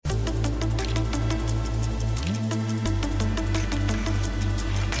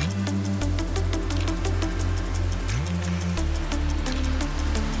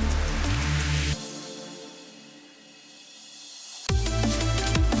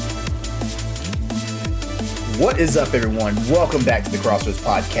What is up, everyone? Welcome back to the Crossroads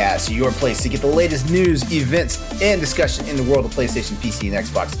Podcast, your place to get the latest news, events, and discussion in the world of PlayStation, PC, and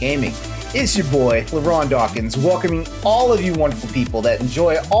Xbox gaming. It's your boy, LeRon Dawkins, welcoming all of you wonderful people that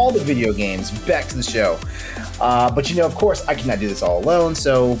enjoy all the video games back to the show. But of course, I cannot do this all alone,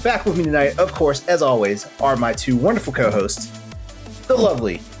 so back with me tonight, of course, as always, are my two wonderful co-hosts, the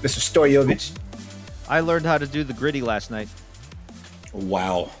lovely Mr. Stoyovich. I learned how to do the gritty last night.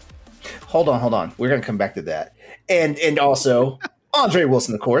 Wow. Hold on. We're going to come back to that. And also, Andre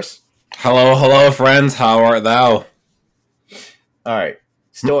Wilson, of course. Hello, friends. How art thou? All right.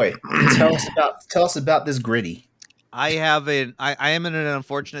 Stoy, tell us about this gritty. I am in an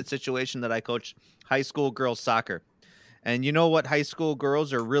unfortunate situation that I coach high school girls soccer. And you know what high school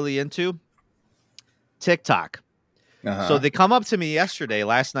girls are really into? TikTok. Uh-huh. So they come up to me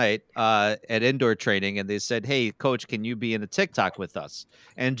last night at indoor training, and they said, "Hey, coach, can you be in a TikTok with us?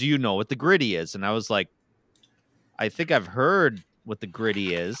 And do you know what the gritty is?" And I was like, I think I've heard what the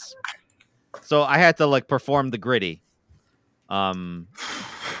gritty is. So I had to perform the gritty. And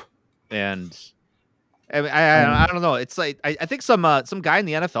I don't know. It's like I think some guy in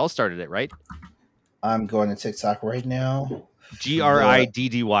the NFL started it, right? I'm going to TikTok right now.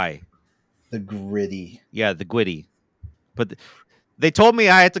 GRIDDY. The gritty. Yeah, the gritty. But they told me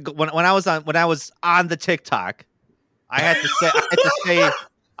I had to go when I was on the TikTok. I had to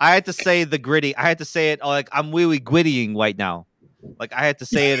say the gritty. I had to say it like I'm really grittying right now. Like I had to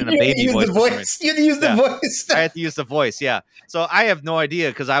say it in a baby voice. You had to use the voice. I had to use the voice. Yeah. So I have no idea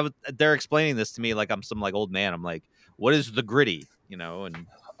because they're explaining this to me like I'm some old man. I'm like, what is the gritty? And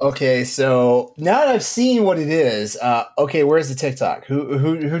okay. So now that I've seen what it is, okay, where's the TikTok?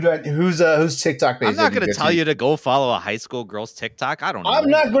 Who's TikTok page? I'm not going to tell you to go follow a high school girl's TikTok. I don't know. I'm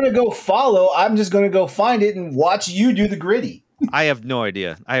not going to go follow. I'm just going to go find it and watch you do the gritty. I have no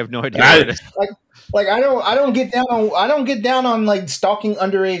idea. What it is. Like I don't get down on stalking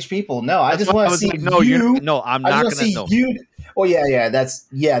underage people. No, I just want to see you. No, I'm not going to see you. Oh yeah.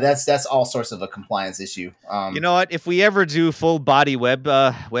 That's all sorts of a compliance issue. You know what? If we ever do full body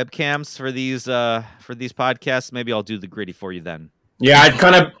webcams for these podcasts, maybe I'll do the gritty for you then.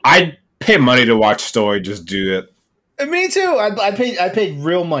 Yeah, I'd pay money to watch Story just do it. Me too. I paid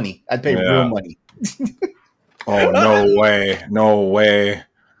real money. I'd pay real money. Oh no way.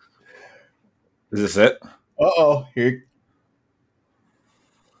 Is this it? Uh-oh. Here.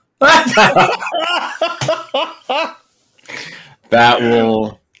 That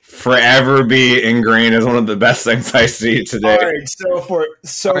will forever be ingrained as one of the best things I see today. All right,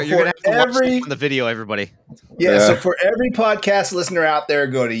 so you're gonna have to watch the video, everybody. Yeah, so for every podcast listener out there,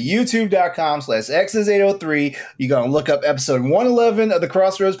 go to youtube.com/xs803. You're gonna look up episode 111 of the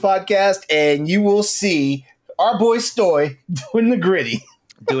Crossroads Podcast, and you will see our boy Stoy doing the gritty.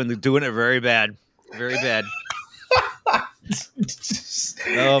 Doing it very bad. Very bad.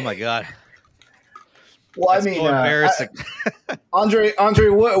 Oh my god. Well, that's so embarrassing. Andre,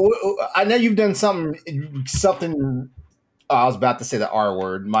 what? I know you've done something. Oh, I was about to say the R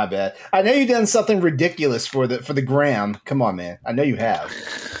word. My bad. I know you've done something ridiculous for the gram. Come on, man. I know you have.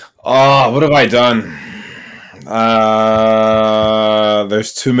 Oh, what have I done?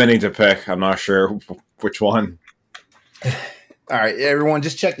 There's too many to pick. I'm not sure which one. All right, everyone,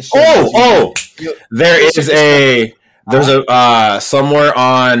 just check the show. There's a somewhere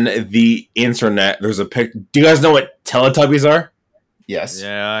on the internet. There's a pic. Do you guys know what Teletubbies are? Yes.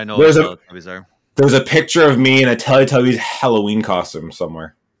 Yeah, I know what Teletubbies are. There's a picture of me in a Teletubbies Halloween costume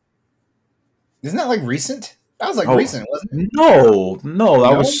somewhere. Isn't that recent? That was recent, wasn't it?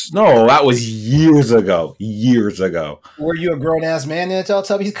 That was years ago. Were you a grown ass man in a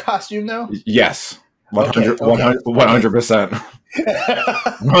Teletubbies costume though? Yes. 100%. 100%.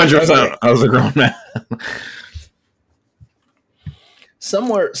 I was a grown man.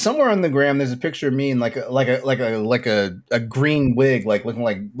 Somewhere on the gram, there's a picture of me in like a green wig, looking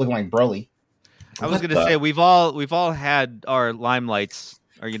like Broly. I was gonna say we've all had our limelights,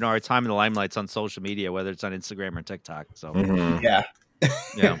 or our time in the limelights on social media, whether it's on Instagram or TikTok. So yeah.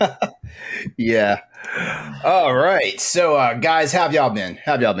 Yeah. All right, so guys, how have y'all been?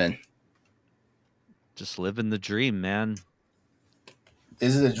 Just living the dream, man.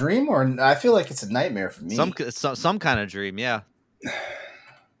 Is it a dream, or I feel like it's a nightmare for me? Some kind of dream, yeah.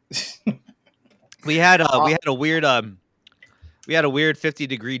 We had a weird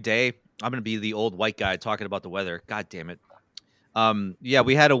 50-degree day. I'm gonna be the old white guy talking about the weather. God damn it. Yeah,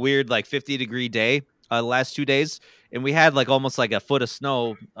 we had a weird 50-degree day the last 2 days, and we had almost a foot of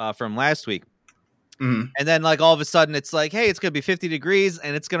snow from last week. Mm-hmm. And then all of a sudden it's hey, it's gonna be 50 degrees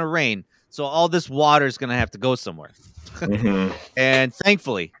and it's gonna rain. So all this water is going to have to go somewhere. Mm-hmm. And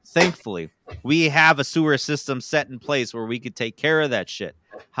thankfully, We have a sewer system set in place where we could take care of that shit.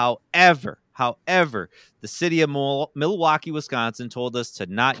 However, the city of Milwaukee, Wisconsin told us to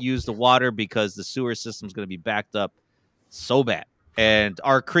not use the water because the sewer system is going to be backed up so bad. And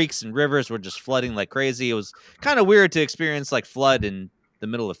our creeks and rivers were just flooding like crazy. It was kind of weird to experience like flood in the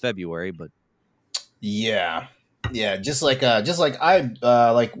middle of February, but Yeah. Yeah, just like I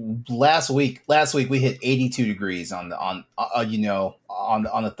like last week we hit 82 degrees on the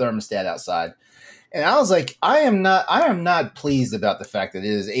thermostat outside. And I was like, I am not pleased about the fact that it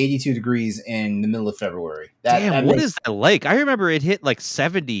is 82 degrees in the middle of February. What is that like? I remember it hit like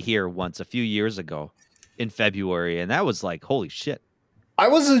 70 here once a few years ago in February, and that was like, holy shit. I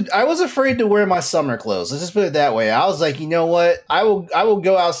was afraid to wear my summer clothes. Let's just put it that way. I was like, you know what? I will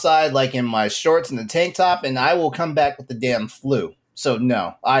go outside like in my shorts and the tank top, and I will come back with the damn flu. So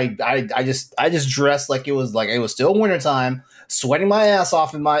no, I just dressed like it was still wintertime, sweating my ass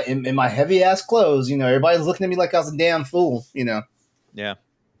off in my heavy ass clothes. You know, everybody's looking at me like I was a damn fool. You know. Yeah.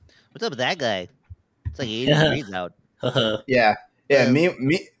 What's up with that guy? It's like 80 degrees out. Yeah. Yeah,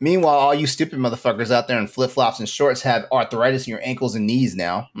 meanwhile, all you stupid motherfuckers out there in flip-flops and shorts have arthritis in your ankles and knees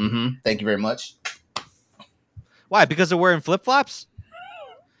now. Mm-hmm. Thank you very much. Why? Because they're wearing flip-flops?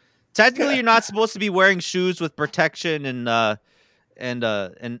 Technically, you're not supposed to be wearing shoes with protection and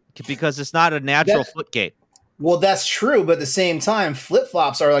because it's not a natural foot gait. Well, that's true, but at the same time,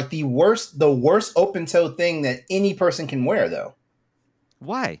 flip-flops are like the worst open-toe thing that any person can wear, though.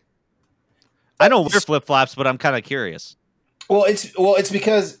 Why? I don't wear flip-flops, but I'm kind of curious. Well, it's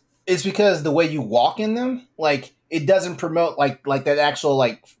because the way you walk in them, like it doesn't promote like that actual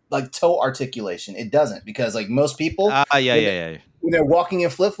like toe articulation. It doesn't, because like most people, when they're walking in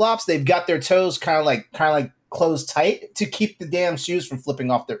flip flops, they've got their toes kind of like closed tight to keep the damn shoes from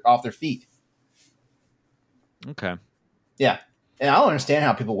flipping off their feet. Okay. Yeah, and I don't understand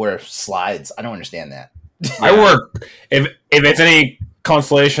how people wear slides. I don't understand that. I work if it's any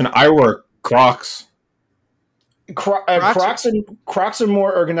consolation. I wear Crocs. Crocs are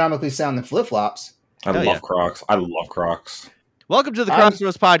more ergonomically sound than flip-flops. I love Crocs. I love Crocs. Welcome to the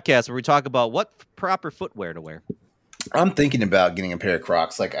Crossroads Podcast, where we talk about what proper footwear to wear. I'm thinking about getting a pair of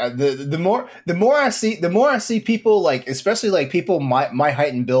Crocs. Like the more I see people, like especially like people my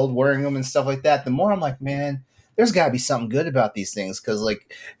height and build wearing them and stuff like that, the more I'm like, man, there's got to be something good about these things, because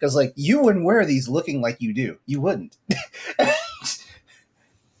you wouldn't wear these looking like you do. You wouldn't.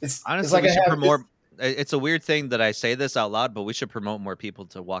 Honestly, we should promote. It's a weird thing that I say this out loud, but we should promote more people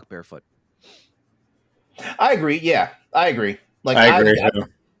to walk barefoot. I agree. Yeah, I agree. Like I agree.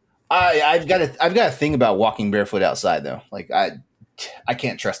 I've got a thing about walking barefoot outside though. Like I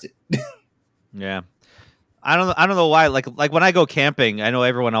can't trust it. Yeah, I don't know why. Like when I go camping, I know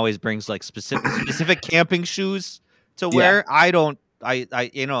everyone always brings like specific camping shoes to wear. Yeah. I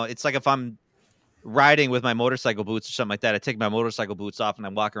it's like if I'm riding with my motorcycle boots or something like that, I take my motorcycle boots off and I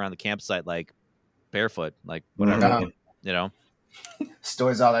walk around the campsite like barefoot, like whatever, you know.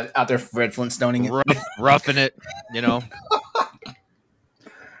 Stories all that out there, Fred Flintstoning it, roughing it, you know.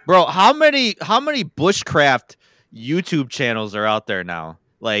 Bro, how many bushcraft YouTube channels are out there now?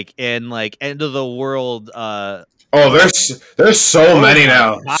 Like in like end of the world. There's so many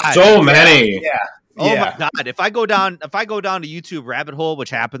now. God. So many. Yeah. Oh my God! If I go down to YouTube rabbit hole, which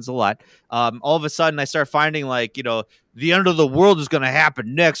happens a lot, all of a sudden I start finding like, you know, the end of the world is going to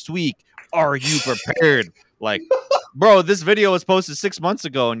happen next week. Are you prepared? Like, bro, this video was posted 6 months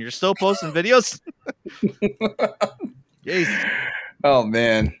ago, and you're still posting videos. Jesus. Oh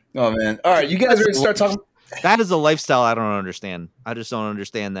man. All right, you guys ready to start talking? That is a lifestyle I don't understand. I just don't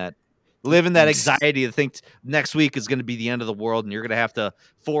understand that. Live in that anxiety to think next week is going to be the end of the world, and you're going to have to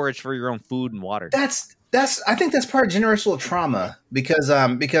forage for your own food and water. I think that's part of generational trauma, because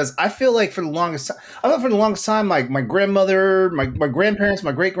I feel like for the longest time, like my grandmother, my grandparents,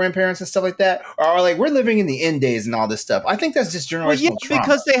 my great grandparents, and stuff like that are like, we're living in the end days and all this stuff. I think that's just generational trauma.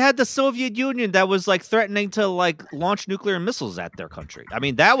 Because they had the Soviet Union that was like threatening to like launch nuclear missiles at their country. I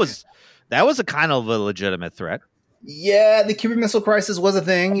mean, that was a kind of a legitimate threat. Yeah, the Cuban Missile Crisis was a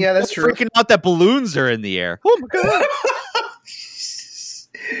thing. Yeah, that's true. Freaking out that balloons are in the air. Oh my God.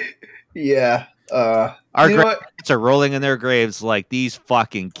 Yeah. Our grandparents are rolling in their graves like these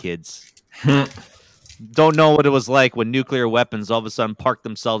fucking kids. Don't know what it was like when nuclear weapons all of a sudden parked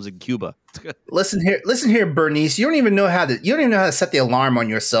themselves in Cuba. Listen here, Bernice. You don't even know how to set the alarm on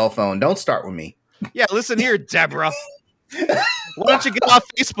your cell phone. Don't start with me. Yeah, listen here, Deborah. Why don't you get off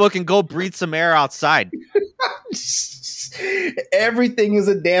Facebook and go breathe some air outside? Everything is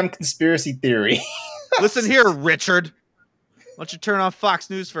a damn conspiracy theory. Listen here, Richard. Why don't you turn on Fox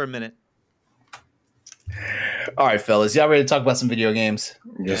News for a minute? All right, fellas, y'all ready to talk about some video games?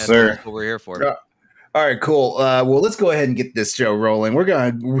 Yes, sir. That's what we're here for. Yeah. All right, cool. Well, let's go ahead and get this show rolling. We're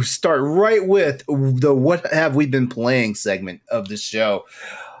going to start right with the What Have We Been Playing segment of the show.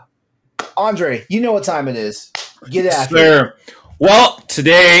 Andre, you know what time it is. Get after it. Well,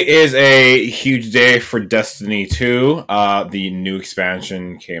 today is a huge day for Destiny 2. The new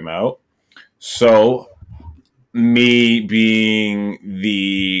expansion came out. So, me being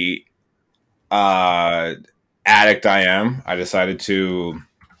the addict I am, I decided to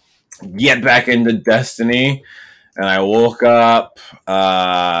get back into Destiny, and I woke up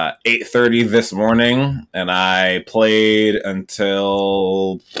 8:30 this morning, and I played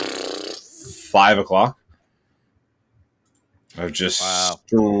until 5 o'clock of just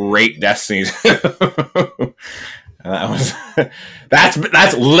straight Destiny. And that was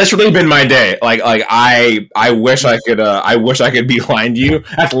that's literally been my day. Like I wish I could be lying to you.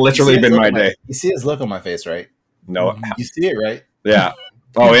 That's literally been my day. You see his look on my face, right? No, you see it, right? yeah.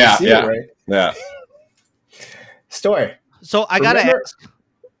 Oh yeah, yeah, right? yeah. Story. So I gotta ask.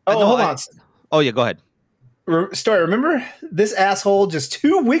 Hold on. Oh yeah, go ahead. Story. Remember this asshole just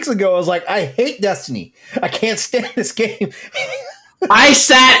 2 weeks ago was like, "I hate Destiny. I can't stand this game." I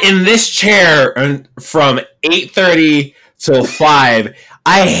sat in this chair from 8:30 till 5.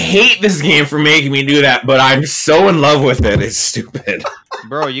 I hate this game for making me do that, but I'm so in love with it. It's stupid,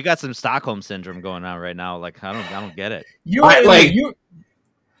 bro. You got some Stockholm syndrome going on right now. Like I don't get it.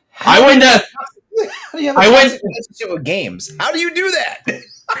 I went to. How do you have a relationship with games? How do you do that?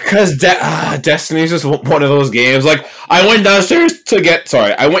 Because Destiny's just one of those games. Like I went downstairs to get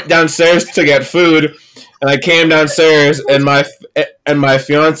food, and I came downstairs, and my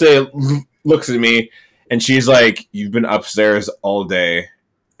fiance looks at me, and she's like, "You've been upstairs all day,"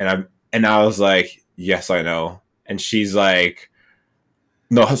 and I was like, "Yes, I know," and she's like,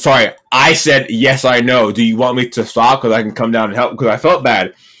 "No, sorry, I said yes, I know. Do you want me to stop because I can come down and help because I felt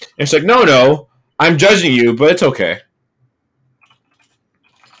bad?" And she's like, "No, I'm judging you, but it's okay."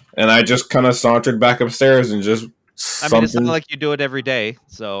 And I just kind of sauntered back upstairs and just. I mean, it's not like you do it every day,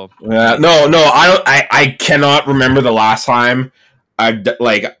 so. Yeah, no, I don't. I cannot remember the last time I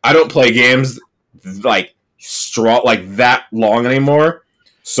don't play games like that long anymore.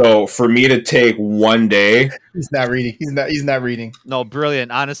 So for me to take one day, he's not reading. He's not reading. No,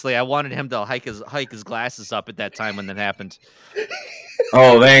 brilliant. Honestly, I wanted him to hike his glasses up at that time when that happened.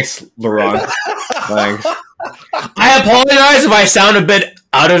 Oh, thanks, Laurent. Thanks. I apologize if I sound a bit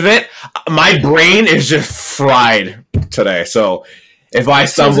out of it. My brain is just fried today. So if I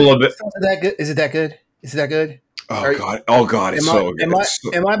stumble a bit, is it that good? Oh God! It's so good.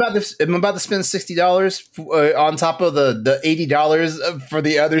 Am I about to spend $60 on top of the $80 for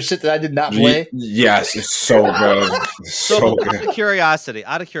the other shit that I did not play? Yes, it's so good. So good.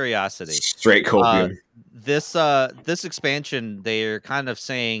 Out of curiosity, straight copium. This expansion, they're kind of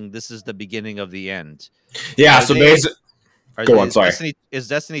saying this is the beginning of the end. Yeah. So basically, go on. Sorry. Is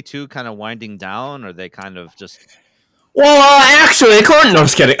Destiny 2 kind of winding down, or are they kind of just? Well, actually, according, no, I'm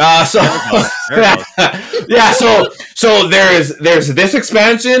just kidding. Yeah. So there's this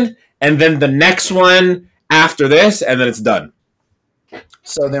expansion, and then the next one after this, and then it's done.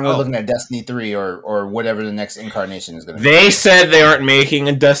 So then we're looking at Destiny 3 or whatever the next incarnation is going to be. They said they aren't making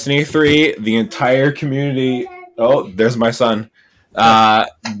a Destiny 3. The entire community. Oh, there's my son.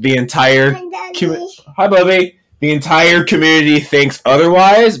 The entire Hi, Bubby. The entire community thinks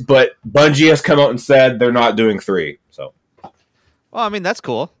otherwise, but Bungie has come out and said they're not doing 3. So, well, I mean that's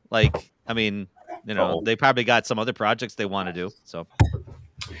cool. Like, I mean, they probably got some other projects they want to do. So,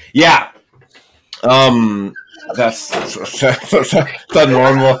 yeah. That's a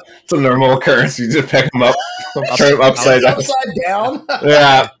normal occurrence. You just pick them up, turn them upside down.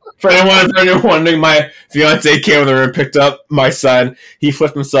 Yeah. For anyone wondering, my fiance came in the room, picked up my son. He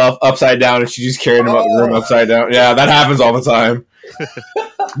flipped himself upside down, and she just carried him out the room upside down. Yeah, that happens all the time.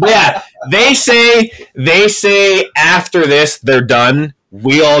 But yeah, they say after this they're done.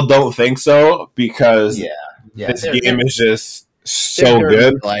 We all don't think so because this game is just so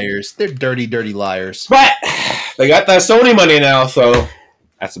good. Liars. They're dirty liars. But they got that Sony money now, so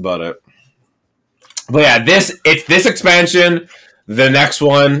that's about it. But yeah, it's this expansion, the next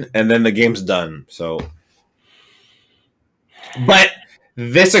one, and then the game's done. So, but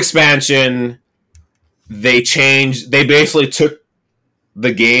this expansion, they basically took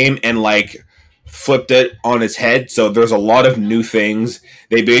the game and flipped it on its head. So there's a lot of new things.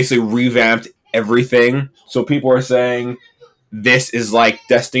 They basically revamped everything. So people are saying this is like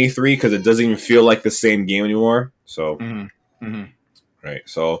Destiny 3 because it doesn't even feel like the same game anymore. So, right.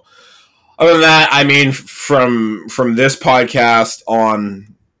 So, other than that, I mean, from this podcast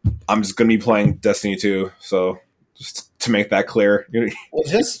on, I'm just gonna be playing Destiny 2. So just to make that clear,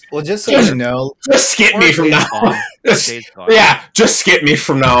 Just so you know, just skip me from now on. Just skip me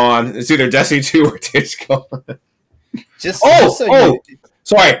from now on. It's either Destiny 2 or Days Gone.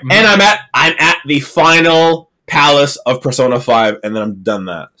 Sorry, and I'm at the final palace of Persona 5, and then I'm done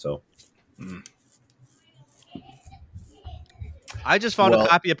that. So. I just found a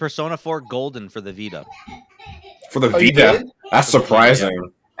copy of Persona 4 Golden for the Vita. For the Vita, that's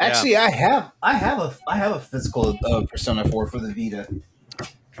surprising. Actually, I have a physical Persona 4 for the Vita.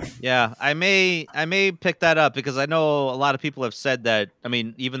 Yeah, I may pick that up because I know a lot of people have said that. I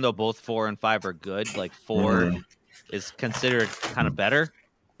mean, even though both 4 and 5 are good, like 4 is considered kind of better.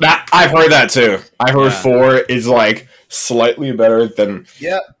 That I've heard that too. I heard 4 is like slightly better than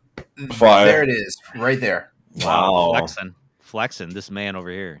 5. There it is, right there. Wow, flexing. This man over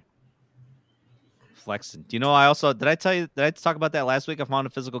here. Flexing. Do you know? Did I talk about that last week? I found a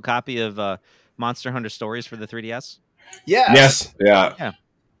physical copy of Monster Hunter Stories for the 3DS. Yeah. Yes. Yeah.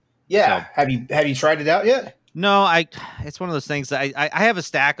 So, have you tried it out yet? No, it's one of those things that I have a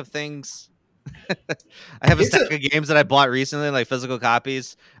stack of things. I have a stack of games that I bought recently, like physical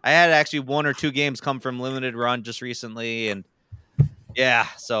copies. I had actually 1 or 2 games come from limited run just recently, and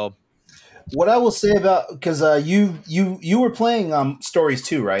so what I will say about because you were playing Stories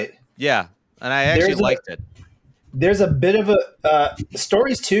 2, right? Yeah, and I actually liked it. There's a bit of a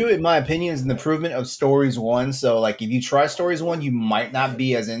Stories 2, in my opinion, is an improvement of Stories 1. So, like, if you try Stories 1, you might not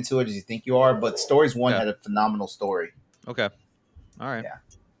be as into it as you think you are. But Stories 1 had a phenomenal story. Okay, all right.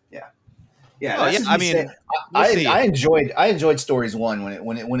 Yeah. I mean, I enjoyed Stories 1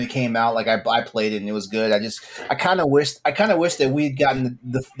 when it came out. Like, I played it and it was good. I kind of wish that we'd gotten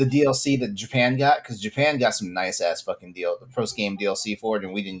the DLC that Japan got, because Japan got some nice ass fucking post game DLC for it,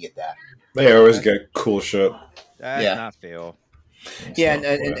 and we didn't get that. They always get cool shit. That's not fair. Yeah,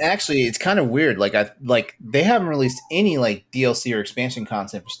 and actually, it's kind of weird. Like they haven't released any like DLC or expansion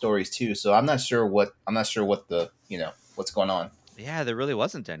content for Stories 2, so I'm not sure what the what's going on. Yeah, there really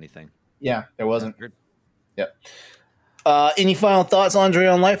wasn't anything. Yeah, there wasn't. Yep. Any final thoughts, Andre,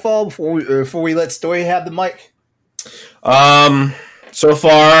 on Lightfall before we let Story have the mic? So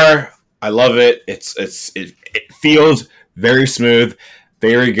far, I love it. It feels very smooth,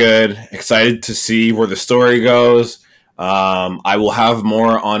 very good. Excited to see where the story goes. I will have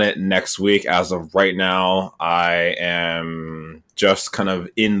more on it next week. As of right now, I am just kind of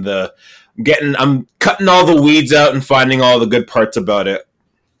I'm cutting all the weeds out and finding all the good parts about it.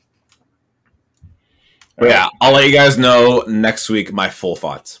 But yeah, I'll let you guys know next week my full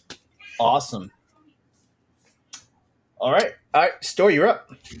thoughts. Awesome. All right, Story, you're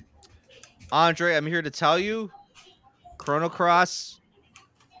up. Andre, I'm here to tell you, Chrono Cross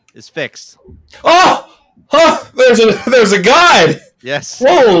is fixed. There's a guide. Yes.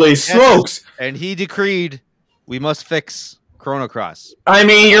 Holy smokes! And he decreed we must fix Chrono Cross. I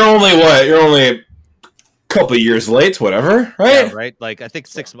mean, you're only a couple of years late, whatever, right? Yeah, right. Like I think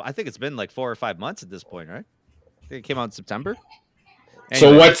it's been like 4 or 5 months at this point, right? I think it came out in September.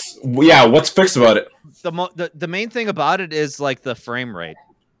 Anyway, so what's fixed about it? The main thing about it is like the frame rate.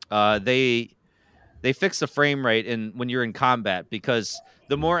 They fixed the frame rate when you're in combat, because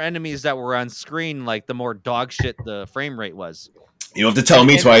the more enemies that were on screen, like the more dog shit the frame rate was. You don't have to tell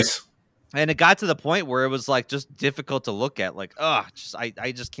me twice. And it got to the point where it was like just difficult to look at. Like, I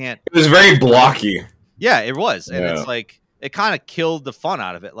just can't. It was very blocky. Yeah, it was, and it's like it kind of killed the fun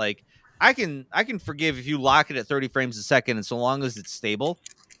out of it. Like, I can forgive if you lock it at 30 frames a second, and so long as it's stable,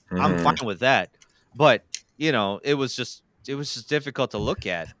 I'm fine with that. But it was just difficult to look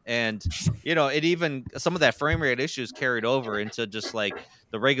at, and it even some of that frame rate issues carried over into just like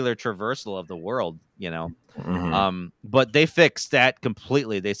the regular traversal of the world. But they fixed that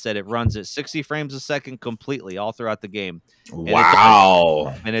completely. They said it runs at 60 frames a second completely all throughout the game.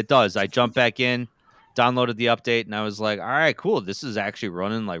 Wow. And it does. I jumped back in, downloaded the update, and I was like, all right, cool, this is actually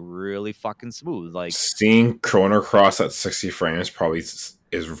running like really fucking smooth. Like, seeing Chrono Cross at 60 frames probably is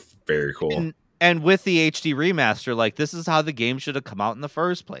very cool. And with the HD remaster, like, this is how the game should have come out in the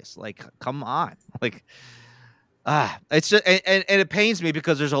first place. Like, come on. Like, it's just, and it pains me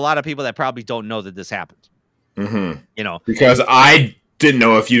because there's a lot of people that probably don't know that this happened. Because I didn't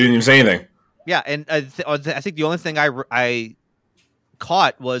know if you didn't even say anything. Yeah, and I think the only thing I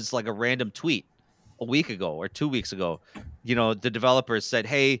caught was like a random tweet a week ago or 2 weeks ago. The developers said,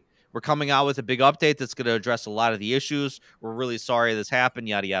 hey, we're coming out with a big update that's going to address a lot of the issues. We're really sorry this happened,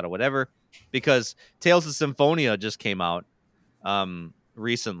 yada, yada, whatever. Because Tales of Symphonia just came out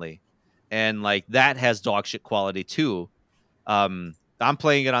recently. And like that has dog shit quality too. I'm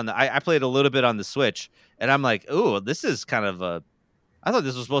playing it I played a little bit on the Switch, and I'm like, ooh, this is kind of I thought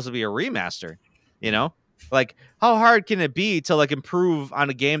this was supposed to be a remaster. You know, like how hard can it be to like improve on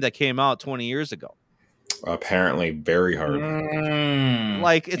a game that came out 20 years ago? Apparently, very hard.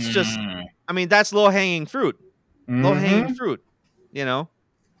 Like it's just, I mean, that's low hanging fruit. Low hanging fruit. You know,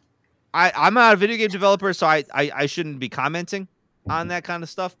 I'm not a video game developer, so I shouldn't be commenting on that kind of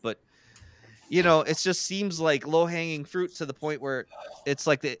stuff. But you know, it just seems like low hanging fruit to the point where it's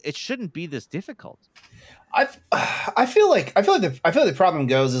like it shouldn't be this difficult. I feel like the problem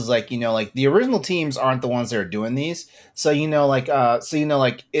goes is like, you know, like the original teams aren't the ones that are doing these. So, you know, like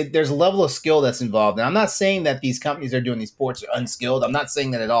there's a level of skill that's involved. And I'm not saying that these companies that are doing these ports are unskilled. I'm not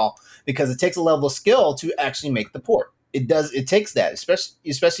saying that at all, because it takes a level of skill to actually make the port. It takes that,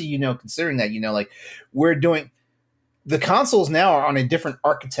 especially, you know, considering that, you know, like the consoles now are on a different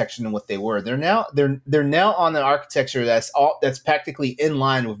architecture than what they were. They're now on an architecture that's practically in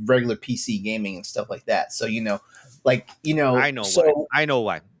line with regular PC gaming and stuff like that. So, you know, like, you know, I know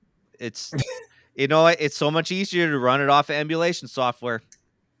why. It's you know, it's so much easier to run it off of emulation software.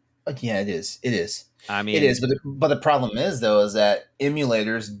 Yeah, it is. I mean, it is, but the problem is though is that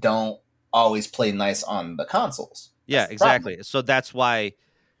emulators don't always play nice on the consoles. Yeah, exactly. So that's why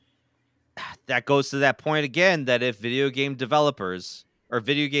that goes to that point again, that if video game developers or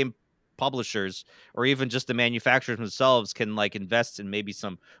video game publishers or even just the manufacturers themselves can like invest in maybe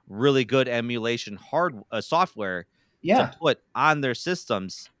some really good emulation software to put on their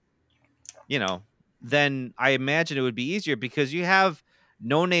systems, you know, then I imagine it would be easier, because you have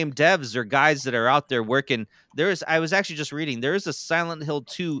no-name devs or guys that are out there working. I was actually just reading, there is a Silent Hill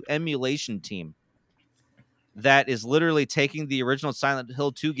 2 emulation team that is literally taking the original Silent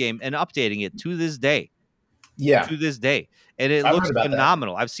Hill 2 game and updating it to this day. Yeah. To this day. And it looks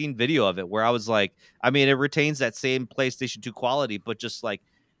phenomenal. I've seen video of it where I was like, I mean, it retains that same PlayStation 2 quality, but just like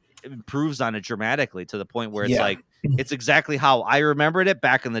it improves on it dramatically to the point where it's like, it's exactly how I remembered it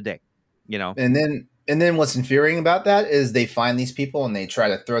back in the day, you know? And then what's infuriating about that is they find these people and they try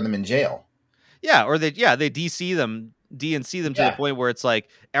to throw them in jail. Yeah. Or they DNC them to the point where it's like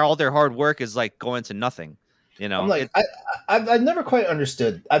all their hard work is like going to nothing. You know, I'm like, I've never quite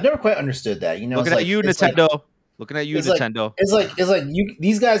understood. I've never quite understood that. You know, looking at you, Nintendo. Looking at you, Nintendo. It's like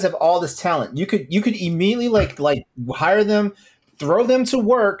these guys have all this talent. You could immediately like hire them, throw them to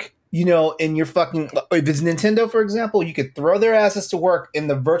work. You know, in your fucking, if it's Nintendo, for example, you could throw their asses to work in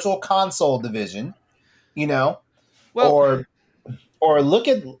the virtual console division. You know, or look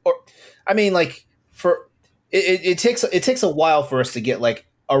at, I mean, like it takes a while for us to get like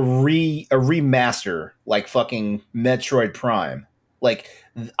a remaster like fucking Metroid Prime. Like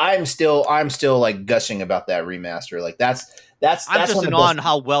I'm still like gushing about that remaster. Like that's I'm just in awe on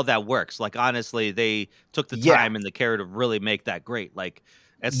how well that works. Like honestly, they took the time and the care to really make that great. Like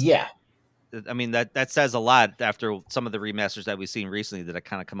I mean that says a lot after some of the remasters that we've seen recently that have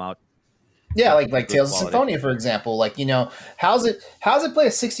kind of come out. Yeah, like Tales of Symphonia, for example. Like, you know, how's it play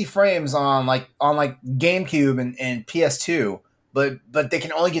at 60 frames on GameCube and PS2, but they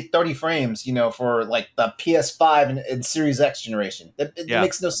can only get 30 frames, you know, for like the PS5 and Series X generation. It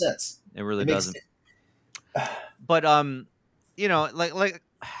makes no sense. It really doesn't. But you know,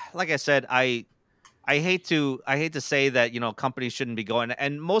 like I said, I hate to say that, you know, companies shouldn't be going,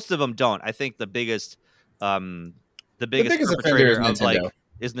 and most of them don't. I think the biggest perpetrator of like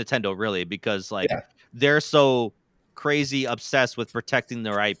is Nintendo, really, because like they're so crazy obsessed with protecting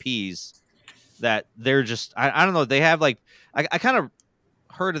their IPs that they're just I don't know, they have like I kind of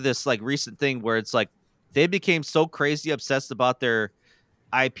heard of this like recent thing where it's like they became so crazy obsessed about their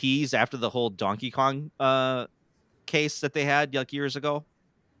IPs after the whole Donkey Kong case that they had like years ago,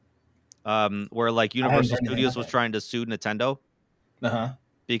 where like Universal Studios was trying to sue Nintendo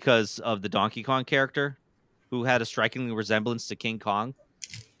because of the Donkey Kong character who had a striking resemblance to King Kong.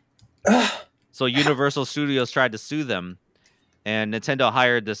 So Universal Studios tried to sue them, and Nintendo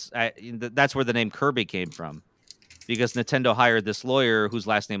hired this. That's where the name Kirby came from, because Nintendo hired this lawyer whose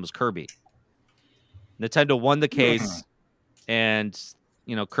last name was Kirby. Nintendo won the case, and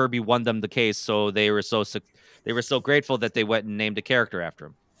you know Kirby won them the case, so they were so grateful that they went and named a character after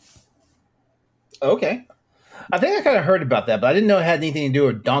him. Okay, I think I kind of heard about that, but I didn't know it had anything to do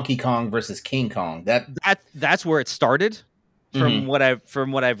with Donkey Kong versus King Kong. That's where it started. From what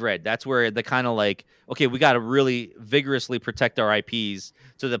I've read, that's where the kind of like, okay, we got to really vigorously protect our IPs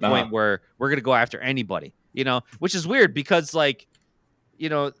to the point where we're gonna go after anybody, you know, which is weird because like, you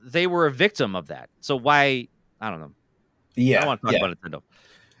know, they were a victim of that. So why? I don't know. Yeah, I don't want to talk about Nintendo,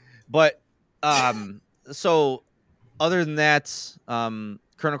 but so other than that,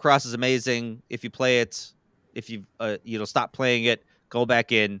 Chrono Cross is amazing. If you play it, if you you know, stop playing it, go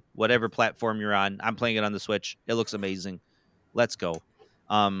back in whatever platform you're on. I'm playing it on the Switch. It looks amazing. Let's go.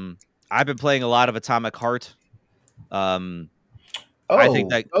 I've been playing a lot of Atomic Heart. Um, Oh, I think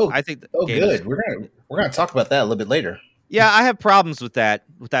that game good. is, We're gonna talk about that a little bit later. yeah, I have problems with that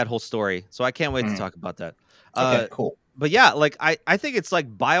whole story, so I can't wait to talk about that. Okay, cool. But yeah, like I think it's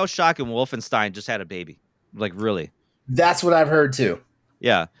like BioShock and Wolfenstein just had a baby. Like really. That's what I've heard too.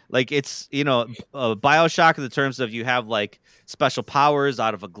 Yeah, like it's BioShock in the terms of you have like special powers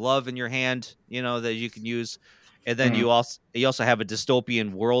out of a glove in your hand, that you can use, and then you also have a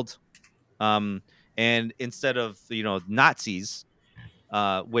dystopian world, and instead of Nazis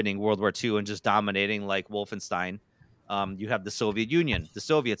winning World War II and just dominating like Wolfenstein, you have the Soviet Union, the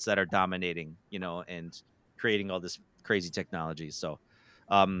Soviets that are dominating, and creating all this crazy technology. So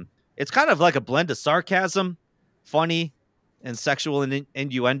it's kind of like a blend of sarcasm, funny, and sexual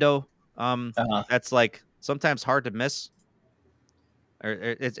innuendo. That's like sometimes hard to miss. Or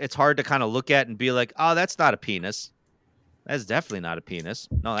it's hard to kind of look at and be like, oh, that's not a penis. That's definitely not a penis.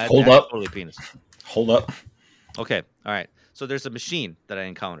 No, that's totally a penis. Hold up. Okay. All right. So there's a machine that I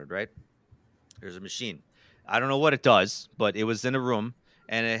encountered, right? There's a machine. I don't know what it does, but it was in a room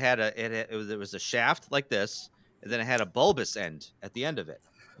and it was a shaft like this, and then it had a bulbous end at the end of it.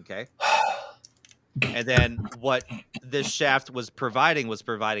 Okay. And then what this shaft was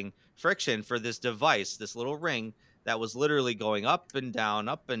providing friction for this device, this little ring that was literally going up and down,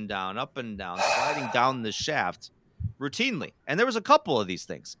 up and down, up and down, sliding down the shaft routinely. And there was a couple of these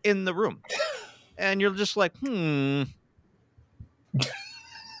things in the room. And you're just like,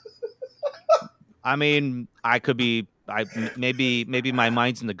 I mean, maybe my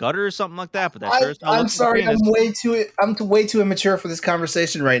mind's in the gutter or something like that. But I'm sorry, I'm way too immature for this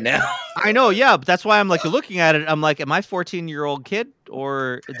conversation right now. I know, yeah, but that's why I'm like looking at it. I'm like, am I 14-year-old kid,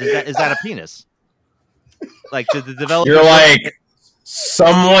 or is that a penis? Like, did the developer? You're like,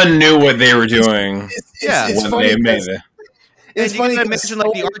 someone knew what they were doing. It's when funny they made it. It's funny. You can imagine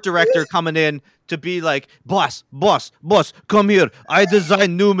like the art director coming in to be like, boss, come here. I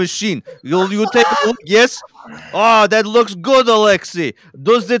designed new machine. You take a look? Yes. Oh, that looks good, Alexei.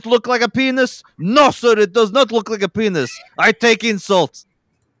 Does it look like a penis? No, sir. It does not look like a penis. I take insults.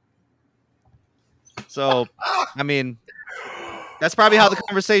 So, I mean, that's probably how the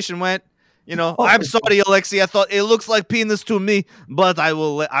conversation went. I'm sorry, Alexei. I thought it looks like penis to me, but I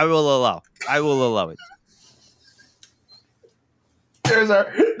will allow it. There's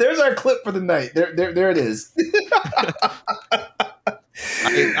our clip for the night. There it is.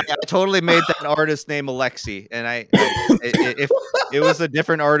 I totally made that artist name Alexei, and if it was a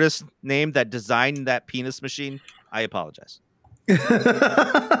different artist name that designed that penis machine, I apologize.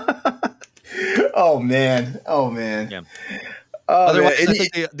 Oh man. Yeah. Otherwise, I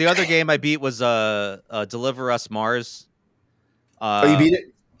think the other game I beat was Deliver Us Mars. You beat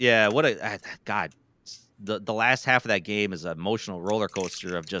it? Yeah. What a God. The last half of that game is an emotional roller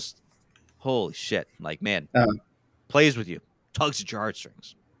coaster of just holy shit. Like, man, plays with you, tugs at your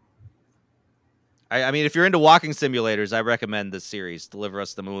heartstrings. I mean, if you're into walking simulators, I recommend this series, Deliver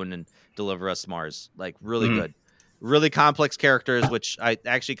Us the Moon and Deliver Us Mars. Like, really good, really complex characters, which I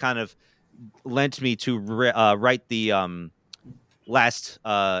actually kind of lent me to write the last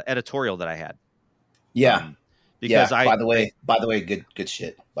editorial that I had. Yeah. Because by the way, good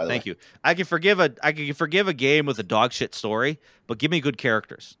shit. By the way, thank you. I can forgive a game with a dog shit story, but give me good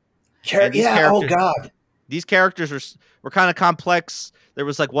characters. Oh god, these characters were kind of complex. There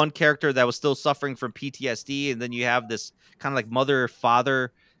was like one character that was still suffering from PTSD, and then you have this kind of like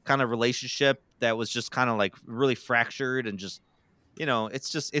mother-father kind of relationship that was just kind of like really fractured and just,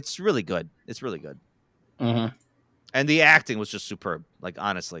 it's really good. It's really good. Mm-hmm. And the acting was just superb. Like,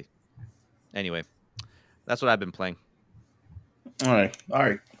 honestly. Anyway. That's what I've been playing. All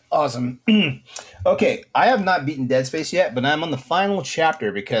right. Awesome. Okay, I have not beaten Dead Space yet, but I'm on the final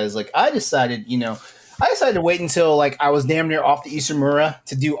chapter because, like, I decided to wait until like I was damn near off the Isumura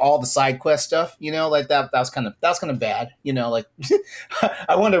to do all the side quest stuff. Like that was kind of bad. Like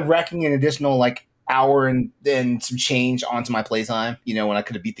I wanted to racking an additional like hour and then some change onto my playtime. When I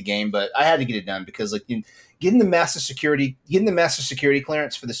could have beat the game, but I had to get it done because like getting the master security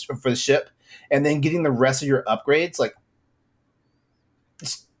clearance for the ship. And then getting the rest of your upgrades, like,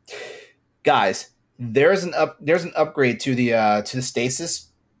 guys, there's an upgrade to the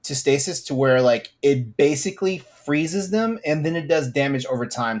stasis to where like it basically freezes them and then it does damage over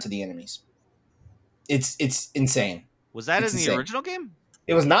time to the enemies. It's insane. Was that in the original game?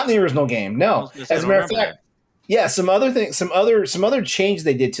 It was not in the original game. No, as a matter of fact, yeah. Some other change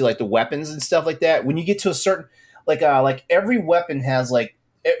they did to like the weapons and stuff like that. When you get to a certain like every weapon has like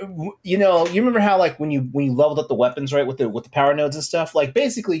you remember how like when you leveled up the weapons, right, with the power nodes and stuff, like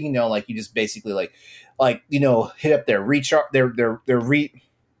basically, like you just basically hit up their recharge, their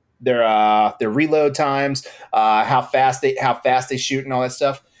reload times, how fast they shoot and all that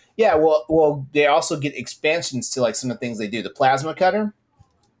stuff. Yeah, well, they also get expansions to like some of the things they do. The plasma cutter.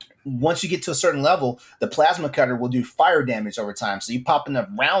 Once you get to a certain level, the plasma cutter will do fire damage over time. So you pop enough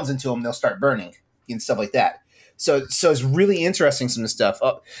rounds into them, they'll start burning and stuff like that. So it's really interesting, some of the stuff.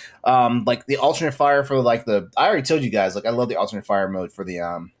 Like the alternate fire for like I already told you guys, like I love the alternate fire mode for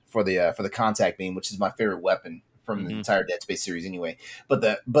the contact beam, which is my favorite weapon from the entire Dead Space series anyway. But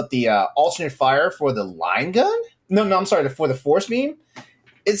the alternate fire for the line gun? No, I'm sorry, for the force beam,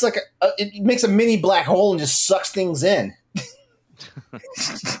 it's like it makes a mini black hole and just sucks things in.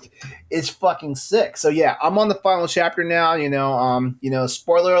 It's fucking sick. So yeah, I'm on the final chapter now.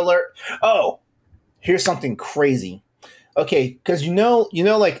 Spoiler alert. Oh, here's something crazy. Okay, because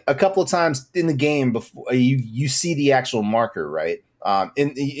like a couple of times in the game before you see the actual marker, right?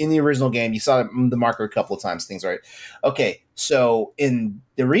 In the original game, you saw the marker a couple of times. Things right. Okay, so in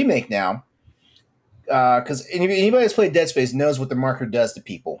the remake now, because anybody that's played Dead Space knows what the marker does to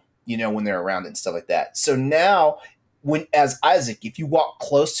people. When they're around it and stuff like that. So now, as Isaac, if you walk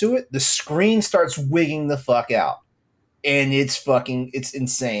close to it, the screen starts wigging the fuck out, and it's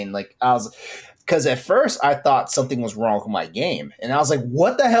insane. Like because at first I thought something was wrong with my game, and I was like,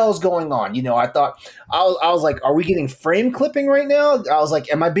 "What the hell is going on?" I thought I was like, "Are we getting frame clipping right now?" I was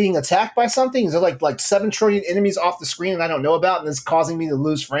like, "Am I being attacked by something? Is there like 7 trillion enemies off the screen and I don't know about, and it's causing me to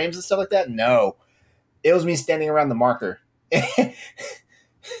lose frames and stuff like that?" No, it was me standing around the marker,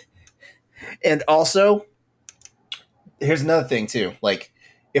 and also. Here's another thing too. Like,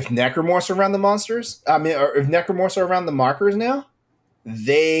 if Necromorphs are around the monsters, or if Necromorphs are around the markers now,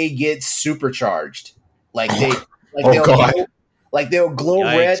 they get supercharged. Like they'll glow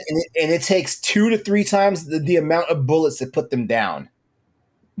Yikes. red, and it takes 2 to 3 times the amount of bullets to put them down.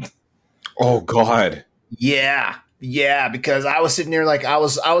 Oh God. Yeah, because I was sitting there like I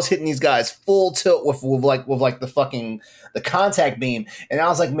was hitting these guys full tilt with the contact beam, and I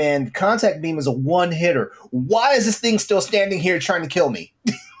was like, man, the contact beam is a one hitter. Why is this thing still standing here trying to kill me?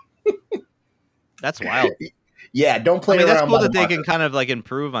 That's wild. Yeah, don't play around. That's cool by that the they marker. can kind of like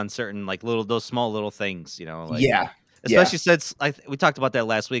improve on certain like those small little things, Yeah, especially since we talked about that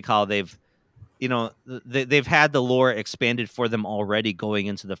last week, how they've they've had the lore expanded for them already going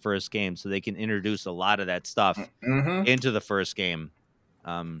into the first game, so they can introduce a lot of that stuff into the first game.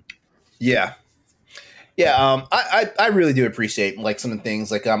 Yeah. I really do appreciate like some of the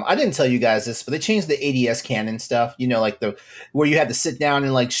things like I didn't tell you guys this, but they changed the ADS canon stuff. Like where you had to sit down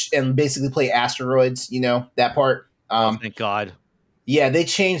and and basically play asteroids. That part. Thank God. Yeah, they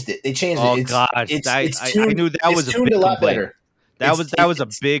changed it. Oh God, I knew that was a big complaint. That was a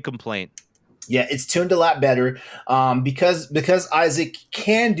big complaint. Yeah, it's tuned a lot better because Isaac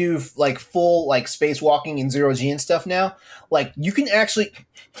can do like full like spacewalking and 0G and stuff now. Like you can actually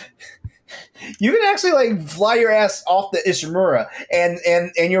like fly your ass off the Ishimura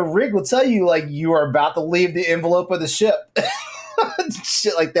and your rig will tell you like you are about to leave the envelope of the ship.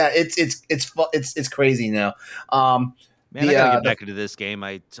 Shit like that. It's crazy now. Man, I gotta get back into this game.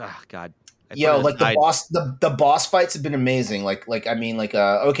 God. The boss fights have been amazing.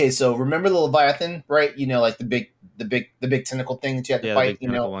 Okay, so remember the Leviathan, right? Like the big tentacle thing that you have to fight. The big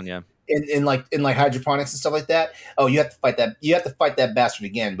tentacle one, yeah. In hydroponics and stuff like that. Oh, you have to fight that. You have to fight that bastard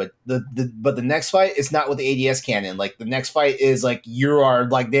again. But the next fight is not with the ADS cannon. Like the next fight is like you're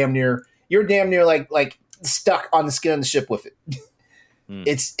damn near like stuck on the skin of the ship with it.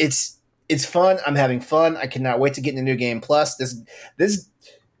 It's fun. I'm having fun. I cannot wait to get into New Game Plus.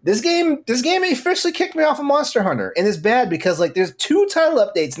 This game officially kicked me off of Monster Hunter, and it's bad because like there's 2 title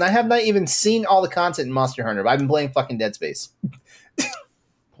updates, and I have not even seen all the content in Monster Hunter. But I've been playing fucking Dead Space.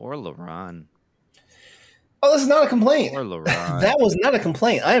 Poor LaRon. Oh, this is not a complaint. Poor LaRon. That was not a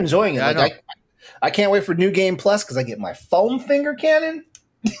complaint. I am enjoying it. Yeah, I can't wait for New Game Plus because I get my foam finger cannon.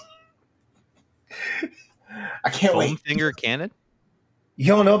 I can't wait. Foam finger cannon? You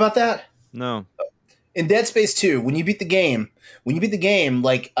don't know about that? No. In Dead Space 2, when you beat the game,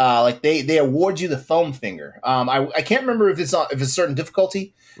 like they award you the foam finger. I can't remember if it's a certain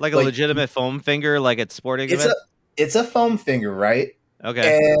difficulty, like a legitimate foam finger, like at sporting event. It's a foam finger, right?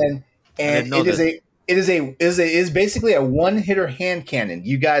 Okay, and it is basically a one-hitter hand cannon.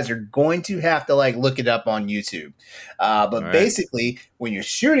 You guys are going to have to like look it up on YouTube. But basically, when you're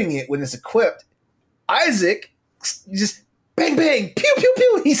shooting it, when it's equipped, Isaac just bang bang pew pew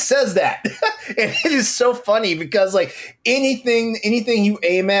pew. He says that, and it is so funny because like anything you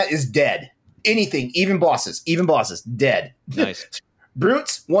aim at is dead. Anything, even bosses, dead. Nice.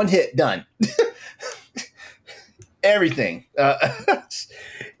 Brutes, one hit, done. Everything.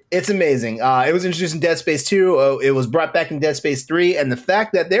 It's amazing. It was introduced in Dead Space 2. It was brought back in Dead Space 3. And the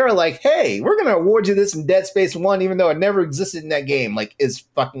fact that they were like, hey, we're going to award you this in Dead Space 1, even though it never existed in that game, like, is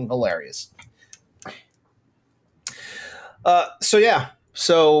fucking hilarious.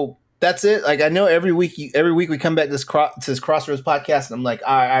 So that's it. Like, I know every week we come back to this Crossroads podcast, and I'm like,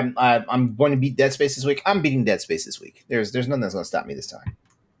 I'm going to beat Dead Space this week. I'm beating Dead Space this week. There's nothing that's going to stop me this time.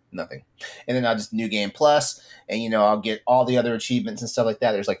 Nothing. And then I'll just New Game Plus, and I'll get all the other achievements and stuff like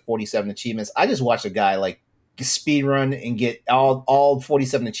that. There's like 47 achievements. I just watched a guy like speed run and get all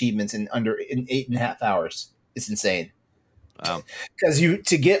 47 achievements in 8.5 hours. It's insane. Wow. Because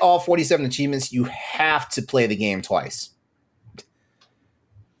to get all 47 achievements, you have to play the game twice.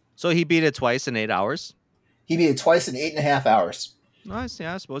 So he beat it twice in 8 hours? He beat it twice in 8.5 hours. Nice.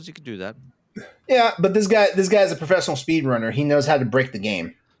 Yeah, I suppose you could do that. Yeah, but this guy's a professional speedrunner. He knows how to break the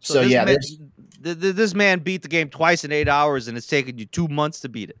game. So yeah, this man beat the game twice in 8 hours, and it's taken you 2 months to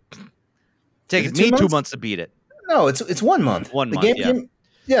beat it. Taking me 2 months to beat it. No, it's 1 month. The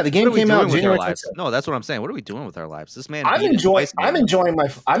game came out January 27th. No, that's what I'm saying. What are we doing with our lives? This man. I'm enjoying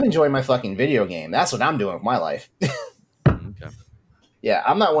my fucking video game. That's what I'm doing with my life. Okay. Yeah,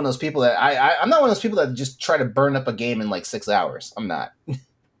 I'm not one of those people that I'm not one of those people that just try to burn up a game in like 6 hours. I'm not.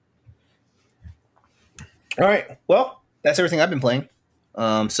 All right. Well, that's everything I've been playing.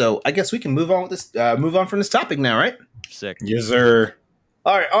 So I guess we can move on with this. Move on from this topic now, right? Sick. Yes, sir.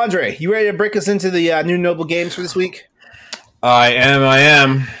 All right, Andre, you ready to break us into the new Noble games for this week? I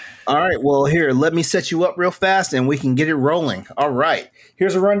am. All right, well, here, let me set you up real fast and we can get it rolling. All right,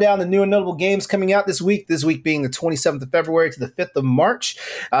 here's a rundown of the new and notable games coming out this week being the 27th of February to the 5th of March.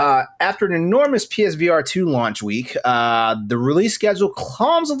 After an enormous PSVR 2 launch week, the release schedule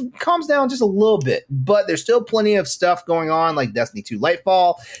calms down just a little bit, but there's still plenty of stuff going on like Destiny 2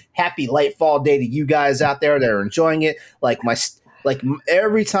 Lightfall. Happy Lightfall Day to you guys out there that are enjoying it.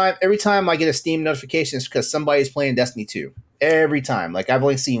 Every time I get a Steam notification, it's because somebody's playing Destiny 2. Every time. Like, I've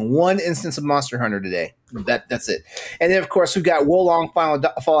only seen one instance of Monster Hunter today. That's it. And then, of course, we've got Wolong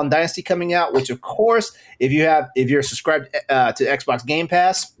Fallen Dynasty coming out, which, of course, if you're subscribed to Xbox Game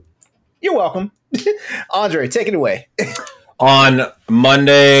Pass, you're welcome. Andre, take it away. On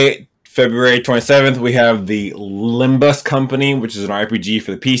Monday, February 27th, we have the Limbus Company, which is an RPG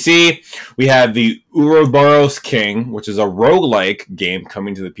for the PC. We have the Ouroboros King, which is a roguelike game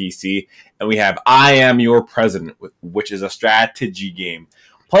coming to the PC. And we have I Am Your President, which is a strategy game.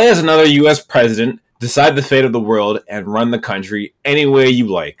 Play as another U.S. president, decide the fate of the world, and run the country any way you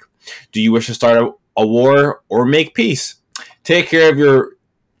like. Do you wish to start a war or make peace? Take care of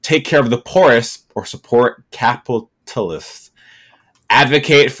the poorest or support capitalists.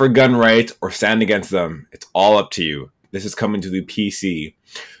 Advocate for gun rights or stand against them. It's all up to you. This is coming to the PC.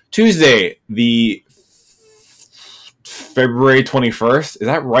 Tuesday, the February 21st. Is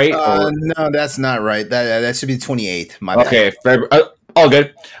that right? No, that's not right. That should be 28th. My bad. Okay, all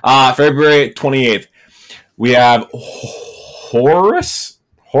good. February 28th. We have Horus?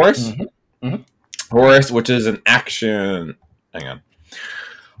 Mm-hmm. Mm-hmm. Horus, which is an action... Hang on.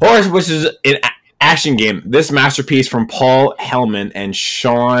 Horus, which is an action game. This masterpiece from Paul Hellman and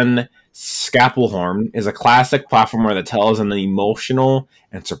Sean Scapelhorn is a classic platformer that tells an emotional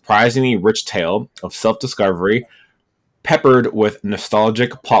and surprisingly rich tale of self-discovery, peppered with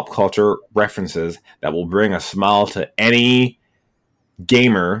nostalgic pop culture references that will bring a smile to any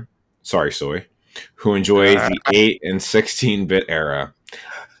gamer, who enjoys the 8 and 16-bit era.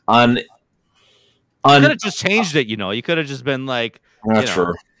 You could have just changed it, You could have just been like, that's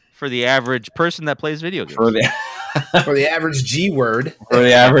true. For the average person that plays video games. For the average G word. For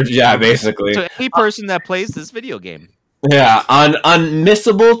the average, yeah, basically. So any person that plays this video game. Yeah, an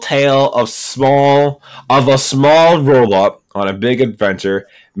unmissable tale of a small robot on a big adventure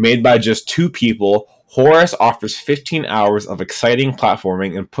made by just two people. Horus offers 15 hours of exciting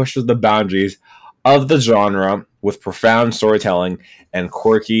platforming and pushes the boundaries of the genre with profound storytelling and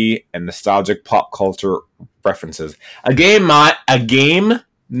quirky and nostalgic pop culture references. A game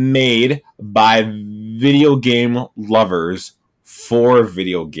made by video game lovers for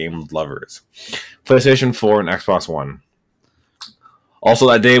video game lovers. PlayStation 4 and Xbox One. Also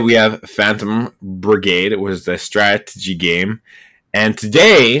that day we have Phantom Brigade, which is a strategy game. And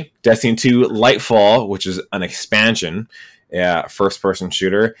today, Destiny 2 Lightfall, which is an expansion, first-person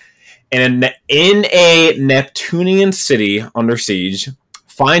shooter. And in a Neptunian city under siege,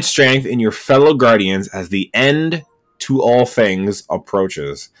 find strength in your fellow guardians as the end to all things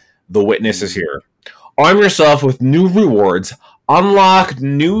approaches. The witness is here. Arm yourself with new rewards, unlock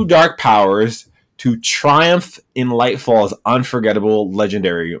new dark powers to triumph in Lightfall's unforgettable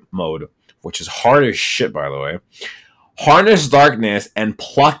legendary mode, which is hard as shit, by the way. Harness darkness and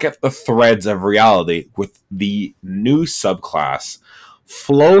pluck at the threads of reality with the new subclass.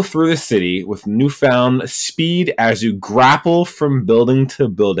 Flow through the city with newfound speed as you grapple from building to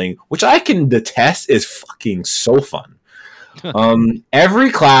building, which I can detest is fucking so fun. Every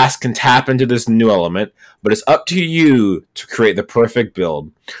class can tap into this new element, but it's up to you to create the perfect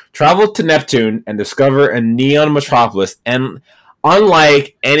build. Travel to Neptune and discover a neon metropolis, and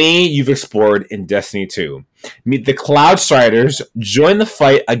unlike any you've explored in Destiny 2. Meet the Cloud Striders, join the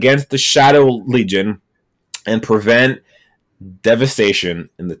fight against the Shadow Legion, and prevent devastation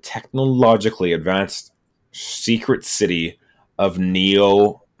in the technologically advanced secret city of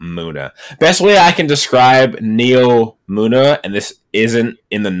Neo Muna. Best way I can describe Neo Muna, and this isn't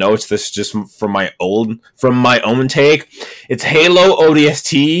in the notes, this is just from my own take. It's Halo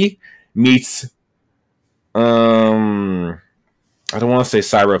ODST meets I don't want to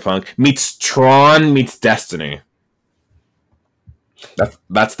say Cyberpunk meets Tron meets Destiny.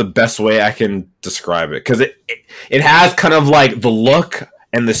 That's the best way I can describe it, because it has kind of like the look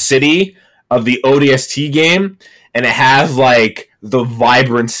and the city of the ODST game, and it has like the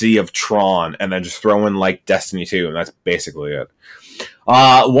vibrancy of Tron, and then just throw in like Destiny 2, and that's basically it.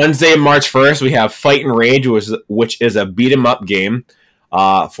 Wednesday, March 1st, we have Fight and Rage, which is a beat 'em up game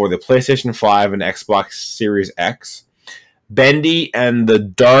for the PlayStation 5 and Xbox Series X. Bendy and the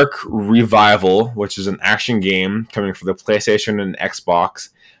Dark Revival, which is an action game coming for the PlayStation and Xbox.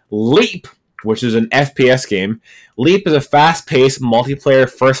 Leap, which is an FPS game. Leap is a fast-paced multiplayer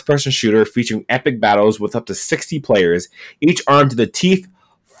first-person shooter featuring epic battles with up to 60 players, each armed to the teeth,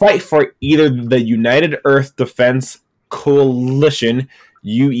 fight for either the United Earth Defense Coalition,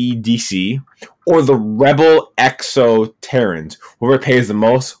 UEDC, or the Rebel Exo-Terrans. Whoever pays the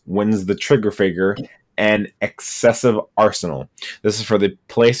most wins the trigger finger and excessive arsenal. This is for the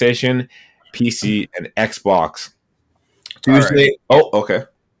PlayStation, PC, and Xbox. Tuesday. Right. Oh, okay.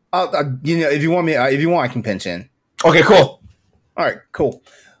 If you want, I can pinch in. Okay, cool. All right, cool.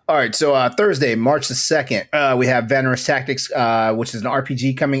 All right, so Thursday, March the 2nd, we have Vanner's Tactics, which is an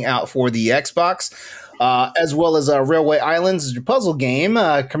RPG coming out for the Xbox, as well as Railway Islands, a puzzle game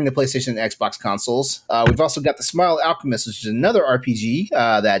coming to PlayStation and Xbox consoles. We've also got The Smile Alchemist, which is another RPG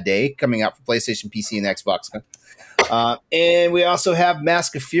that day, coming out for PlayStation, PC, and Xbox. And we also have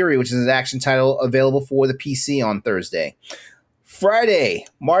Mask of Fury, which is an action title available for the PC on Thursday. Friday,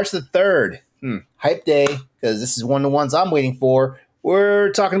 March the 3rd, hype day, because this is one of the ones I'm waiting for.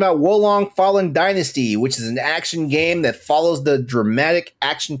 We're talking about Wolong Fallen Dynasty, which is an action game that follows the dramatic,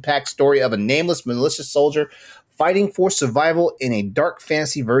 action-packed story of a nameless militia soldier fighting for survival in a dark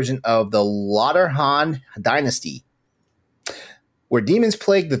fantasy version of the Lauterhan Dynasty, where demons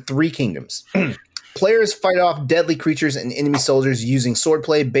plague the Three Kingdoms. Players fight off deadly creatures and enemy soldiers using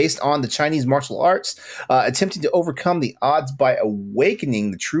swordplay based on the Chinese martial arts, attempting to overcome the odds by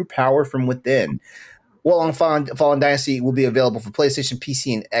awakening the true power from within. Wolong Fallen Dynasty will be available for PlayStation,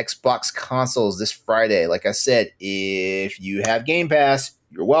 PC, and Xbox consoles this Friday. Like I said, if you have Game Pass,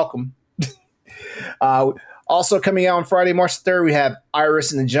 you're welcome. Also coming out on Friday, March 3rd, we have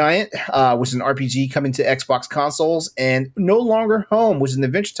Iris and the Giant, which is an RPG coming to Xbox consoles, and No Longer Home, which is an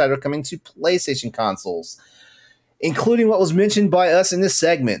adventure title coming to PlayStation consoles. Including what was mentioned by us in this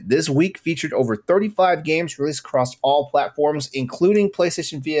segment, this week featured over 35 games released across all platforms, including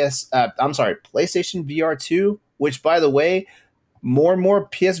PlayStation VR 2, which, by the way, more and more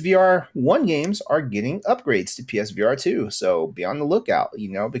PSVR 1 games are getting upgrades to PSVR 2. So be on the lookout,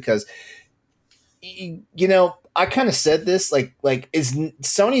 because, I kind of said this,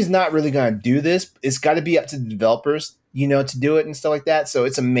 Sony's not really going to do this. It's got to be up to the developers, to do it and stuff like that. So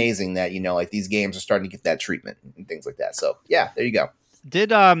it's amazing that, these games are starting to get that treatment and things like that. So yeah, there you go.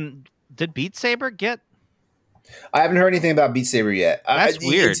 Did Beat Saber get? I haven't heard anything about Beat Saber yet. That's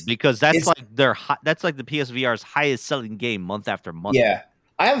weird because that's like that's like the PSVR's highest selling game month after month. Yeah.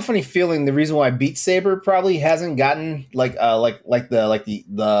 I have a funny feeling the reason why Beat Saber probably hasn't gotten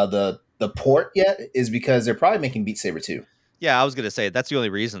the port yet is because they're probably making Beat Saber 2. Yeah, I was gonna say that's the only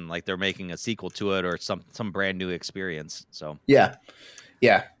reason. Like they're making a sequel to it or some brand new experience. So yeah.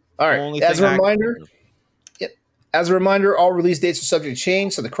 All right. As a reminder, all release dates are subject to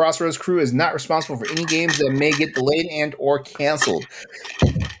change, so the Crossroads crew is not responsible for any games that may get delayed and or canceled.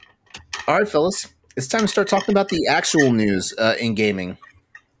 All right, fellas, it's time to start talking about the actual news in gaming.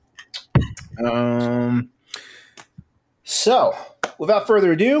 So, without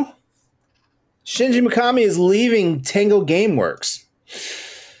further ado, Shinji Mikami is leaving Tango Gameworks.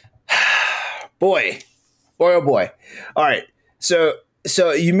 Boy, oh boy. All right. So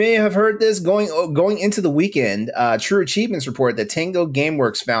So you may have heard this going into the weekend. True Achievements report that Tango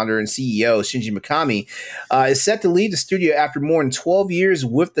GameWorks founder and CEO Shinji Mikami is set to leave the studio after more than 12 years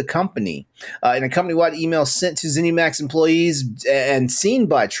with the company. In a company-wide email sent to ZeniMax employees and seen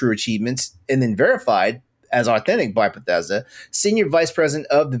by True Achievements and then verified as authentic by Bethesda, Senior Vice President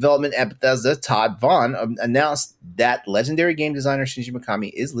of Development at Bethesda, Todd Vaughn, announced that legendary game designer Shinji Mikami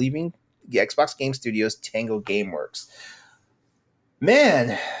is leaving the Xbox Game Studios Tango GameWorks.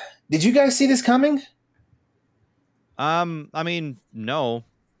 Man, did you guys see this coming? I mean, no.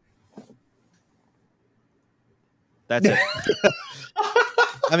 That's it.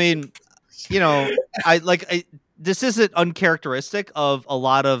 I mean, this isn't uncharacteristic of a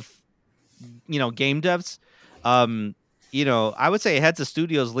lot of, game devs. I would say heads of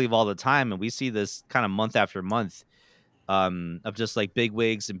studios leave all the time, and we see this kind of month after month, of just like big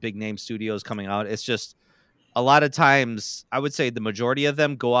wigs and big name studios coming out. It's just a lot of times, I would say the majority of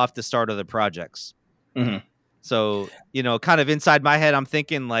them go off the start of their projects. Mm-hmm. So, kind of inside my head, I'm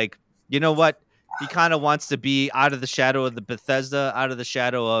thinking like, you know what? He kind of wants to be out of the shadow of the Bethesda, out of the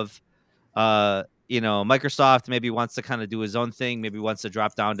shadow of, Microsoft. Maybe wants to kind of do his own thing. Maybe wants to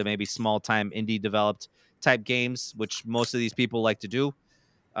drop down to maybe small time indie developed type games, which most of these people like to do.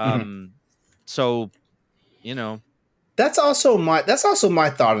 So, that's also my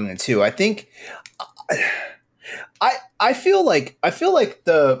thought on it too. I think I feel like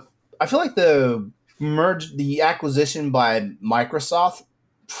the acquisition by Microsoft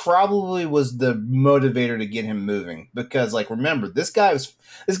probably was the motivator to get him moving, because like, remember, this guy's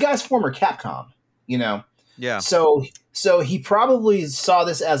former Capcom, Yeah. So he probably saw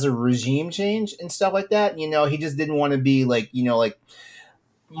this as a regime change and stuff like that. He just didn't want to be like,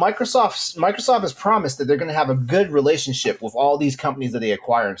 Microsoft has promised that they're going to have a good relationship with all these companies that they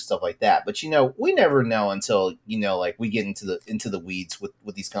acquire and stuff like that. But we never know until like we get into the weeds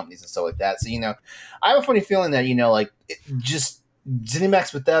with these companies and stuff like that. So I have a funny feeling that just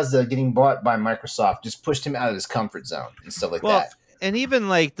ZeniMax Bethesda getting bought by Microsoft just pushed him out of his comfort zone and stuff like that. And even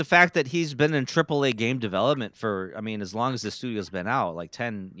like the fact that he's been in AAA game development for, as long as the studio's been out, like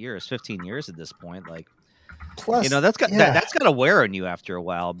 10 years, 15 years at this point, like. Plus, that's got to wear on you after a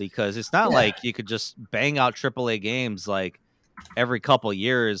while, because it's not like you could just bang out AAA games like every couple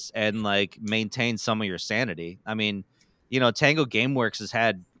years and like maintain some of your sanity. I mean, Tango GameWorks has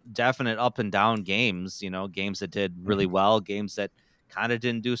had definite up and down games, games that did really well, games that kind of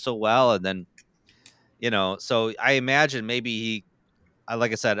didn't do so well. And then, so I imagine maybe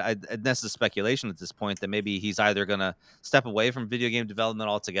like I said, this is speculation at this point, that maybe he's either going to step away from video game development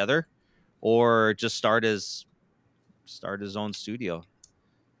altogether, or just start his own studio.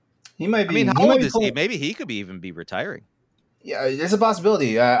 He might be. How old is he? Maybe he could even be retiring. Yeah, there's a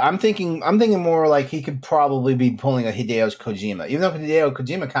possibility. I'm thinking more like he could probably be pulling a Hideo Kojima, even though Hideo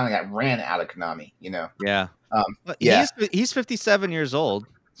Kojima kind of got ran out of Konami. Yeah. But he's 57 years old,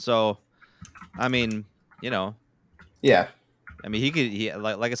 so Yeah. He could.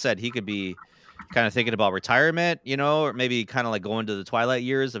 Like I said, he could be kind of thinking about retirement, or maybe kind of like going to the twilight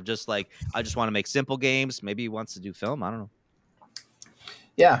years of just like, I just want to make simple games. Maybe he wants to do film. I don't know.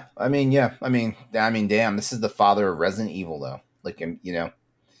 Yeah. Damn, this is the father of Resident Evil though. Like,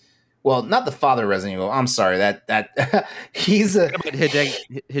 well, not the father of Resident Evil. I'm sorry. That he's a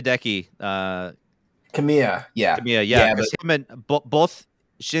Hideki, Kamiya. Yeah. Kamiya. Yeah. But him and both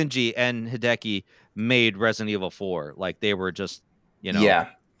Shinji and Hideki made Resident Evil 4. Like they were just, Yeah.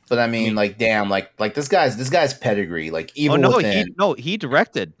 But like, damn, like this guy's pedigree, like Evil Within. He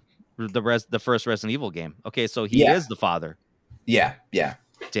directed the first Resident Evil game. Okay, so he is the father. Yeah.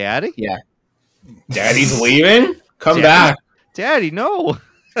 Daddy? Yeah. Daddy's leaving? Come back. Daddy, no.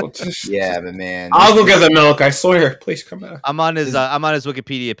 Yeah, but man, I'll go get the milk. I swear. Please come back. I'm on his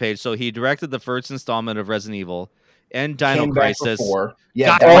Wikipedia page. So he directed the first installment of Resident Evil and Dino Crisis.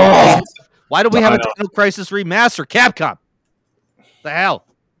 Yeah. Why do we have a Dino Crisis remaster, Capcom? The hell?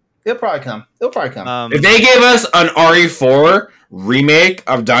 It'll probably come. If they gave us an RE4 remake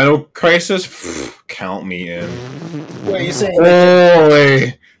of Dino Crisis, count me in. Wait,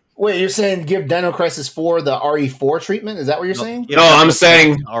 you're saying give Dino Crisis 4 the RE4 treatment? Is that what you're saying? No, I'm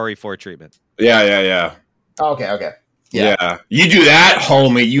saying RE4 treatment. Yeah. Oh, okay. Yeah. You do that,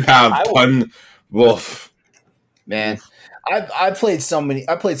 homie. You have one wolf. Man, I played so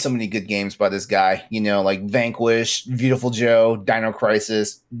many good games by this guy. Like Vanquish, Beautiful Joe, Dino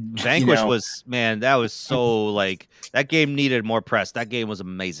Crisis. Vanquish was, man, that was so like, that game needed more press. That game was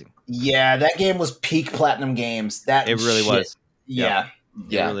amazing. Yeah, that game was peak Platinum Games. It really was. Yeah.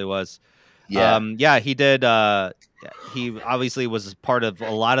 It really was. Yeah. He did. He obviously was part of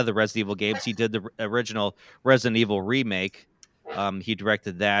a lot of the Resident Evil games. He did the original Resident Evil remake. He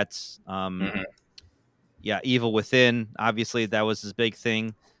directed that. Mhm. Yeah, Evil Within. Obviously, that was his big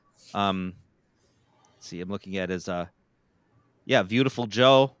thing. Let's see, I'm looking at his Beautiful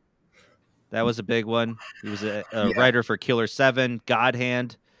Joe. That was a big one. He was a Yeah. writer for Killer 7, God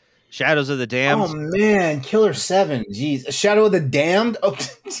Hand, Shadows of the Oh Damned. man, Killer 7. Jeez, Shadow of the Damned. Oh,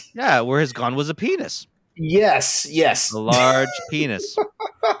 Yeah, where his gun was a penis, yes, yes. a large penis.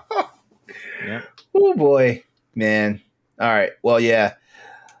 Yeah. Oh boy, man. All right. Well, yeah.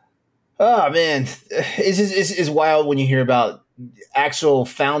 Oh man, it's wild when you hear about actual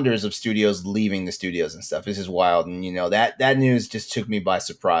founders of studios leaving the studios and stuff. This is wild, and that news just took me by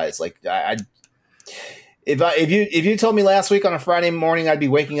surprise. Like if you told me last week on a Friday morning I'd be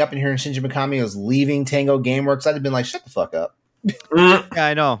waking up and hearing Shinji Mikami was leaving Tango Gameworks, I'd have been like, shut the fuck up. Mm. Yeah,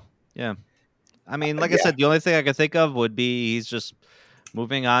 I know. Yeah. I mean, like I said, the only thing I could think of would be he's just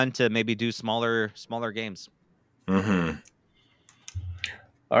moving on to maybe do smaller games. Mm-hmm.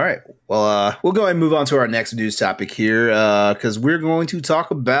 All right. Well, we'll go ahead and move on to our next news topic here because we're going to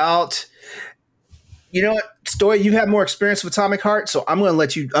talk about. You know what, Stoy? You have more experience with Atomic Heart, so I'm going to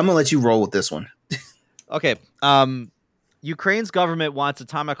let you roll with this one. Okay. Ukraine's government wants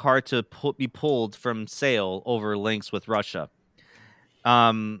Atomic Heart to be pulled from sale over links with Russia.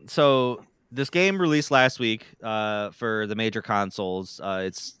 So this game released last week for the major consoles.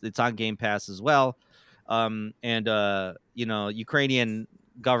 It's on Game Pass as well. Ukrainian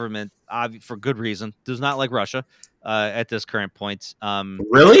government, for good reason, does not like Russia at this current point.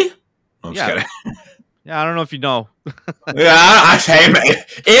 Really? I'm just kidding. Yeah, I don't know if you know. Yeah, I say,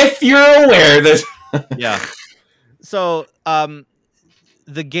 if you're aware, this. Yeah. So,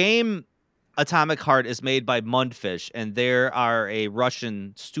 the game Atomic Heart is made by Mundfish, and they are a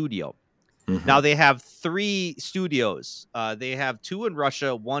Russian studio. Mm-hmm. Now they have 3 studios. They have 2 in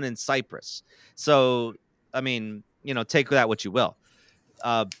Russia, 1 in Cyprus. So, I mean, take that what you will.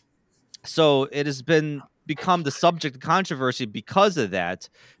 So it has become the subject of controversy because of that,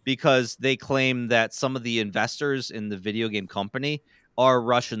 because they claim that some of the investors in the video game company are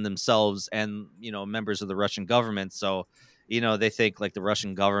Russian themselves and, members of the Russian government. So, they think like the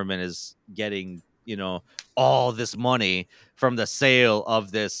Russian government is getting, all this money from the sale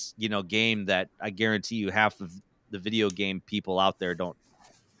of this, game that I guarantee you half of the video game people out there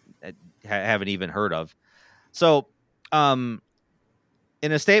haven't even heard of. So,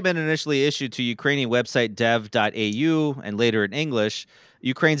 in a statement initially issued to Ukrainian website dev.au and later in English,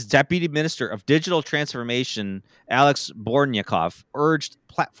 Ukraine's Deputy Minister of Digital Transformation, Alex Bornyakov, urged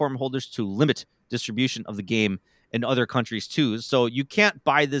platform holders to limit distribution of the game in other countries too. So you can't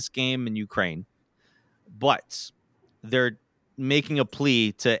buy this game in Ukraine, but they're making a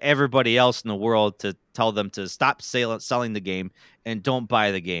plea to everybody else in the world to tell them to stop selling the game and don't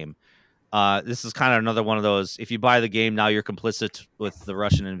buy the game. This is kind of another one of those, if you buy the game, now you're complicit with the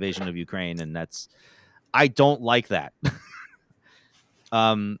Russian invasion of Ukraine. And I don't like that.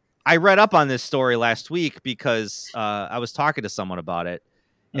 I read up on this story last week because I was talking to someone about it.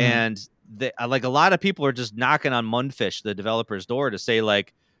 Mm-hmm. And a lot of people are just knocking on Mundfish, the developer's door, to say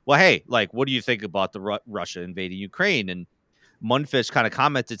like, well, hey, like, what do you think about the Russia invading Ukraine? And Mundfish kind of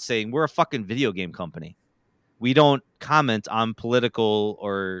commented saying, we're a fucking video game company. We don't comment on political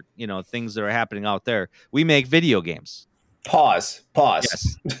or, things that are happening out there. We make video games. Pause.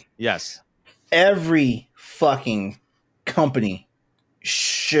 Yes. Every fucking company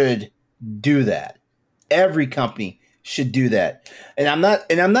should do that. Every company should do that. And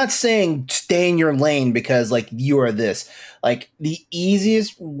I'm not saying stay in your lane because like you are this. Like the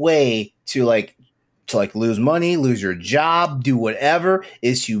easiest way to lose money, lose your job, do whatever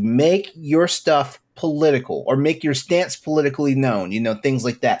is to make your stuff political or make your stance politically known, things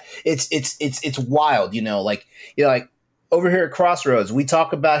like that. It's wild, like over here at Crossroads, we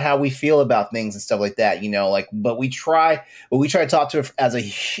talk about how we feel about things and stuff like that, but we try to talk to it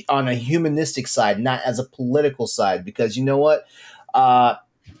on a humanistic side, not as a political side, because you know what? I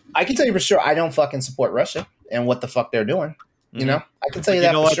can tell you for sure, I don't fucking support Russia and what the fuck they're doing. I can tell you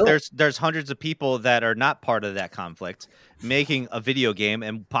that for sure. There's hundreds of people that are not part of that conflict making a video game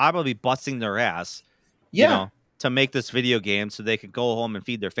and probably busting their ass, to make this video game so they could go home and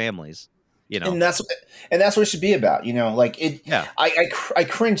feed their families, And that's what it should be about, like it. Yeah. I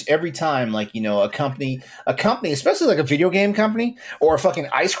cringe every time, like, a company, especially like a video game company or a fucking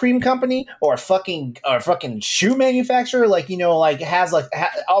ice cream company or a fucking shoe manufacturer, like, has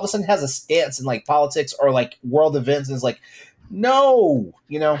all of a sudden has a stance in like politics or like world events and is like, no,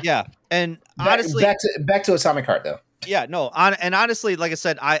 Yeah. And honestly, back to Atomic Heart though. Yeah, no. And honestly, like I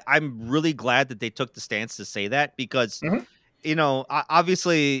said, I'm really glad that they took the stance to say that because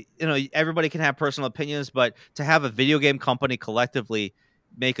obviously, everybody can have personal opinions, but to have a video game company collectively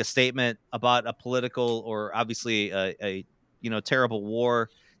make a statement about a political or obviously a terrible war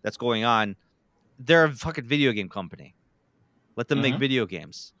that's going on, they're a fucking video game company. Let them make video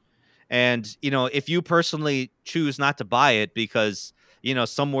games. And, if you personally choose not to buy it because,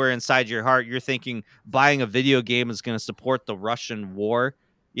 somewhere inside your heart, you're thinking buying a video game is going to support the Russian war,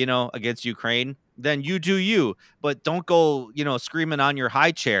 against Ukraine, then you do you. But don't go, screaming on your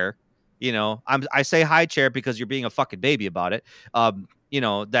high chair. I say high chair because you're being a fucking baby about it.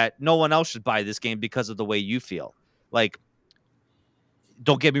 That no one else should buy this game because of the way you feel. Like,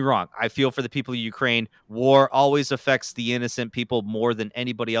 don't get me wrong. I feel for the people of Ukraine. War always affects the innocent people more than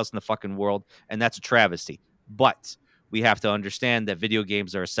anybody else in the fucking world, and that's a travesty. But we have to understand that video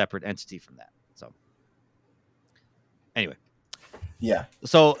games are a separate entity from that. So, anyway. Yeah.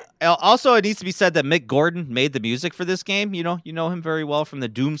 So, also, it needs to be said that Mick Gordon made the music for this game. You know him very well from the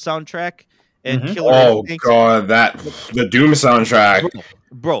Doom soundtrack. And Killer Instinct. God, the Doom soundtrack.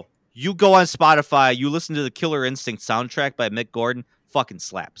 Bro, you go on Spotify, you listen to the Killer Instinct soundtrack by Mick Gordon. Fucking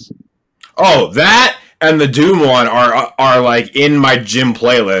slaps. Oh, that and the Doom one are like in my gym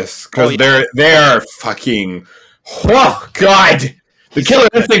playlist because they are fucking. Oh God, the Killer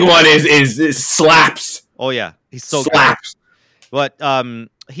Instinct one is slaps. Oh yeah, he's so slaps. Good. But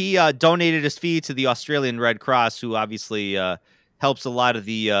he donated his fee to the Australian Red Cross, who obviously helps a lot of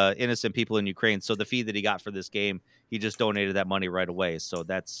the innocent people in Ukraine. So the fee that he got for this game, he just donated that money right away. So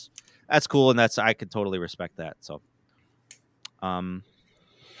that's cool, and I could totally respect that. So.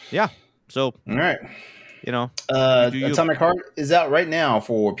 Yeah. So, all right. Atomic Heart is out right now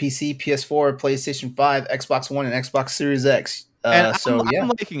for PC, PS4, PlayStation 5, Xbox One, and Xbox Series X. I'm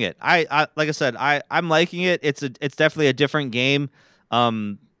liking it. I like I said, I'm liking it. It's definitely a different game.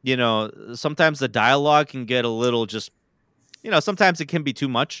 Sometimes the dialogue can get a little just, sometimes it can be too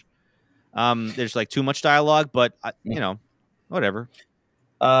much. There's like too much dialogue, but whatever.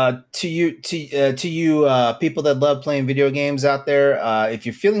 To you people that love playing video games out there, if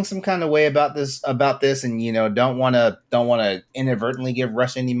you're feeling some kind of way about this and don't want to inadvertently give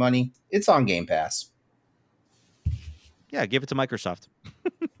Russia any money, it's on Game Pass. Yeah, give it to Microsoft.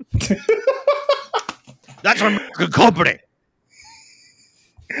 That's a good company.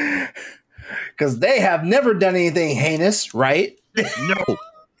 Because they have never done anything heinous, right? No,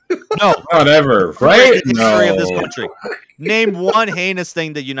 not ever, right? In the history of this country. Name one heinous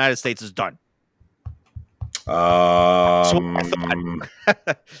thing the United States has done.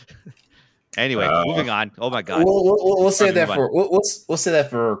 Anyway, moving on. Oh my God. We'll say that for we'll say that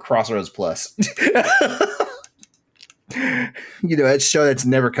for Crossroads Plus. That show that's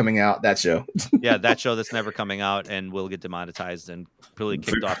never coming out. That show. Yeah, that show that's never coming out and will get demonetized and really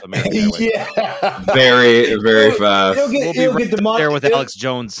kicked off America. Yeah, very, very fast. We'll be there with Alex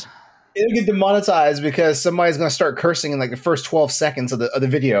Jones. It'll get demonetized because somebody's going to start cursing in like the first 12 seconds of the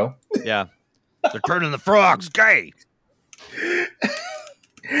video. Yeah. They're turning the frogs gay.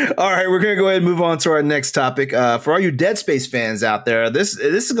 All right, we're going to go ahead and move on to our next topic. For all you Dead Space fans out there, this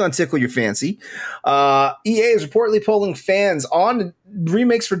is going to tickle your fancy. EA is reportedly polling fans on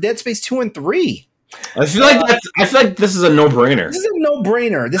remakes for Dead Space 2 and 3. I feel like this is a no-brainer. This is a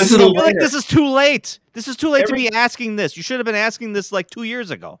no-brainer. This is too late. This is too late to be asking this. You should have been asking this like 2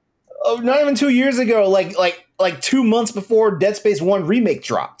 years ago. Oh, not even 2 years ago. Like 2 months before Dead Space 1 remake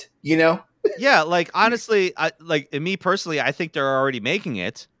dropped. Yeah, like honestly, me personally, I think they're already making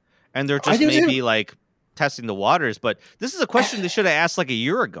it, and they're just maybe like testing the waters. But this is a question they should have asked like a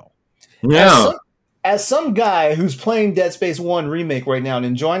year ago. Yeah. As some guy who's playing Dead Space 1 remake right now and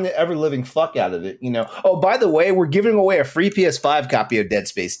enjoying the ever living fuck out of it, Oh, by the way, we're giving away a free PS5 copy of Dead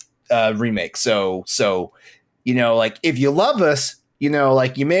Space remake. So like if you love us, you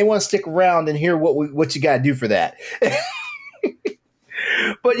may want to stick around and hear what you got to do for that.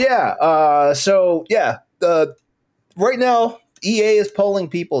 But yeah, right now EA is polling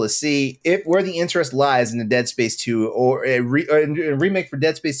people to see where the interest lies in the Dead Space 2 or a remake for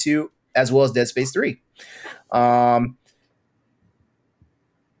Dead Space 2 as well as Dead Space 3. So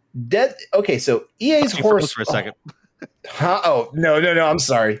EA's horse for a second. Oh no! I'm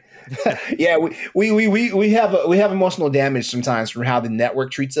sorry. Yeah, we have emotional damage sometimes from how the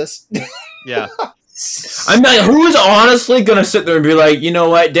network treats us. Yeah. I'm like, who is honestly gonna sit there and be like, you know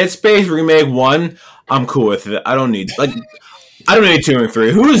what, Dead Space Remake 1, I'm cool with it. I don't need 2 and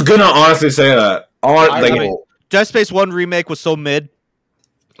 3. Who is gonna honestly say that? Dead Space 1 remake was so mid.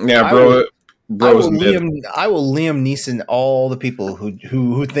 Yeah, bro. I will Liam Neeson all the people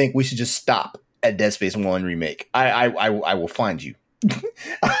who think we should just stop at Dead Space 1 remake. I will find you.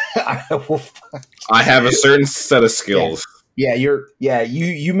 I have a certain set of skills.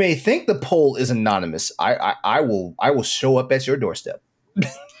 You may think the poll is anonymous. I will show up at your doorstep.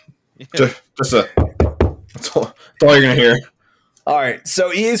 That's all you're gonna hear. All right,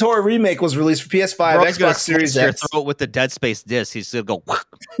 so EA's Horror Remake was released for PS5, Bro's gonna Xbox Series slice your X. throat with the Dead Space disc. He's gonna go.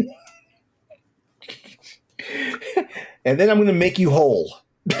 And then I'm going to make you whole.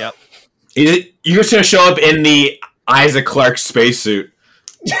 Yep. You're just gonna show up in the Isaac Clarke spacesuit.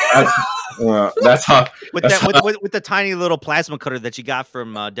 That's how. With the tiny little plasma cutter that you got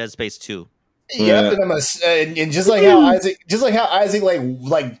from Dead Space 2. Yep, and just like how Isaac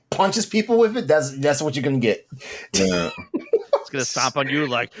like punches people with it, that's what you're gonna get. Yeah. It's gonna stomp on you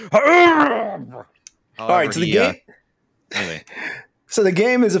like. All right, so the game. Anyway, so the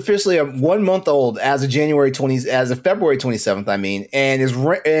game is officially 1 month old as of February 27th. I mean,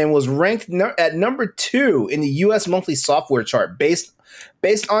 and was ranked at number 2 in the U.S. monthly software chart based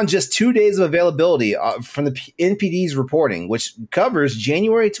on just 2 days of availability from the NPD's reporting, which covers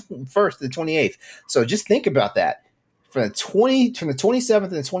January 1st to the 28th. So just think about that. From the 27th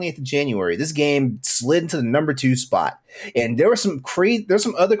and the 28th of January, this game slid into the number 2 spot. And there's some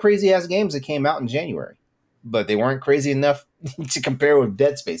other crazy ass games that came out in January, but they weren't crazy enough to compare with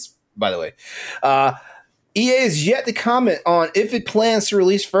Dead Space, by the way. EA is yet to comment on if it plans to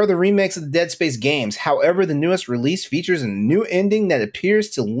release further remakes of the Dead Space games. However, the newest release features a new ending that appears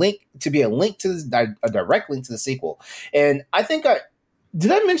to be a direct link to the sequel. And I think I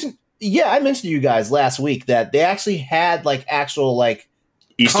mentioned to you guys last week that they actually had actual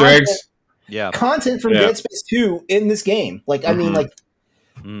Easter eggs. Content from Dead Space 2 in this game. I mean,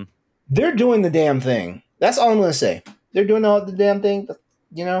 they're doing the damn thing. That's all I'm going to say. They're doing the damn thing,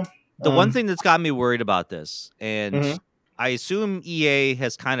 you know? The one thing that's got me worried about this, and I assume EA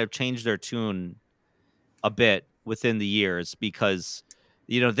has kind of changed their tune a bit within the years because,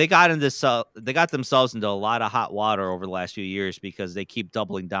 they got themselves into a lot of hot water over the last few years because they keep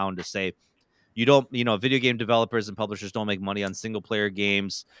doubling down to say, video game developers and publishers don't make money on single player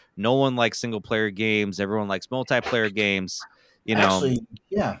games. No one likes single player games. Everyone likes multiplayer games, Actually,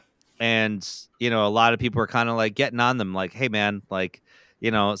 yeah. And, a lot of people are kind of getting on them hey, man,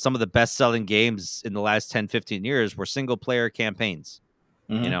 some of the best selling games in the last 10, 15 years were single player campaigns,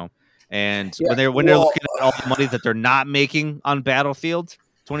 and when they're looking at all the money that they're not making on Battlefield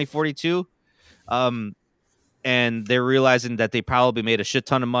 2042, and they're realizing that they probably made a shit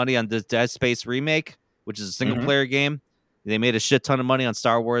ton of money on this Dead Space remake, which is a single player game. They made a shit ton of money on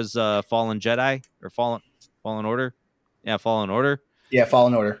Star Wars Fallen Jedi or Fallen Order. Yeah. Fallen Order. Yeah.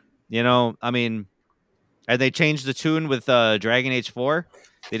 Fallen Order. I mean, and they changed the tune with Dragon Age 4.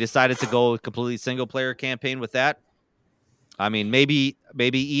 They decided to go completely single player campaign with that. I mean, maybe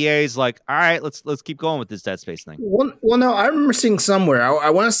EA's all right, let's keep going with this Dead Space thing. Well, no, I remember seeing somewhere. I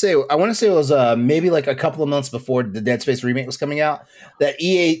want to say it was maybe a couple of months before the Dead Space remake was coming out that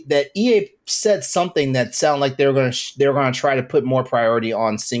EA said something that sounded like they were going to try to put more priority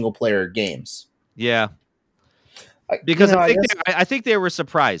on single player games. Yeah, because I think they were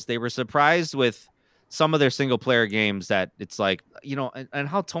surprised. They were surprised with some of their single player games that it's and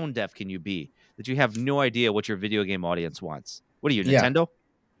how tone deaf can you be that you have no idea what your video game audience wants? What are you, Nintendo?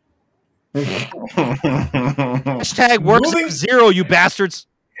 Hashtag works zero, you bastards.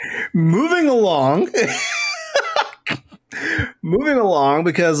 Moving along.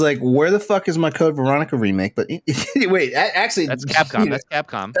 Because where the fuck is my Code Veronica remake? But wait, actually, that's Capcom. That's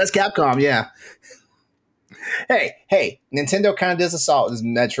Capcom. That's Capcom. Yeah. Hey, Nintendo kind of does assault this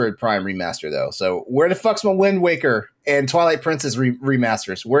Metroid Prime remaster, though. So where the fuck's my Wind Waker and Twilight Princess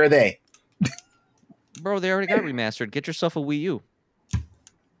remasters? Where are they? Bro, they already got remastered. Get yourself a Wii U.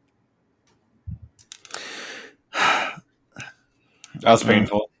 That was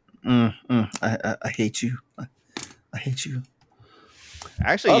painful. I hate you. I hate you.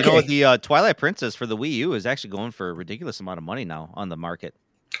 Actually, the Twilight Princess for the Wii U is actually going for a ridiculous amount of money now on the market.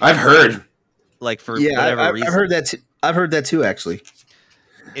 I've heard. For whatever reason. I've heard that. I've heard that too. Actually,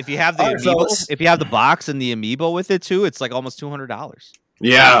 if you have the amiibo, if you have the box and the amiibo with it too, it's almost $200.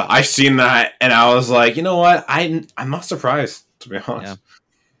 Yeah, I've seen that, and I was like, you know what? I'm not surprised, to be honest.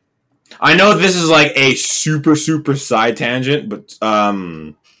 Yeah. I know this is a super super side tangent, but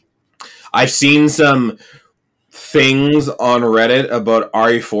I've seen some things on Reddit about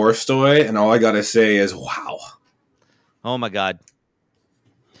RE4 Stoy, and all I gotta say is, wow. Oh my god.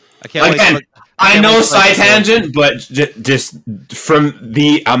 I can't wait. I know side tangent, but just from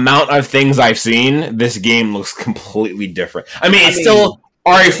the amount of things I've seen, this game looks completely different. I mean, it's still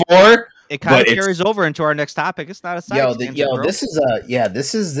RE4. It kind of carries over into our next topic. It's not a side tangent, bro. This is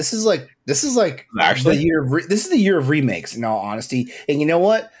actually the year of remakes. In all honesty, and you know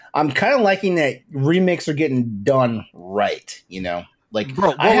what? I'm kind of liking that remakes are getting done right. You know, like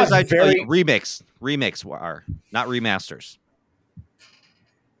Bro, what was I? Remix are not remasters.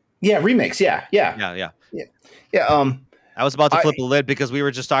 Yeah, remakes. Yeah. Yeah. I was about to flip the lid because we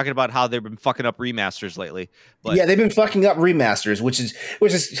were just talking about how they've been fucking up remasters lately. But yeah, they've been fucking up remasters, which is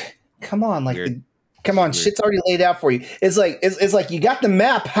come on, like shit's already laid out for you. It's like you got the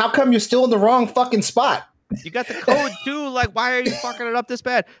map. How come you're still in the wrong fucking spot? You got the code too. Like, why are you fucking it up this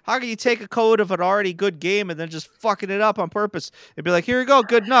bad? How can you take a code of an already good game and then just fucking it up on purpose and be like, here you go,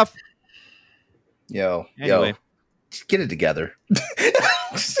 good enough. Anyway, get it together.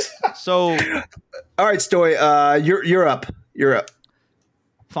 So, all right, Stoy, you're up. You're up.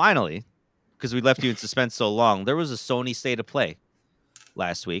 Finally, because we left you in suspense so long, there was a Sony State of Play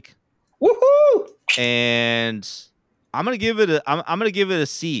last week. Woohoo! And I'm gonna give it a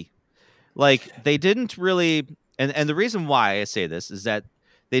C. Like, they didn't really, and the reason why I say this is that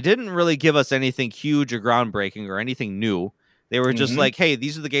they didn't really give us anything huge or groundbreaking or anything new. They were just like, hey,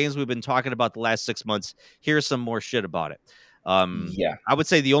 these are the games we've been talking about the last 6 months. Here's some more shit about it. I would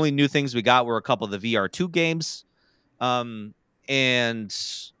say the only new things we got were a couple of the VR2 games. And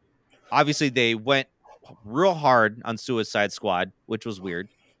obviously they went real hard on Suicide Squad, which was weird.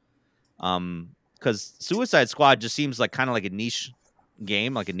 Because Suicide Squad just seems like kind of like a niche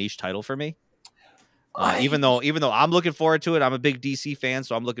game, like a niche title for me. Even though I'm looking forward to it, I'm a big DC fan,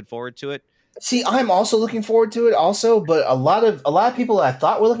 so I'm looking forward to it. See, I'm also looking forward to it, also, but a lot of people that I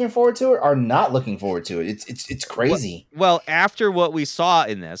thought were looking forward to it are not looking forward to it. It's crazy. Well, after what we saw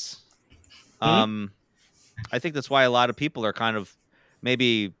in this, I think that's why a lot of people are kind of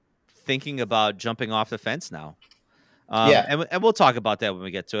maybe thinking about jumping off the fence now. And we'll talk about that when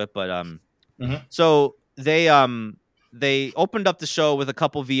we get to it. But so they opened up the show with a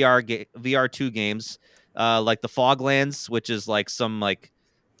couple VR2 games, like the Foglands, which is like some like.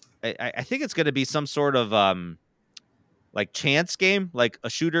 I think it's going to be some sort of like chance game, like a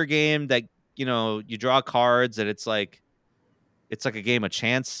shooter game that, you know, you draw cards and it's like a game of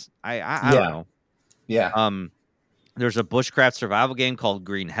chance. I don't know. Yeah. There's a bushcraft survival game called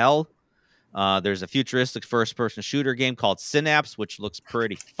Green Hell. There's a futuristic first-person shooter game called Synapse, which looks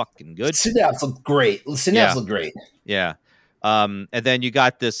pretty fucking good. Synapse look great. Look great. Yeah. And then you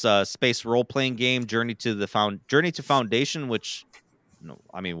got this space role-playing game, Journey to Foundation, which. No,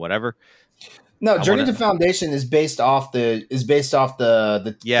 I mean whatever. No, Journey to Foundation is based off the based off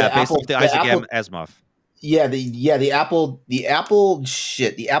the Isaac Asimov. Yeah, the Apple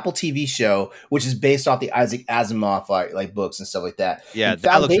TV show, which is based off the Isaac Asimov like books and stuff like that. Yeah,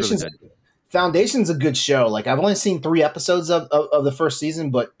 that looks really good. Foundation's a good show. Like, I've only seen 3 episodes of the first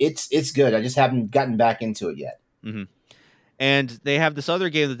season, but it's good. I just haven't gotten back into it yet. Mm-hmm. And they have this other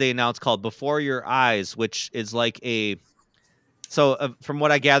game that they announced called Before Your Eyes, which is like a. So from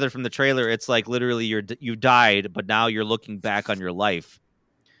what I gathered from the trailer, it's like literally you died, but now you're looking back on your life.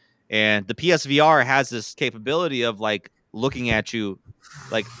 And the PSVR has this capability of like looking at you,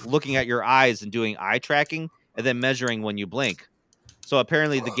 like looking at your eyes and doing eye tracking and then measuring when you blink. So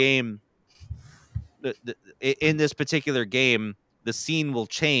apparently the game, in this particular game, the scene will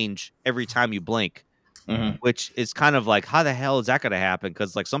change every time you blink, which is kind of like, how the hell is that going to happen?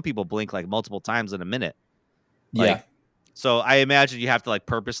 Because like some people blink like multiple times in a minute. Like, so I imagine you have to like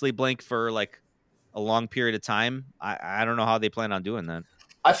purposely blink for like a long period of time. I don't know how they plan on doing that.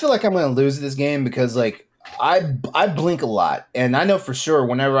 I feel like I'm going to lose this game because like I blink a lot, and I know for sure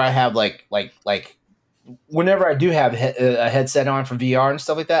whenever I have like whenever I do have a headset on for VR and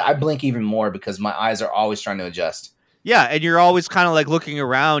stuff like that, I blink even more because my eyes are always trying to adjust. Yeah, and you're always kind of like looking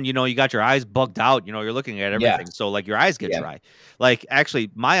around, you know, you got your eyes bugged out, you know, you're looking at everything. So like your eyes get dry. Like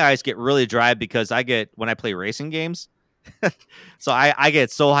actually my eyes get really dry because when I play racing games, so I get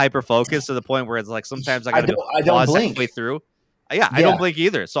so hyper focused to the point where it's like sometimes I gotta pause halfway through. I don't blink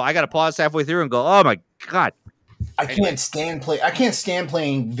either. So I gotta pause halfway through and go, oh my God. I can't stand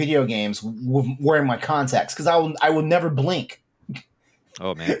playing video games wearing my contacts because I will never blink.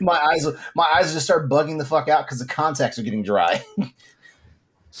 Oh man. my eyes just start bugging the fuck out because the contacts are getting dry.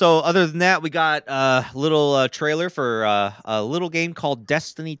 So other than that, we got a little trailer for a little game called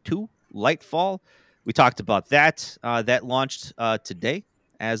Destiny 2 Lightfall. We talked about that. That launched today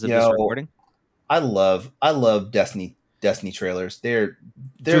as of this recording. I love Destiny trailers. They're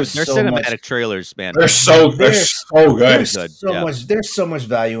so cinematic trailers, man. They're so good. There's so much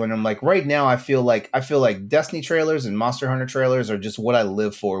value in them. Like right now, I feel like Destiny trailers and Monster Hunter trailers are just what I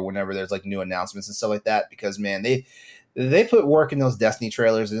live for whenever there's like new announcements and stuff like that. Because man, they put work in those Destiny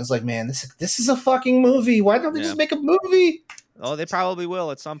trailers, and it's like, man, this is a fucking movie. Why don't they just make a movie? Oh, they probably will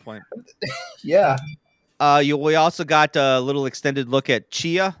at some point. Yeah. We also got a little extended look at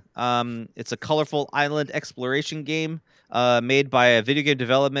Chia. It's a colorful island exploration game made by a video game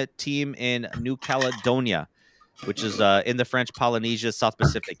development team in New Caledonia, which is in the French Polynesia, South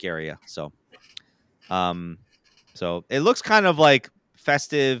Pacific area. So it looks kind of like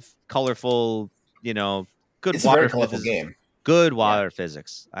festive, colorful, good It's water a very colorful physics. game. Good water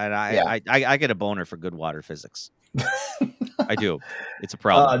physics. And I get a boner for good water physics. I do. It's a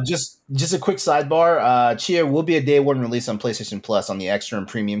problem. Just a quick sidebar. Chia will be a day one release on PlayStation Plus on the extra and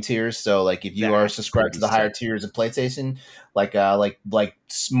premium tiers. So like if you are subscribed to the higher tiers of PlayStation, like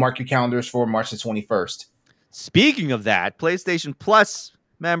mark your calendars for March the 21st. Speaking of that, PlayStation Plus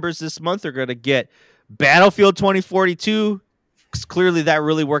members this month are going to get Battlefield 2042. 'Cause clearly that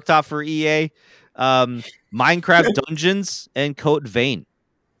really worked out for EA. Minecraft Dungeons and Code Vein.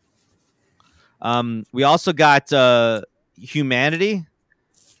 We also got Humanity,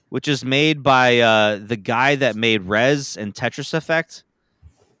 which is made by the guy that made Rez and Tetris Effect.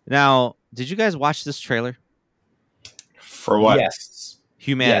 Now, did you guys watch this trailer? For what? Yes.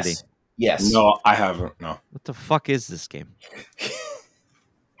 Humanity. Yes. No, I haven't. No. What the fuck is this game?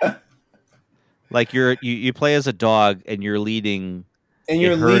 Like you play as a dog and you're leading And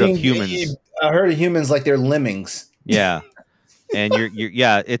you're a herd leading of humans. A herd of humans like they're lemmings. Yeah. And you're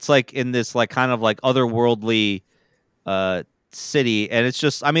it's like in this like kind of like otherworldly city, and it's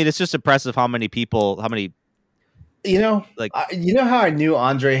just impressive how many You know how I knew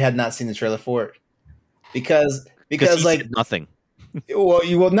Andre had not seen the trailer for it? Because he like said nothing.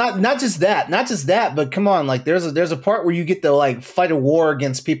 well not just that, but come on, like there's a part where you get to like fight a war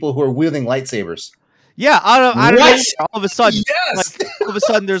against people who are wielding lightsabers. Yeah, out of nowhere, all of a sudden, Yes. all of a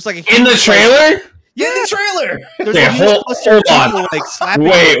sudden, there's like In the trailer? Yeah, in the trailer. There's Okay, a huge cluster of hold on. people, like slapping.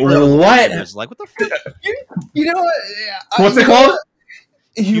 Wait, each other. what? It's like what the fuck? You know what? What's it called?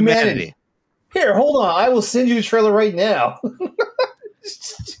 Humanity. Here, hold on. I will send you the trailer right now.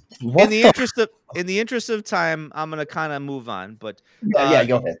 What In the interest of time, I'm gonna kind of move on, but Yeah,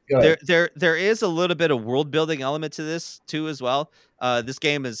 go ahead. there is a little bit of world building element to this too as well. This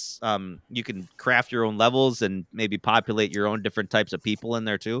game is you can craft your own levels and maybe populate your own different types of people in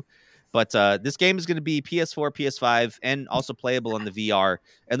there too. But this game is going to be PS4, PS5, and also playable in the VR.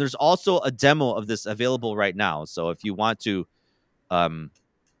 And there's also a demo of this available right now. So if you want to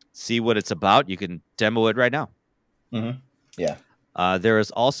see what it's about, you can demo it right now. Mm-hmm. Yeah. There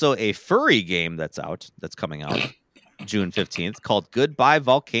is also a furry game that's coming out June 15th called Goodbye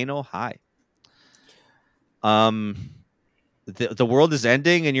Volcano High. The world is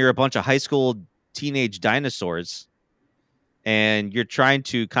ending and you're a bunch of high school teenage dinosaurs and you're trying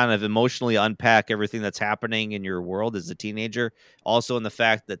to kind of emotionally unpack everything that's happening in your world as a teenager, also in the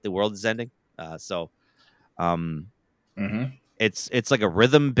fact that the world is ending. It's like a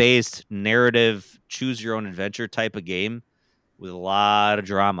rhythm-based narrative, choose your own adventure type of game with a lot of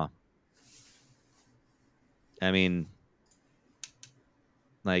drama. I mean,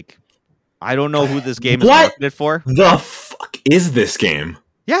 like, I don't know who this game is marketed for. The fuck is this game?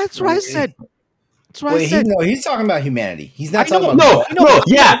 Yeah, that's what I said. That's what I said. He's talking about Humanity. He's not talking No, about. no,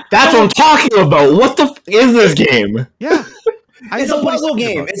 yeah, that's what I'm talking about. What the fuck is this game? Yeah. It's a puzzle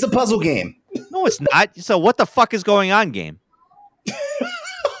game. It's a puzzle game. No, it's not. So what the fuck is going on, game?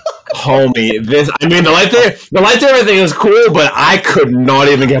 Homie, the lightsaber thing is cool, but I could not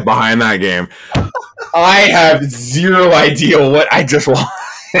even get behind that game. I have zero idea what I just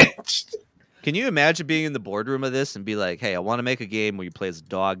watched. Can you imagine being in the boardroom of this and be like, hey, I want to make a game where you play as a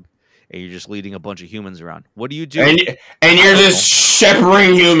dog and you're just leading a bunch of humans around. What do you do? And you're just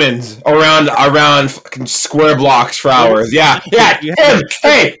shepherding humans around fucking square blocks for hours. Yeah. Tim,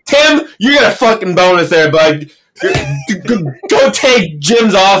 Tim, you got a fucking bonus there, bud. Go take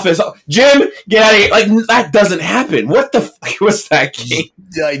Jim's office. Jim, get out of here. Like, that doesn't happen. What the fuck was that game?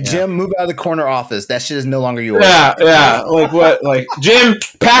 Like, Jim, move out of the corner office. That shit is no longer yours. Yeah. Like, what? Like, Jim,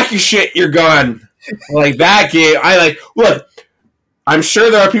 pack your shit. You're gone. Like, that game. Look, I'm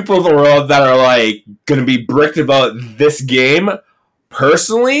sure there are people in the world that are, like, going to be bricked about this game.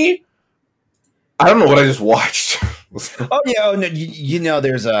 Personally, I don't know what I just watched. Oh yeah, no,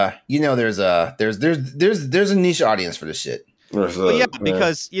 there's a niche audience for this shit. Well, yeah,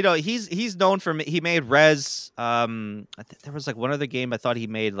 because he's known for he made Rez. There was like one other game I thought he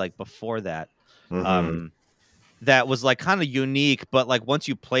made like before that, that was like kind of unique. But like once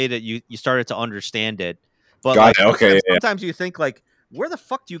you played it, you started to understand it. But sometimes you think like, where the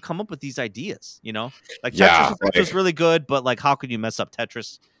fuck do you come up with these ideas? Like Tetris was really good, but like how could you mess up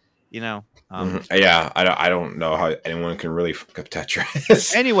Tetris? I don't know how anyone can really fuck up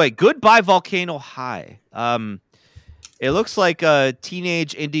Tetris. Anyway, Goodbye Volcano High. It looks like a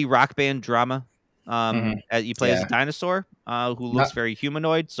teenage indie rock band drama. You play as Yeah. a dinosaur who looks Not- very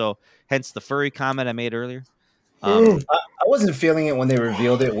humanoid. So hence the furry comment I made earlier. I wasn't feeling it when they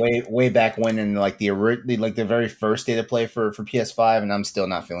revealed it way back when in like the very first day to play for PS5, and I'm still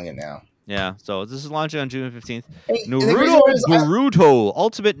not feeling it now. Yeah, so this is launching on June 15th. Hey, and the Naruto crazy part is Boruto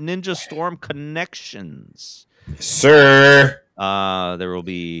Ultimate Ninja Storm Connections. Sir. There will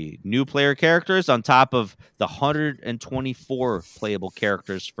be new player characters on top of the 124 playable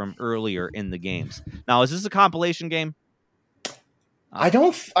characters from earlier in the games. Now, is this a compilation game? I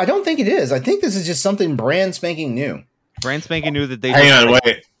don't think it is. I think this is just something brand spanking new. Brand spanking new that they Hang just, on, like,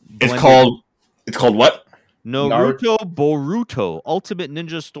 wait. It's blended. called what? Naruto Boruto Ultimate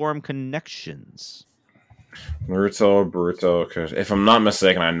Ninja Storm Connections. Boruto. Cause if I'm not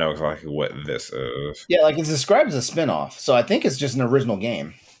mistaken, I know exactly what this is. Yeah, like it's described as a spin-off, so I think it's just an original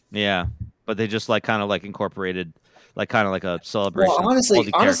game. Yeah, but they just kind of incorporated kind of like a celebration. Well,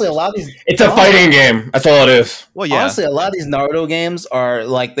 honestly, a lot of these It's a fighting game. That's all it is. Well, yeah. Honestly, a lot of these Naruto games are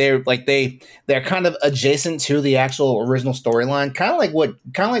they're kind of adjacent to the actual original storyline, kind of like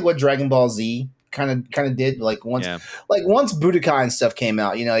what Dragon Ball Z kind of did. Like once Budokai and stuff came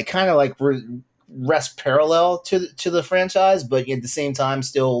out, it kind of rest parallel to the franchise, but at the same time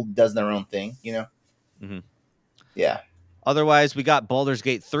still does their own thing. Mm-hmm. Yeah. Otherwise, we got Baldur's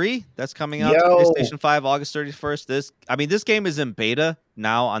Gate 3 that's coming out to PlayStation 5 August 31st. This game is in beta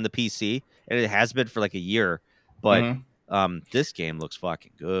now on the PC, and it has been for like a year. But this game looks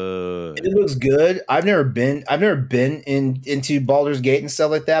fucking good. It looks good. I've never been into Baldur's Gate and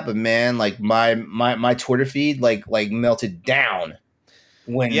stuff like that, but man, like my Twitter feed like melted down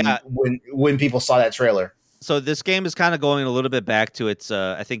when people saw that trailer. So this game is kind of going a little bit back to its,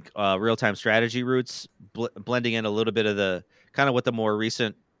 I think, real-time strategy roots, blending in a little bit of the kind of what the more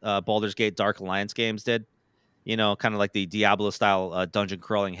recent Baldur's Gate Dark Alliance games did. Kind of like the Diablo-style dungeon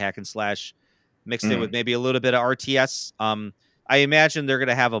crawling hack and slash, mixed in with maybe a little bit of RTS. I imagine they're going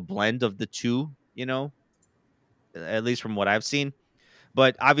to have a blend of the two, at least from what I've seen.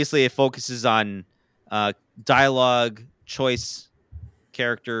 But obviously, it focuses on dialogue, choice,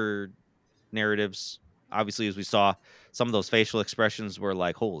 character narratives. Obviously, as we saw, some of those facial expressions were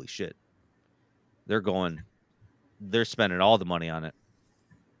like, holy shit. They're spending all the money on it.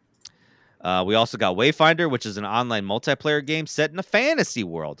 We also got Wayfinder, which is an online multiplayer game set in a fantasy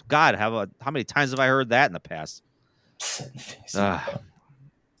world. God, how many times have I heard that in the past?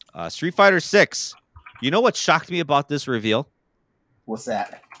 Street Fighter 6. You know what shocked me about this reveal? What's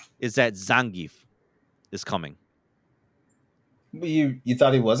that? Is that Zangief is coming. You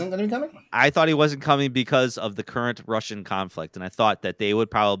thought he wasn't going to be coming? I thought he wasn't coming because of the current Russian conflict, and I thought that they would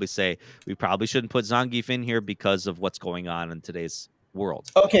probably say we probably shouldn't put Zangief in here because of what's going on in today's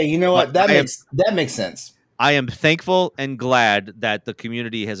world. Okay, you know what? That makes sense. I am thankful and glad that the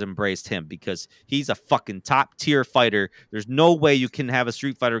community has embraced him because he's a fucking top tier fighter. There's no way you can have a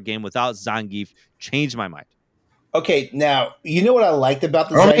Street Fighter game without Zangief. Changed my mind. Okay, now you know what I liked about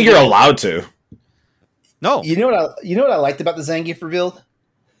the. I don't think you're allowed to. No. You know what I liked about the Zangief reveal?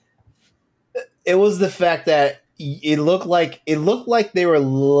 It was the fact that it looked like they were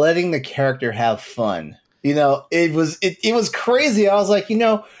letting the character have fun. It was crazy. I was like,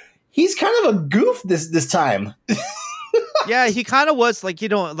 he's kind of a goof this time. Yeah, he kind of was like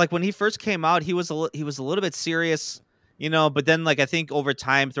when he first came out, he was a little bit serious, but then I think over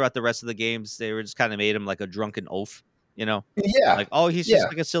time throughout the rest of the games, they were just kind of made him like a drunken oaf, Yeah. Like, oh, he's just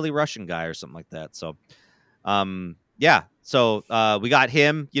like a silly Russian guy or something like that. So, yeah. So, we got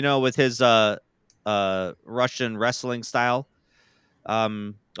him, with his Russian wrestling style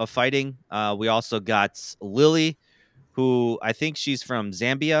of fighting. We also got Lily, who I think she's from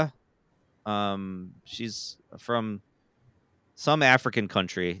Zambia. She's from some African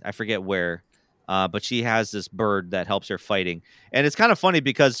country. I forget where. But she has this bird that helps her fighting. And it's kind of funny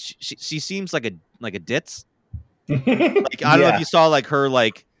because she seems like a ditz. I don't know if you saw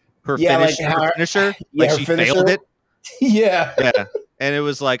her finisher. She failed it. Yeah. Yeah. And it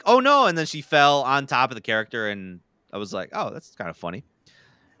was like, oh no, and then she fell on top of the character, and I was like, oh, that's kind of funny.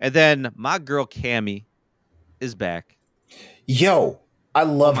 And then my girl Cammy is back. Yo, I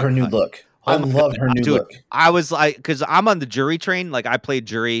love her new look. I love her new look. I was like, because I'm on the jury train. Like I played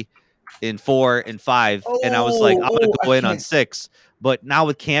jury in 4 and 5, and I was like, I'm gonna go in on 6. But now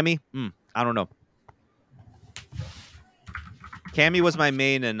with Cammy, I don't know. Cammy was my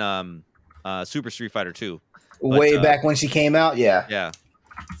main in Super Street Fighter 2. Way back when she came out, yeah. Yeah.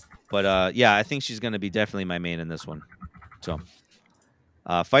 But I think she's gonna be definitely my main in this one. So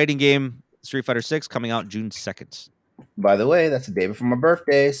fighting game Street Fighter 6 coming out June 2nd. By the way, that's the day before my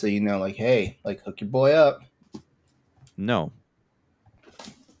birthday, so hey, hook your boy up. No.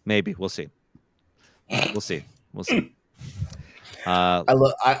 Maybe. We'll see. We'll see. We'll see.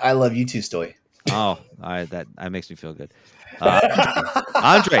 I love you too, Stoy. That makes me feel good.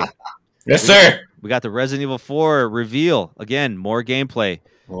 Andre, Yes, sir. we got the Resident Evil 4 reveal again. More gameplay.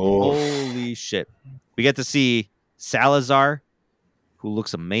 Oh, Holy shit! We get to see Salazar, who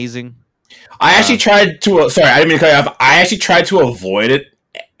looks amazing. I actually tried to. Sorry, I didn't mean to cut you off. I actually tried to avoid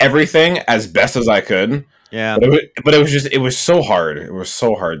everything as best as I could. Yeah, but it was so hard. It was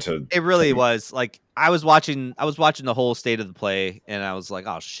so hard to. it really was. Like I was watching the whole state of the play, and I was like,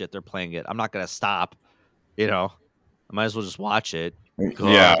 "Oh shit, they're playing it. I'm not gonna stop." You know, I might as well just watch it.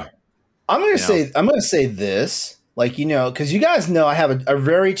 God. Yeah. I'm gonna say this, like, because you guys know I have a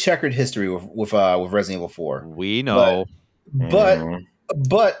very checkered history with Resident Evil 4. We know,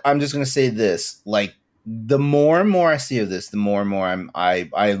 but I'm just gonna say this, like, the more and more I see of this, the more and more I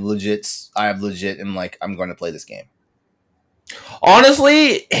have legit am like, I'm going to play this game.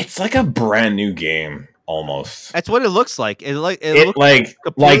 Honestly, it's like a brand new game almost. that's what it looks like. It looks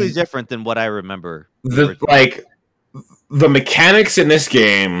completely different than what I remember. The mechanics in this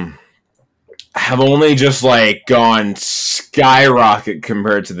game have only just like gone skyrocket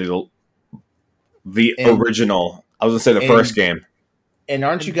compared to the original. I was gonna say the first game. And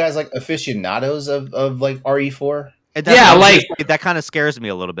aren't you guys like aficionados of like RE4? Yeah, like that kind of scares me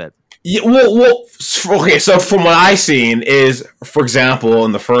a little bit. Yeah, well, okay. So from what I've seen is, for example,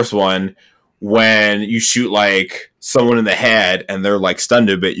 in the first one, when you shoot like someone in the head and they're like stunned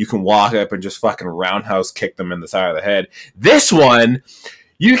a bit, you can walk up and just fucking roundhouse kick them in the side of the head. This one,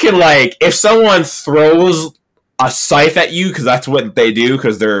 you can like, if someone throws a scythe at you, because that's what they do,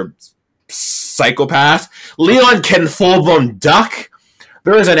 because they're psychopaths, Leon can full blown duck.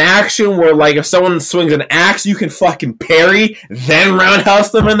 There is an action where, like, if someone swings an axe, you can fucking parry, then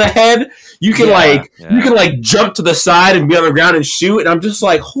roundhouse them in the head. You can you can jump to the side and be on the ground and shoot. And I'm just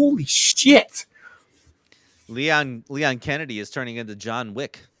like, holy shit! Leon Kennedy is turning into John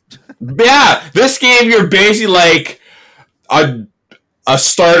Wick. Yeah, this game you're basically like a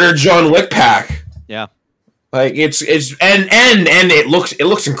starter John Wick pack. Yeah, like it's and it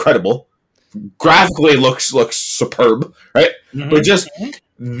looks incredible. Graphically, it looks superb, right? Mm-hmm. But just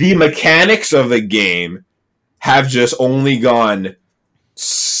the mechanics of the game have just only gone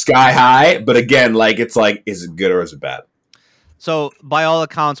sky high. But again, like, it's like, is it good or is it bad? So, by all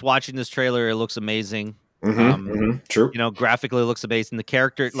accounts, watching this trailer, it looks amazing. True. Graphically, it looks amazing. The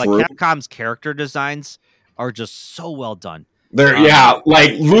character, like Capcom's character designs, are just so well done. They're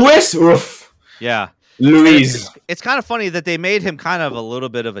like Louis. Oof. Yeah. Louise. It's kind of funny that they made him kind of a little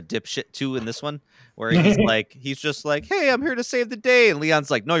bit of a dipshit too in this one, where he's just like, "Hey, I'm here to save the day," and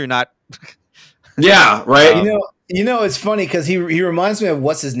Leon's like, "No, you're not." Yeah, right. It's funny because he reminds me of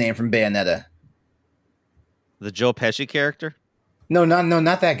what's his name from Bayonetta, the Joe Pesci character. No,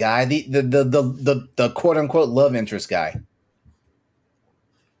 not that guy. The quote unquote love interest guy.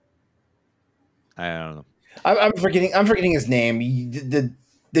 I don't know. I'm forgetting his name.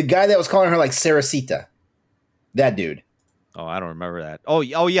 The guy that was calling her like Sarasita. That dude. Oh, I don't remember that. Oh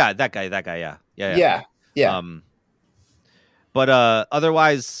yeah, that guy. Yeah. But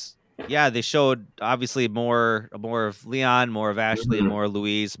otherwise, yeah, they showed obviously more of Leon, more of Ashley, more of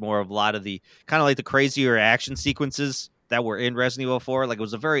Louise, more of a lot of the kind of like the crazier action sequences that were in Resident Evil 4. Like, it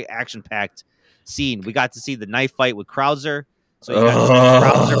was a very action-packed scene. We got to see the knife fight with Krauser. So you got to see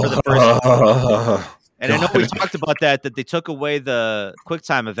Krauser for the first. And I know we talked about that they took away the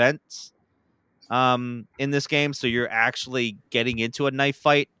QuickTime events in this game, so you're actually getting into a knife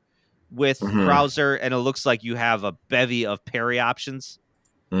fight with Krauser, and it looks like you have a bevy of parry options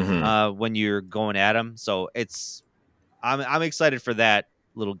when you're going at him. So I'm excited for that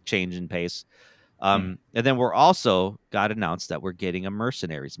little change in pace. And then we're also got announced that we're getting a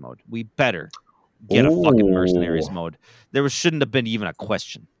mercenaries mode. We better get a fucking mercenaries mode. There shouldn't have been even a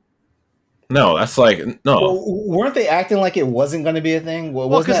question. No, that's like, no. Well, weren't they acting like it wasn't going to be a thing? Well,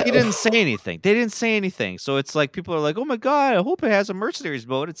 because they didn't say anything. They didn't say anything. So it's like people are like, oh my God, I hope it has a mercenaries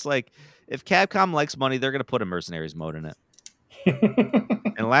mode. It's like, if Capcom likes money, they're going to put a mercenaries mode in it.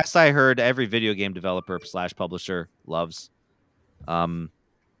 And last I heard, every video game developer / publisher loves money.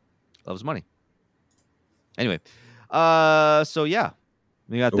 Anyway, so yeah,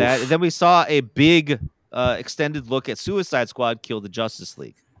 we got that. And then we saw a big extended look at Suicide Squad Kill the Justice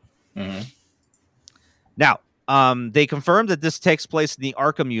League. Mm-hmm. Now, they confirmed that this takes place in the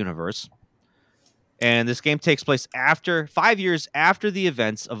Arkham universe, and this game takes place 5 years after the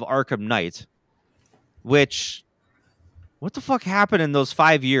events of Arkham Knight. Which, what the fuck happened in those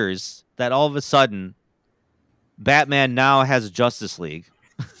 5 years that all of a sudden Batman now has a Justice League?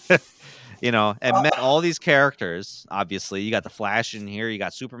 And met all these characters. Obviously, you got the Flash in here, you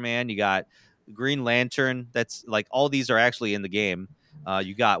got Superman, you got Green Lantern. That's like all these are actually in the game.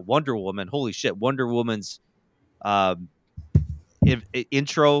 You got Wonder Woman. Holy shit, Wonder Woman's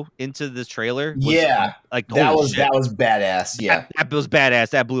intro into the trailer. Yeah, like that holy was shit. that was badass. Yeah, that was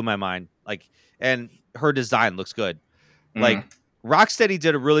badass. That blew my mind. Like, and her design looks good. Like, Rocksteady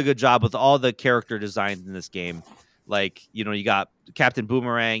did a really good job with all the character designs in this game. Like, you know, you got Captain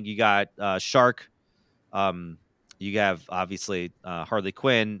Boomerang, you got Shark, you have obviously Harley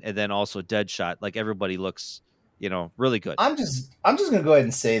Quinn, and then also Deadshot. Like, everybody looks, you know, really good. I'm just gonna go ahead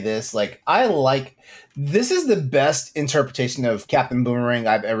and say this. Like, this is the best interpretation of Captain Boomerang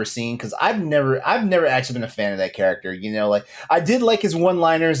I've ever seen, because I've never actually been a fan of that character. You know, like, I did like his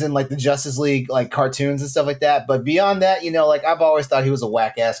one-liners in like the Justice League like cartoons and stuff like that, but beyond that, you know, like, I've always thought he was a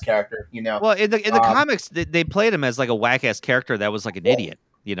whack ass character. You know, well, in the comics, they played him as like a whack ass character that was like an idiot.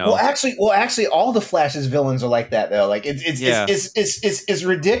 You know, well, actually, all the Flash's villains are like that though. Like, it's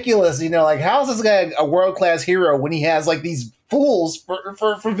ridiculous. You know, like, how is this guy a world class hero when he has like these fools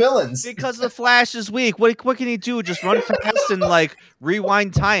for villains? Because the Flash is weak. What can he do? Just run fast and like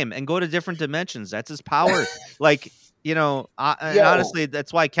rewind time and go to different dimensions. That's his power. Like, you know, and honestly,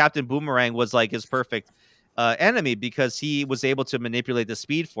 that's why Captain Boomerang was like his perfect enemy, because he was able to manipulate the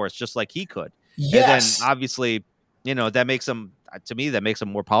Speed Force just like he could. Yes, and then obviously, you know, that makes him. To me, that makes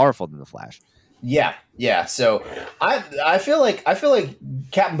him more powerful than the Flash. Yeah. So I feel like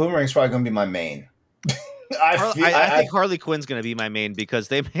Captain Boomerang's probably going to be my main. I think Harley Quinn's going to be my main, because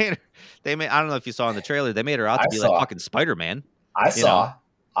they made. I don't know if you saw in the trailer, they made her out to be like fucking Spider-Man. I saw.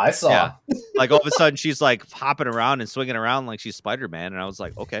 Yeah. Like, all of a sudden she's like hopping around and swinging around like she's Spider-Man, and I was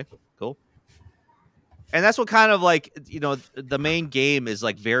like, okay, cool. And that's what kind of like, you know, the main game is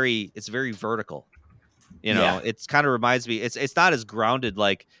like it's very vertical. You know, It's kind of reminds me. It's not as grounded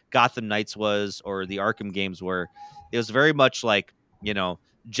like Gotham Knights was, or the Arkham games were. It was very much like, you know,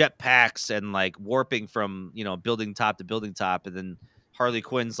 jetpacks and like warping from, you know, building top to building top, and then Harley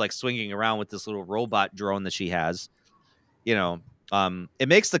Quinn's like swinging around with this little robot drone that she has. You know, it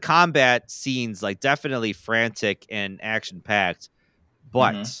makes the combat scenes like definitely frantic and action packed,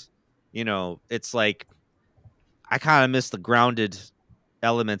 but you know, it's like I kind of miss the grounded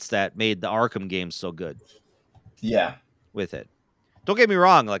elements that made the Arkham games so good. Yeah. With it. Don't get me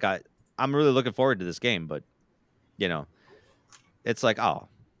wrong, like I'm really looking forward to this game, but you know, it's like, oh,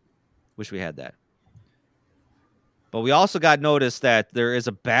 wish we had that. But we also got notice that there is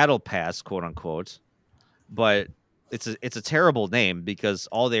a battle pass, quote unquote, but it's a terrible name, because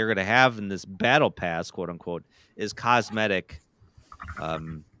all they're going to have in this battle pass, quote unquote, is cosmetic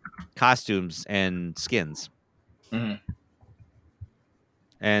costumes and skins.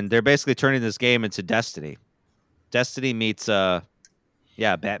 And they're basically turning this game into Destiny. Destiny meets, Batman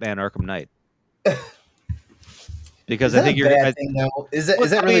Arkham Knight. Because I think you're. Thing, though? Is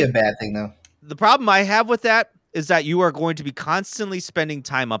that really a bad thing, though? The problem I have with that is that you are going to be constantly spending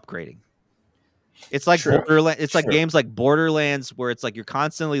time upgrading. It's like Borderlands. It's like games like Borderlands, where it's like you're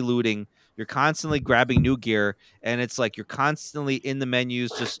constantly looting, you're constantly grabbing new gear, and it's like you're constantly in the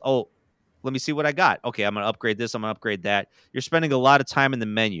menus. Just let me see what I got. Okay, I'm going to upgrade this. I'm going to upgrade that. You're spending a lot of time in the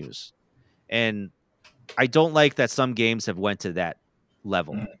menus. And I don't like that some games have went to that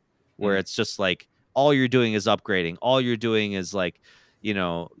level where it's just like all you're doing is upgrading. All you're doing is like, you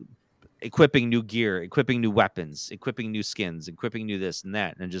know, equipping new gear, equipping new weapons, equipping new skins, equipping new this and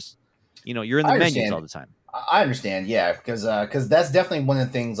that. And just, you know, you're in the menus all the time. I understand. Yeah. Because that's definitely one of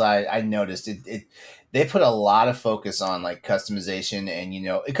the things I noticed. They put a lot of focus on like customization and, you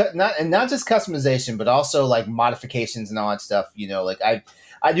know, not just customization, but also like modifications and all that stuff. You know, like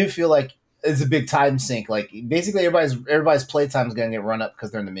I do feel like it's a big time sink. Like, basically everybody's playtime is going to get run up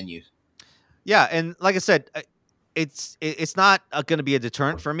because they're in the menus. Yeah. And like I said, it's not going to be a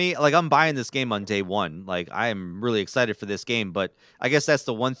deterrent for me. Like, I'm buying this game on day one. Like, I am really excited for this game, but I guess that's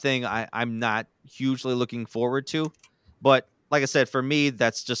the one thing I'm not hugely looking forward to. But like I said, for me,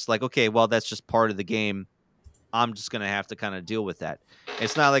 that's just like, okay, well, that's just part of the game. I'm just going to have to kind of deal with that.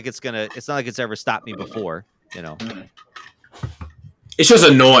 It's not like it's ever stopped me before, you know. It's just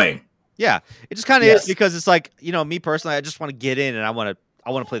annoying. Yeah, it just kind of is, because it's like, you know, me personally, I just want to get in and I want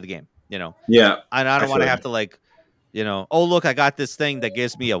to play the game, you know. Yeah. And I don't want to have to like, you know, oh, look, I got this thing that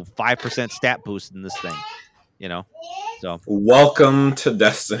gives me a 5% stat boost in this thing, you know. So welcome to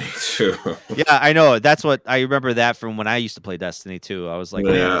Destiny 2. Yeah, I know. That's what I remember that from when I used to play Destiny 2. I was like,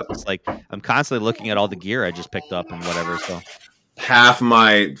 man, it's like I'm constantly looking at all the gear I just picked up and whatever. So half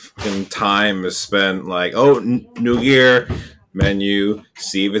my time is spent like, oh, new gear, menu,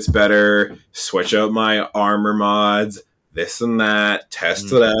 see if it's better, switch out my armor mods, this and that,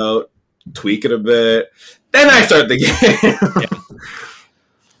 test it out, tweak it a bit. Then I start the game.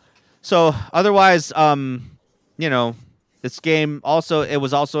 So otherwise, you know, this game also it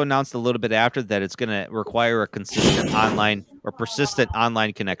was also announced a little bit after that it's going to require a consistent online or persistent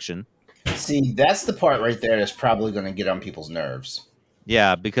online connection. See, that's the part right there that's probably going to get on people's nerves.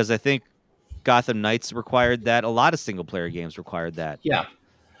 Yeah, because I think Gotham Knights required that. A lot of single player games required that. Yeah,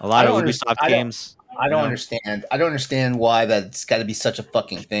 A lot I of don't Ubisoft underst- games. I don't understand. I don't understand why that's got to be such a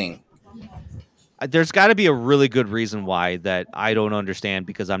fucking thing. There's got to be a really good reason why that I don't understand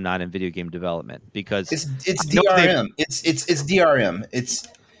because I'm not in video game development. Because It's I know they've- DRM. It's DRM.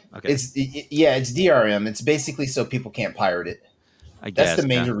 okay, It's DRM. It's basically so people can't pirate it. I guess That's the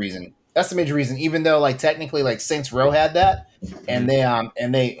major reason. That's the major reason. Even though like technically like Saints Row had that, and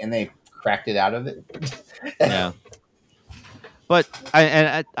they cracked it out of it. Yeah. But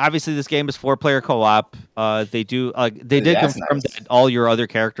obviously this game is 4-player co-op. They did That's confirm nice. that all your other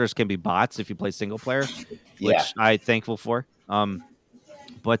characters can be bots if you play single player, which Yeah. I'm thankful for.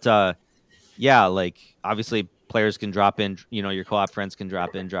 But yeah, like obviously players can drop in. You know, your co-op friends can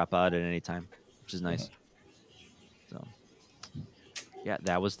drop in, drop out at any time, which is nice. So yeah,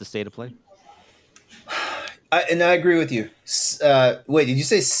 that was the state of play. And I agree with you. Wait, did you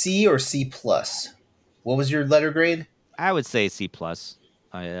say C or C plus? What was your letter grade? I would say C plus.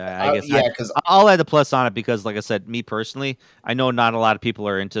 I guess yeah, because I'll add the plus on it because, like I said, me personally, I know not a lot of people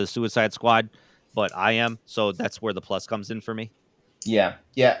are into Suicide Squad, but I am, so that's where the plus comes in for me. yeah,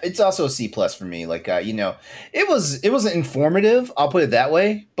 it's also a C plus for me. Like it wasn't informative. I'll put it that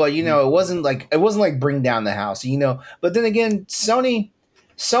way. But it wasn't like bring down the house. But then again, Sony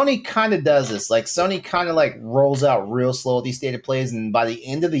kind of does this. Like Sony kind of like rolls out real slow these state of plays, and by the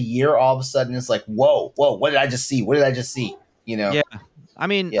end of the year, all of a sudden it's like, whoa, what did I just see? What did I just see? Yeah, I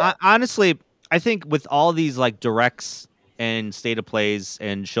mean, Yeah. honestly, I think with all these like directs and state of plays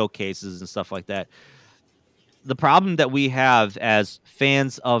and showcases and stuff like that, the problem that we have as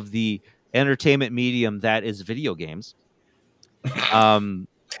fans of the entertainment medium that is video games,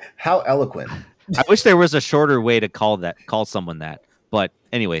 How eloquent. I wish there was a shorter way to call someone that. But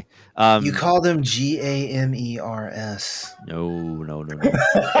anyway, You call them GAMERS. no.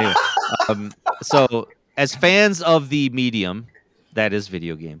 Anyway, so as fans of the medium that is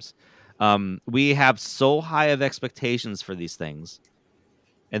video games, we have so high of expectations for these things,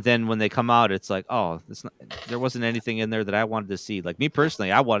 and then when they come out, it's like, oh, there wasn't anything in there that I wanted to see. Like me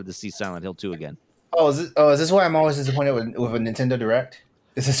personally, I wanted to see Silent Hill 2 again. Is this why I'm always disappointed with a Nintendo Direct?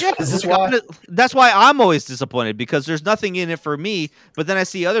 Is this why? That's why I'm always disappointed because there's nothing in it for me. But then I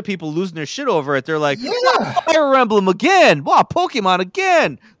see other people losing their shit over it. They're like, Yeah. Fire Emblem again. Wow, Pokemon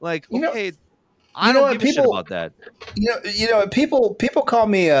again. Like, okay, I don't give a shit about that. People call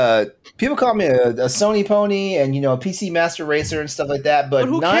me a Sony pony and a PC Master Racer and stuff like that. But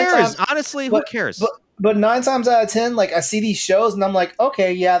who cares? Honestly, who cares? But 9 times out of 10, like I see these shows and I'm like,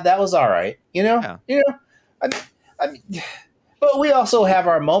 okay, yeah, that was all right. I mean, but we also have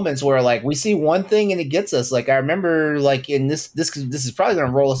our moments where like we see one thing and it gets us. Like I remember, like in this is probably going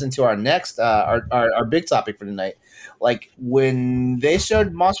to roll us into our next our big topic for tonight. Like when they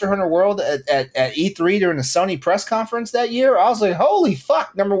showed Monster Hunter World at E3 during the Sony press conference that year, I was like, holy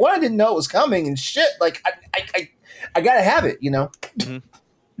fuck! Number one, I didn't know it was coming, and shit, like I gotta have it, Mm-hmm.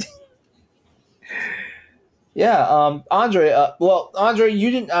 Yeah, Andre. Andre,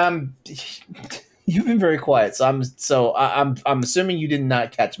 you didn't. You've been very quiet, so I'm assuming you did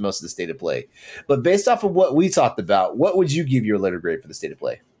not catch most of the state of play. But based off of what we talked about, what would you give your letter grade for the state of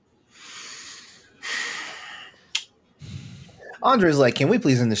play? Andre's like, can we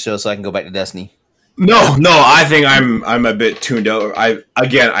please end the show so I can go back to Destiny? No, I think I'm a bit tuned out. I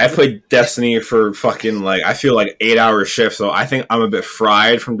played Destiny for fucking I feel like 8-hour shifts, so I think I'm a bit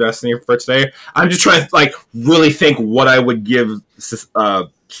fried from Destiny for today. I'm just trying to really think what I would give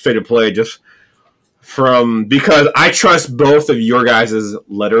state of play just from because I trust both of your guys'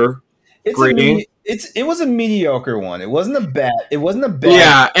 letter grading. It was a mediocre one. It wasn't a bad.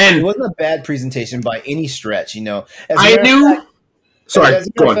 Yeah, and it wasn't a bad presentation by any stretch.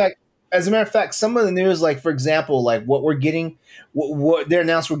 As a matter of fact, some of the news, like for example, like what we're getting, what they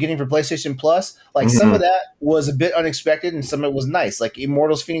announced we're getting for PlayStation Plus, like some of that was a bit unexpected, and some of it was nice. Like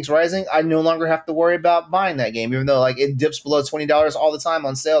Immortals: Phoenix Rising, I no longer have to worry about buying that game, even though like it dips below $20 all the time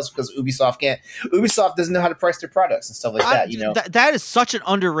on sales because Ubisoft doesn't know how to price their products and stuff like that. That is such an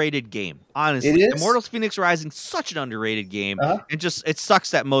underrated game. Honestly, it is. Immortals: Phoenix Rising, such an underrated game. It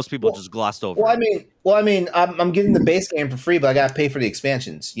sucks that most people just glossed over. Well, I mean, I'm getting the base game for free, but I got to pay for the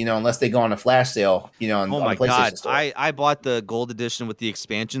expansions, unless they go on a flash sale, on the PlayStation Store. I bought the gold edition with the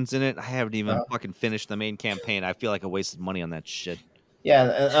expansions in it. I haven't even fucking finished the main campaign. I feel like I wasted money on that shit.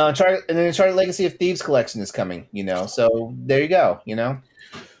 Yeah, and then Uncharted Legacy of Thieves collection is coming, so there you go,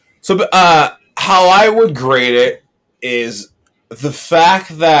 So, how I would grade it is the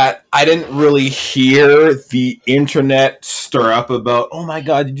fact that I didn't really hear the internet stir up about, oh my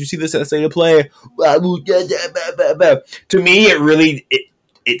god, did you see this State of Play? To me,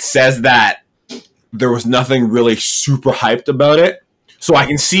 it says that there was nothing really super hyped about it. So I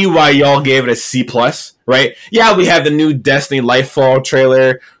can see why y'all gave it a C+, right? Yeah, we have the new Destiny Lightfall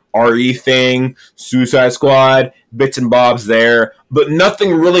trailer, RE thing, Suicide Squad, bits and bobs there, but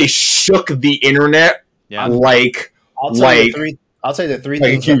nothing really shook the internet like I'll tell you the three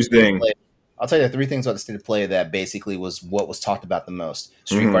like things. a huge thing. I'll tell you the three things about the State of Play that basically was what was talked about the most: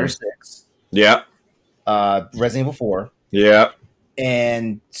 Street Fighter 6, Yeah, Resident Evil 4, yeah.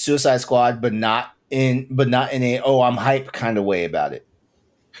 and Suicide Squad, but not in a I'm hype kind of way about it.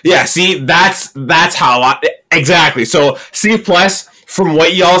 Yeah, see, that's how I exactly. So C plus from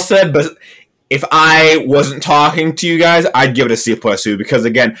what y'all said, but if I wasn't talking to you guys, I'd give it a C plus too, because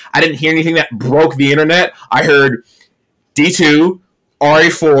again, I didn't hear anything that broke the internet. I heard D2,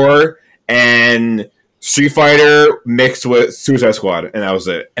 RE4, and Street Fighter mixed with Suicide Squad, and that was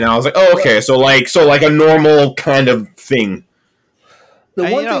it. And I was like, oh, okay, so like a normal kind of thing.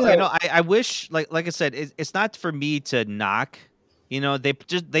 I wish, like I said, it's not for me to knock. They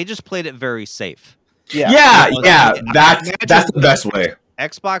just played it very safe. Yeah. That's the best way.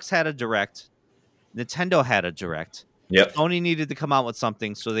 Xbox had a direct, Nintendo had a direct. Yep. Sony needed to come out with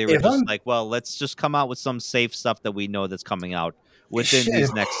something, so they were like, well, let's just come out with some safe stuff that we know that's coming out within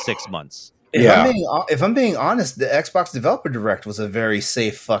these next 6 months. If I'm being honest, the Xbox Developer Direct was a very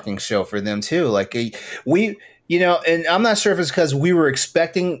safe fucking show for them too. Like and I'm not sure if it's because we were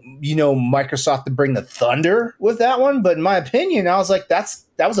expecting, Microsoft to bring the thunder with that one, but in my opinion, I was like, that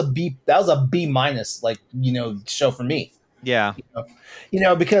was a B minus, show for me. Yeah.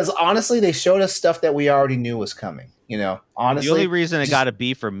 Because honestly, they showed us stuff that we already knew was coming. Honestly, the only reason it got a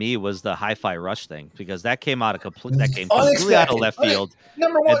B for me was the Hi-Fi Rush thing, because that came completely out of left field.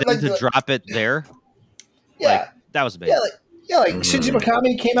 Number one, and then to drop it there, that was big. Shinji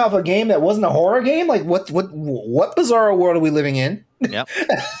Mikami came out of a game that wasn't a horror game. Like, what bizarre world are we living in? Yep.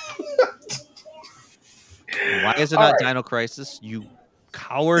 Why is it not Dino Crisis? You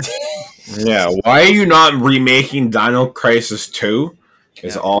coward. Yeah. Why are you not remaking Dino Crisis 2?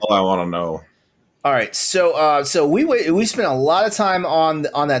 Is all I want to know. All right, so we spent a lot of time on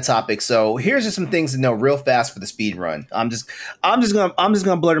that topic. So here's just some things to know real fast for the speed run. I'm just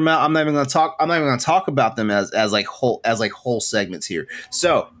gonna blurt them out. I'm not even gonna talk about them as whole segments here.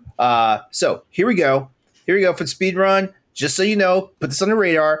 So here we go for the speed run. Just so you know, put this on the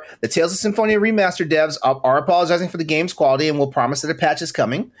radar. The Tales of Symphonia Remastered devs are apologizing for the game's quality and will promise that a patch is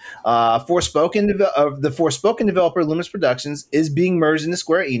coming. The Forspoken developer Luminous Productions is being merged into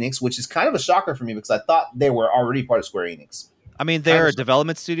Square Enix, which is kind of a shocker for me because I thought they were already part of Square Enix. I mean, they're a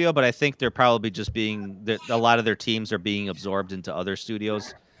development studio, but I think they're probably just a lot of their teams are being absorbed into other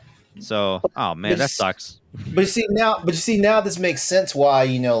studios. So, oh man, that sucks. But you see now this makes sense why,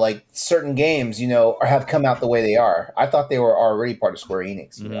 certain games, have come out the way they are. I thought they were already part of Square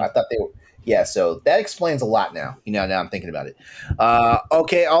Enix. I thought they were. Yeah, so that explains a lot now. Now I'm thinking about it.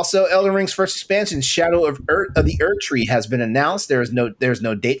 Okay, also Elden Ring's first expansion, Shadow of the Erdtree, has been announced. There's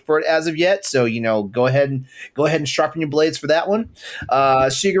no date for it as of yet. So, go ahead and sharpen your blades for that one.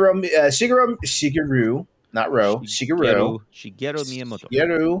 Shigeru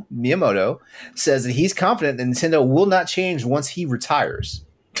Miyamoto says that he's confident that Nintendo will not change once he retires.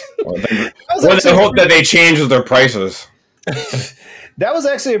 I hope that they change their prices. That was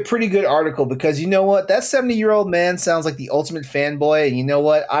actually a pretty good article because you know what? That 70-year-old man sounds like the ultimate fanboy. And you know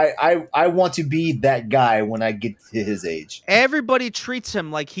what? I want to be that guy when I get to his age. Everybody treats him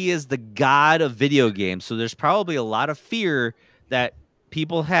like he is the god of video games. So there's probably a lot of fear that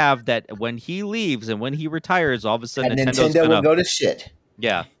people have that when he leaves and when he retires, all of a sudden Nintendo will go to shit.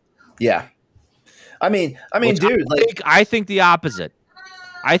 Yeah. I mean, dude, I think the opposite.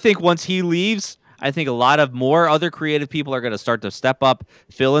 I think once he leaves, I think a lot of more other creative people are going to start to step up,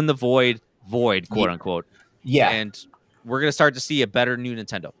 fill in the void, quote unquote. Yeah. And we're going to start to see a better new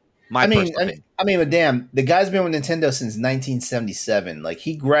Nintendo. But damn, the guy's been with Nintendo since 1977. Like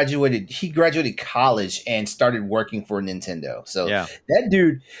he graduated college and started working for Nintendo. So that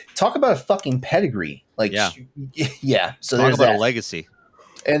dude, talk about a fucking pedigree. Like, yeah. So talk there's about that. A legacy.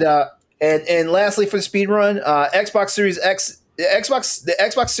 And lastly for the speed run, Xbox Series X The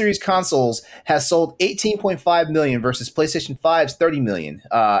Xbox Series consoles has sold 18.5 million versus PlayStation 5's 30 million,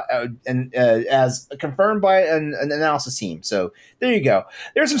 as confirmed by an analysis team. So there you go.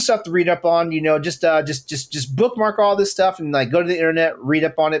 There's some stuff to read up on. Just bookmark all this stuff and like go to the internet, read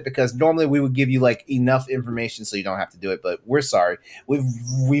up on it, because normally we would give you like enough information so you don't have to do it. But we're sorry, we've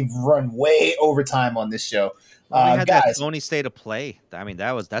run way over time on this show. Well, we had guys, that Sony State of Play. I mean,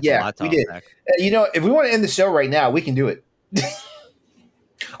 that's a lot to we did. unpack. If we want to end the show right now, we can do it.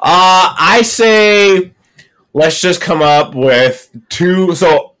 I say let's just come up with two.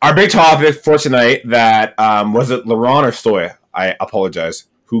 So our big topic for tonight, that was it Laurent or Stoy? I apologize.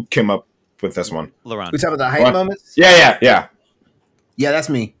 Who came up with this one? Laurent. We talking about the hype moments? Yeah. Yeah, that's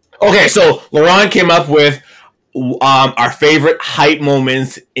me. Okay, so Laurent came up with our favorite hype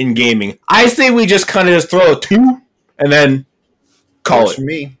moments in gaming. I say we just kind of just throw two and then call Works it. for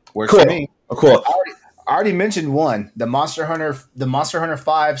me. Works Cool. for me. Cool. I already mentioned one, the Monster Hunter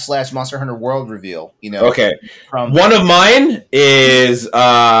 5/Monster Hunter World reveal. Okay. From One of mine is in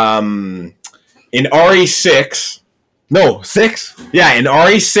RE6. No, 6? Yeah, in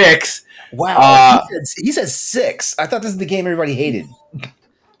RE6. wow, he said 6. I thought this is the game everybody hated.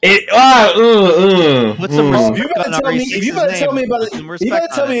 Put some respect You gotta on tell me, if you gotta tell me about it. you gotta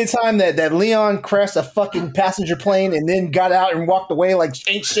tell me the time that Leon crashed a fucking passenger plane and then got out and walked away like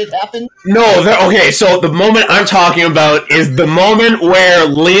ain't shit happened. No, okay, so the moment I'm talking about is the moment where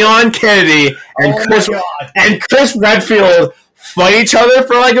Leon Kennedy and Chris Redfield fight each other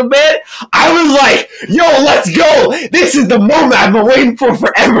for like a bit. I was like, yo, let's go! This is the moment I've been waiting for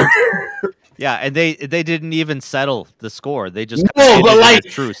forever. Yeah, and they didn't even settle the score. They just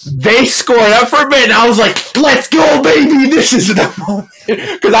truce. They scored up for a bit, and I was like, let's go, baby! This is the moment.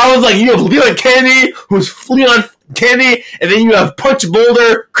 Because I was like, you have Leon Kennedy, who's Leon Kennedy, and then you have Punch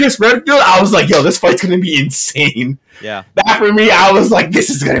Boulder, Chris Redfield. I was like, yo, this fight's going to be insane. Yeah. That for me, I was like,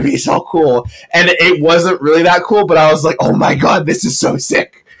 this is going to be so cool. And it wasn't really that cool, but I was like, oh my god, this is so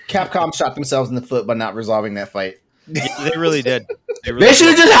sick. Capcom shot themselves in the foot by not resolving that fight. Yeah, they really did. They should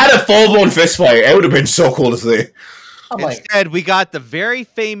have just had a full-blown fist fight. It would have been so cool to see. Instead, we got the very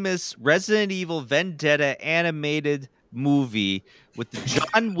famous Resident Evil Vendetta animated movie with the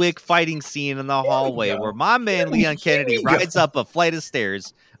John Wick fighting scene in the hallway where my man Leon Kennedy rides up a flight of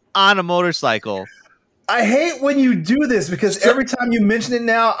stairs on a motorcycle. I hate when you do this because every time you mention it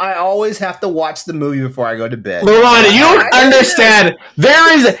now, I always have to watch the movie before I go to bed. Laurent, you don't understand.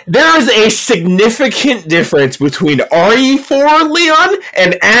 There is a significant difference between RE4 Leon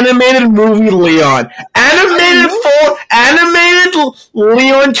and animated movie Leon. Animated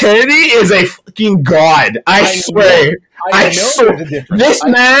Leon Kennedy is a fucking god. I swear. I swear. This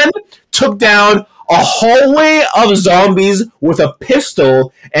man took down a hallway of zombies with a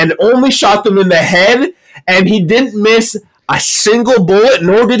pistol and only shot them in the head, and he didn't miss a single bullet,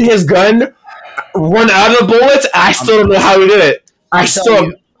 nor did his gun run out of bullets. I still don't know how he did it.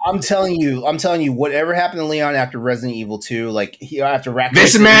 I'm telling you, whatever happened to Leon after Resident Evil 2, after Raccoon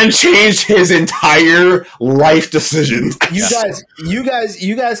this City, man changed his entire life decisions. You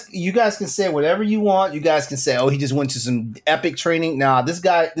guys can say whatever you want. You guys can say, oh, he just went to some epic training. Nah, this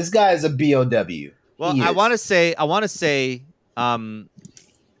guy is a BOW. Well, I want to say,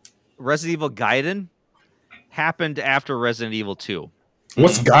 Resident Evil Gaiden happened after Resident Evil 2.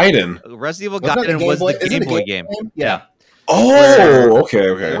 What's Gaiden? Resident Evil Gaiden was the Game Boy game. Yeah. Oh,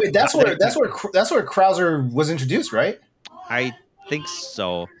 okay. Wait, that's where Krauser was introduced, right? I think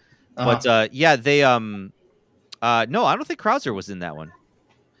so. But they no, I don't think Krauser was in that one.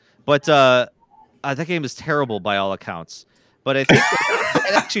 But that game is terrible by all accounts. But I think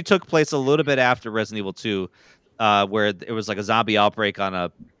it actually took place a little bit after Resident Evil 2, where it was like a zombie outbreak on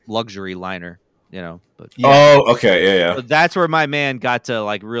a luxury liner, But oh, okay, yeah. So that's where my man got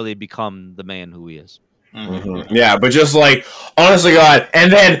to really become the man who he is. Mm-hmm. Yeah, but just honestly, God,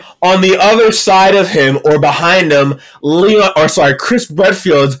 and then on the other side of him or behind him, Chris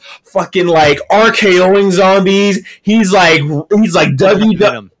Redfield's fucking RKOing zombies. He's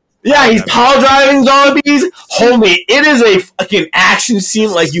yeah, he's power driving zombies. Homie, it is a fucking action scene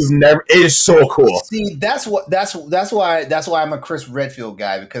like you've never. It is so cool. See, that's why I'm a Chris Redfield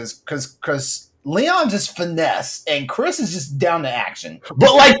guy because Leon just finesse and Chris is just down to action.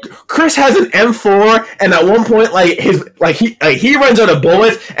 But Chris has an M4, and at one point he runs out of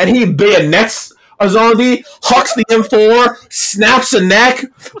bullets and he bayonets a zombie, hucks the M4, snaps a neck.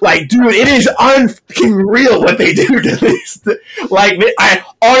 Dude, it is unfucking real what they do to this.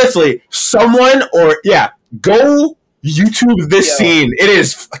 Honestly, go YouTube this scene. It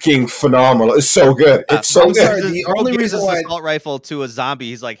is fucking phenomenal. It's so good. It's so good. Sorry, the only reason why assault rifle to a zombie,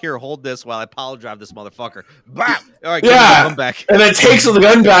 he's like, "Here, hold this while I power drive this motherfucker." Bam! All right, yeah, come back. And then takes the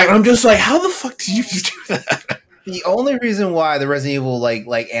gun back. And I'm just like, how the fuck did you just do that? The only reason why the Resident Evil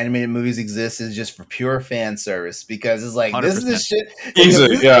like animated movies exist is just for pure fan service, because it's like 100%. this is the shit.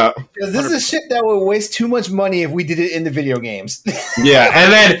 Easily, yeah. Because this is shit that would waste too much money if we did it in the video games. Yeah,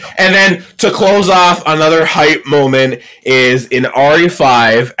 and then to close off, another hype moment is in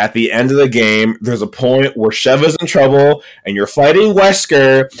RE5 at the end of the game. There's a point where Sheva's in trouble, and you're fighting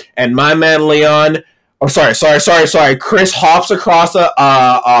Wesker, and my man Leon. Oh, sorry. Chris hops across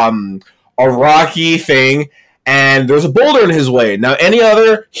a rocky thing. And there's a boulder in his way. Now, any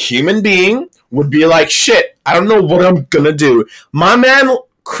other human being would be like, shit, I don't know what I'm gonna do. My man,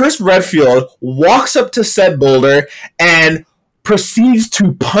 Chris Redfield, walks up to said boulder and proceeds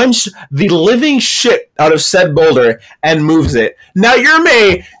to punch the living shit out of said boulder and moves it. Now, you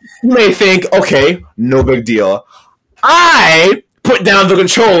may think, okay, no big deal. I put down the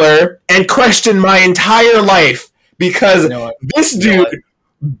controller and question my entire life because this dude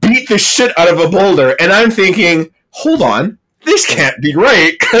beat the shit out of a boulder, and I'm thinking, hold on, this can't be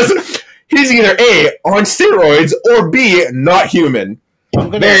right, because he's either A, on steroids, or B, not human.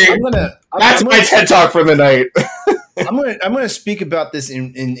 That's my TED Talk for the night. I'm gonna speak about this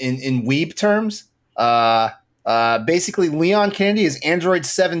in weeb terms. Basically, Leon Kennedy is Android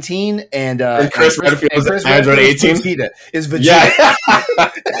 17, and Chris Redfield is Android 18. Is Vegeta.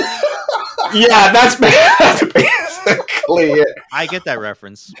 Yeah, that's basically it. I get that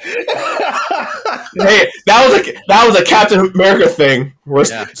reference. Hey, that was a Captain America thing.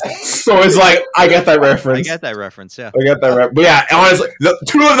 Yeah. So it's like, I get that reference. I get that reference, yeah. I get that reference. But yeah, honestly,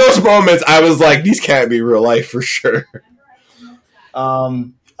 two of those moments, I was like, these can't be real life for sure.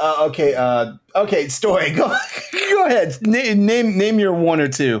 Okay, Story, go ahead. Name your one or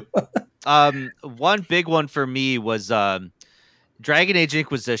two. One big one for me was Dragon Age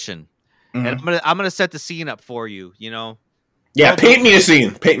Inquisition. Mm-hmm. And I'm gonna set the scene up for you. You know. Yeah, paint me a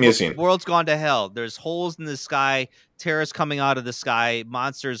scene. World's gone to hell. There's holes in the sky, terrorists coming out of the sky,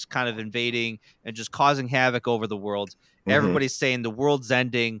 monsters kind of invading and just causing havoc over the world. Mm-hmm. Everybody's saying the world's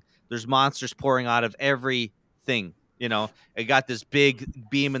ending. There's monsters pouring out of everything. You know, it got this big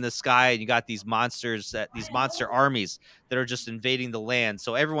beam in the sky, and you got these monsters, these monster armies that are just invading the land.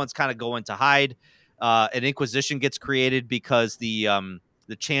 So everyone's kind of going to hide. An Inquisition gets created because the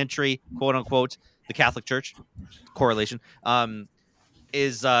Chantry, quote unquote, the Catholic Church, correlation,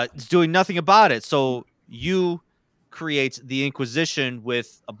 is doing nothing about it. So you create the Inquisition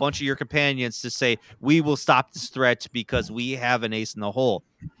with a bunch of your companions to say, we will stop this threat because we have an ace in the hole.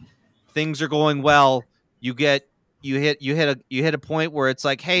 Things are going well. You hit a point where it's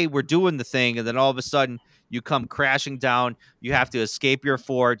like, hey, we're doing the thing, and then all of a sudden you come crashing down. You have to escape your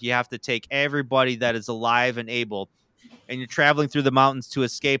fort. You have to take everybody that is alive and able. And you're traveling through the mountains to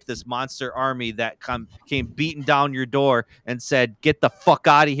escape this monster army that came beating down your door and said, get the fuck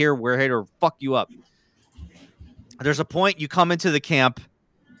out of here. We're here to fuck you up. There's a point you come into the camp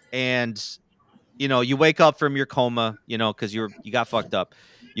and, you know, you wake up from your coma, you know, because you got fucked up.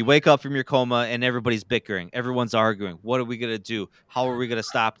 You wake up from your coma and everybody's bickering. Everyone's arguing. What are we going to do? How are we going to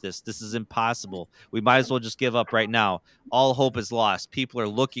stop this? This is impossible. We might as well just give up right now. All hope is lost. People are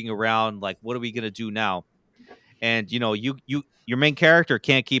looking around like, what are we going to do now? And, you know, your main character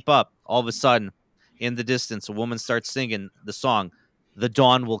can't keep up. All of a sudden, in the distance, a woman starts singing the song, The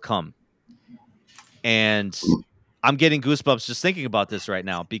Dawn Will Come. And I'm getting goosebumps just thinking about this right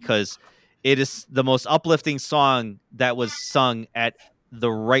now because it is the most uplifting song that was sung at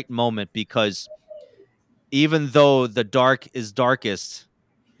the right moment, because even though the dark is darkest,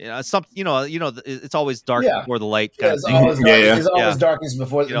 it's always dark before the light. It's always darkness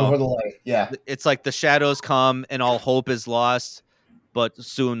before the light. Yeah. It's like the shadows come and all hope is lost, but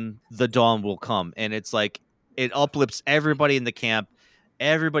soon the dawn will come. And it's like, it uplifts everybody in the camp.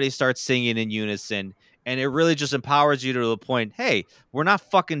 Everybody starts singing in unison. And it really just empowers you to the point, hey, we're not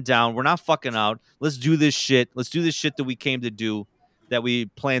fucking down. We're not fucking out. Let's do this shit. Let's do this shit that we came to do, that we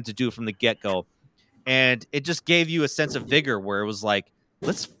planned to do from the get-go. And it just gave you a sense of vigor where it was like,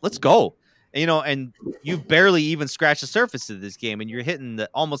 let's go. And, you know, and you barely even scratched the surface of this game, and you're hitting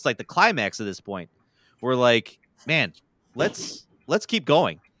almost like the climax of this point. We're like, man, let's keep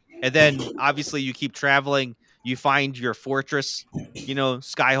going. And then obviously you keep traveling. You find your fortress, you know,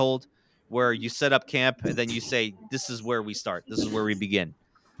 Skyhold, where you set up camp, and then you say, this is where we start. This is where we begin.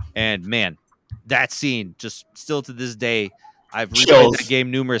 And man, that scene, just still to this day, I've replayed the game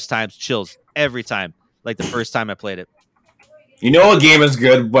numerous times. Chills every time, like the first time I played it. You know a game is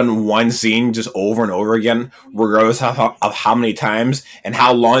good when one scene just over and over again, regardless of how many times and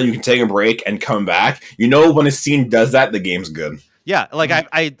how long you can take a break and come back. You know when a scene does that, the game's good. Yeah, like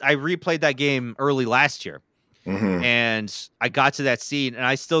I replayed that game early last year, and I got to that scene, and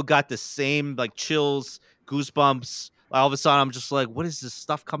I still got the same like chills, goosebumps. All of a sudden, I'm just like, "What is this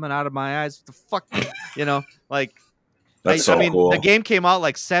stuff coming out of my eyes? What the fuck?" You know, like. That's I mean, cool. the game came out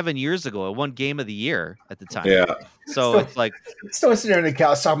like 7 years ago. It won Game of the Year at the time. Yeah. So it's like, still sitting there on the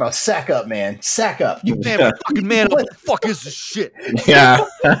couch talking about sack up, man. Sack up. You man, fucking man, what the fuck is this shit? Yeah.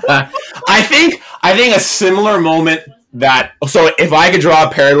 I think a similar moment that, so if I could draw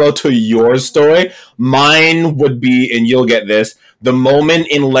a parallel to your story, mine would be, and you'll get this, the moment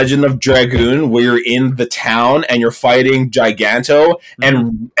in Legend of Dragoon where you're in the town and you're fighting Giganto,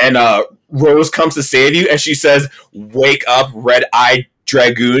 and Rose comes to save you, and she says, "Wake up, red-eyed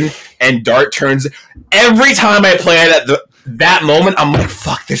Dragoon," and Dart turns. Every time I play it at that moment, I'm like,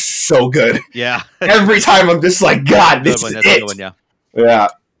 "Fuck, this is so good." Yeah. Every time I'm just like, "God, this is it." Yeah.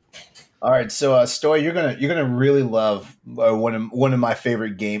 All right, so Stoy, you're gonna really love one of my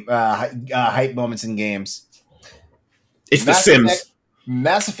favorite game hype moments in games. It's The Sims.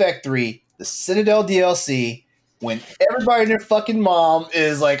 Mass Effect 3, the Citadel DLC, when everybody and their fucking mom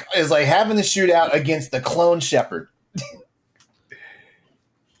is like having the shootout against the clone Shepard.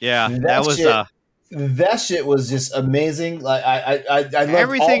 Yeah, that shit was just amazing. Like I love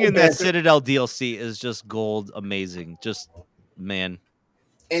everything in that Citadel DLC is just gold, amazing. Just man.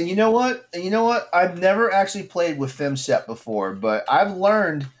 And you know what? I've never actually played with FemShep before, but I've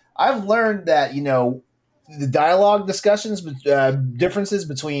learned that, you know, the dialogue discussions, differences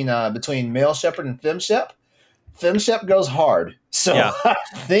between male Shepard and FemShep goes hard. So yeah.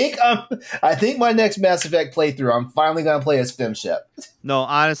 I think my next Mass Effect playthrough, I'm finally gonna play as FemShep. No,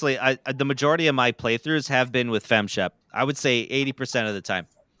 honestly, the majority of my playthroughs have been with FemShep. I would say 80% of the time.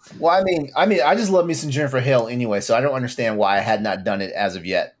 Well, I mean, I just love me some Jennifer Hale anyway, so I don't understand why I had not done it as of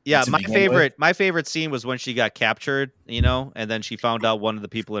yet. Yeah, my favorite scene was when she got captured, you know, and then she found out one of the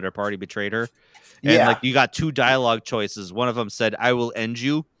people at her party betrayed her. And like you got two dialogue choices. One of them said, "I will end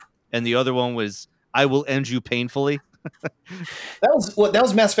you," and the other one was, "I will end you painfully." That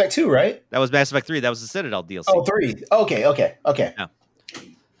was Mass Effect 2, right? That was Mass Effect 3. That was the Citadel DLC. Oh, 3. Okay. Yeah.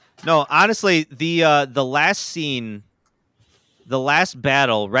 No, honestly, the last scene, the last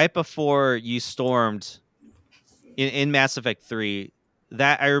battle right before you stormed in Mass Effect 3,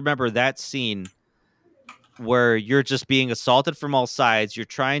 that I remember that scene where you're just being assaulted from all sides. You're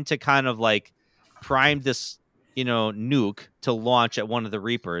trying to kind of like prime this, you know, nuke to launch at one of the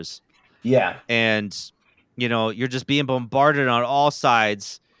Reapers. Yeah. And, you know, you're just being bombarded on all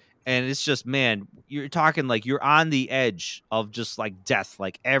sides. And it's just, man, you're talking like you're on the edge of just like death,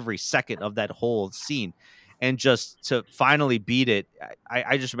 like every second of that whole scene. And just to finally beat it,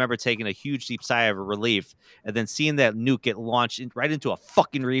 I just remember taking a huge deep sigh of relief and then seeing that nuke get launched right into a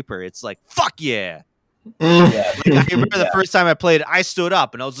fucking Reaper. It's like, fuck yeah. Yeah. Like, I remember the first time I played, I stood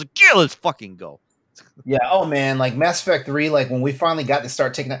up and I was like, yeah, let's fucking go. Yeah. Oh man, like Mass Effect 3, like when we finally got to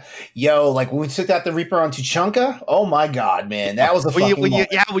start taking out, like when we took out the Reaper on Tuchanka. Oh my god, man, that was a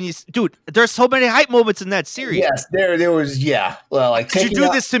dude. There's so many hype moments in that series. Yes, there was. Yeah. Well, like you do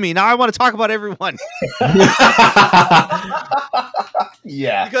this to me now. I want to talk about everyone.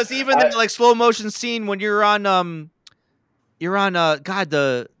 Yeah. Because even the like slow motion scene when you're on the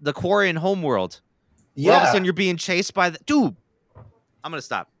Quarian homeworld. Yeah. All of a sudden you're being chased by the dude. I'm gonna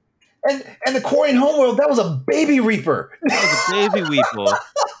stop. And the Quarian homeworld, that was a baby Reaper. That was a baby Weeple.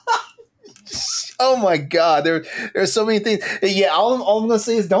 Oh my god, there's so many things. Yeah, all I'm gonna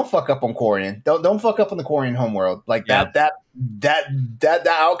say is don't fuck up on Quarian. Don't fuck up on the Quarian homeworld. Like that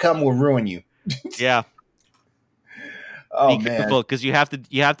outcome will ruin you. Yeah. Oh Be careful, because you have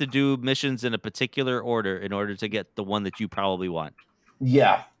to do missions in a particular order in order to get the one that you probably want.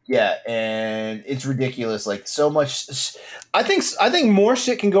 Yeah. Yeah, and it's ridiculous. Like so much. I think more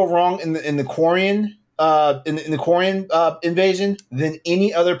shit can go wrong in the Quarian in the Quarian invasion than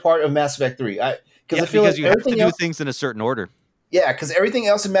any other part of Mass Effect 3. I feel like you have to do things in a certain order. Yeah, because everything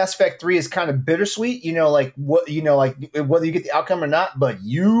else in Mass Effect 3 is kind of bittersweet. You know, like whether you get the outcome or not, but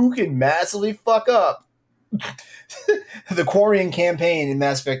you can massively fuck up the Quarian campaign in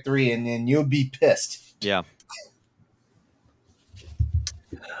Mass Effect 3, and then you'll be pissed. Yeah.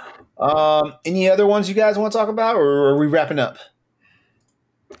 Any other ones you guys want to talk about, or are we wrapping up?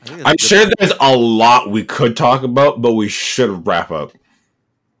 I'm sure there's a lot we could talk about, but we should wrap up.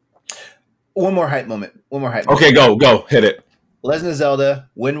 One more hype moment. Okay, go, hit it. Legend of Zelda,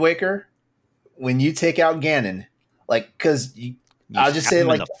 Wind Waker, when you take out Ganon, like, because I'll just say,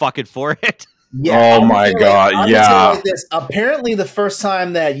 like, the fucking forehead. Yeah. Oh my God, I'm gonna tell you yeah. like this. Apparently, the first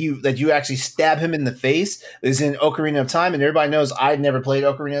time that you actually stab him in the face is in Ocarina of Time, and everybody knows I'd never played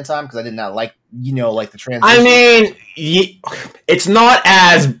Ocarina of Time because I did not like like the transition. I mean,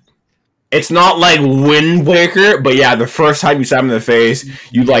 it's not like Wind Waker, but yeah, the first time you stab him in the face,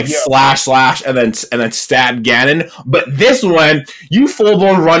 you like slash and then stab Ganon. But this one, you full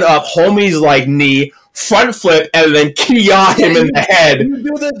blown run up homie's like knee, front flip, and then Kiya him in the head.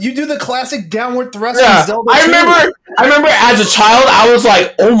 You do the classic downward thrust. Yeah, from Zelda I 2. remember as a child, I was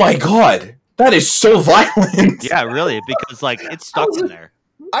like, oh my God, that is so violent. Yeah, really, because like it's stuck in there.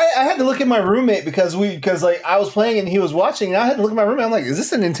 I had to look at my roommate because like I was playing and he was watching, and I had to look at my roommate. I'm like, is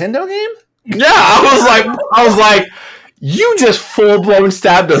this a Nintendo game? Yeah, I was like, you just full blown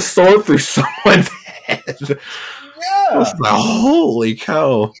stabbed a sword through someone's head. Yeah. I was like, holy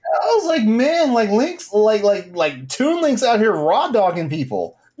cow. I was like, man, like Link's like Toon Link's out here raw dogging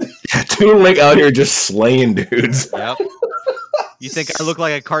people. Toon Link out here just slaying dudes. Yep. You think I look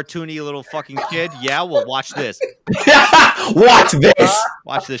like a cartoony little fucking kid? Yeah, well, watch this. Watch this.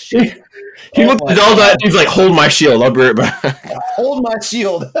 Watch this shit. He looked at Zelda and he's like, hold my shield. I'll be right back. Hold my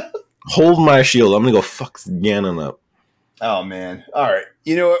shield. Hold my shield. I'm gonna go fuck Ganon up. Oh man! All right,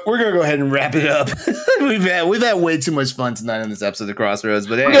 you know what? We're gonna go ahead and wrap it up. we've had way too much fun tonight on this episode of Crossroads.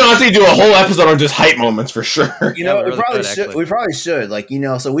 But hey, we're gonna honestly do a whole episode on just hype moments for sure. You know, we probably should. We probably should. Like,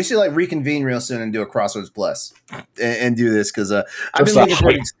 so we should like reconvene real soon and do a Crossroads Plus and do this because I've been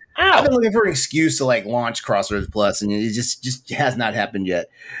looking for an excuse to like launch Crossroads Plus, and it just has not happened yet.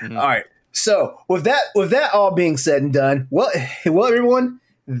 Mm-hmm. All right. So with that all being said and done, well, everyone,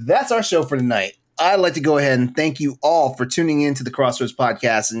 that's our show for tonight. I'd like to go ahead and thank you all for tuning in to the Crossroads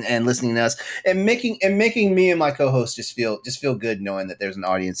podcast and listening to us and making me and my co-host just feel good knowing that there's an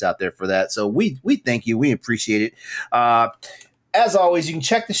audience out there for that. So we thank you. We appreciate it. As always, you can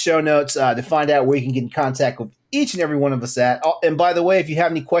check the show notes to find out where you can get in contact with each and every one of us at. And by the way, if you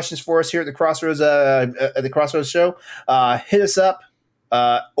have any questions for us here at the Crossroads show, hit us up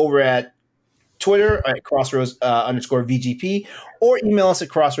over at Twitter at Crossroads_VGP, or email us at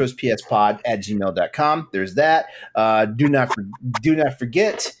crossroadspspod@gmail.com. There's that. Do not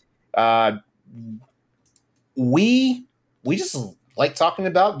forget, we just like talking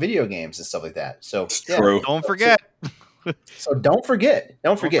about video games and stuff like that. So yeah. True. Don't forget. So don't forget.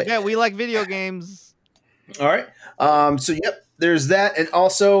 We like video games. All right. So yep. There's that. And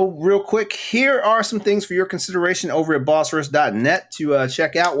also, real quick, here are some things for your consideration over at bossrush.net to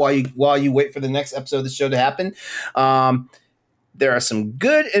check out while you wait for the next episode of the show to happen. There are some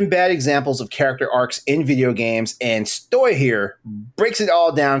good and bad examples of character arcs in video games, and Stoy here breaks it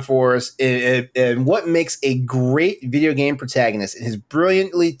all down for us and what makes a great video game protagonist in his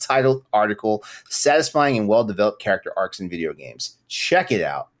brilliantly titled article, Satisfying and Well-Developed Character Arcs in Video Games. Check it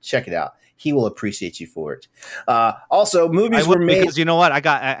out. He will appreciate you for it. Also, movies were made because you know what?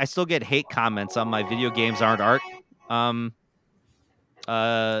 I still get hate comments on my video games aren't art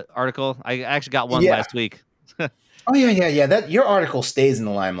article. I actually got one last week. Oh yeah. That your article stays in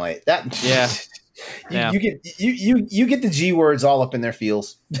the limelight. That you get the G words all up in their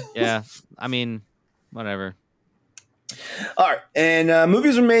feels. Yeah, I mean, whatever. All right, and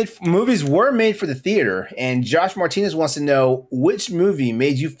movies were made for the theater, and Josh Martinez wants to know which movie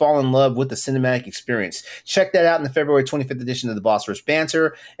made you fall in love with the cinematic experience. Check that out in the February 25th edition of the Boss Rush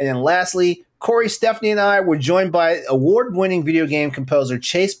Banter. And then lastly, Corey, Stephanie, and I were joined by award-winning video game composer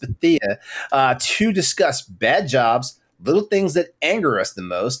Chase Bethea to discuss bad jobs, little things that anger us the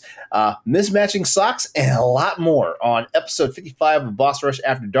most, mismatching socks, and a lot more on episode 55 of Boss Rush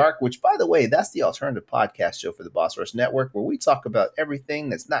After Dark, which, by the way, that's the alternative podcast show for the Boss Rush Network, where we talk about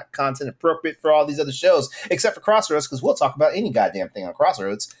everything that's not content appropriate for all these other shows, except for Crossroads, because we'll talk about any goddamn thing on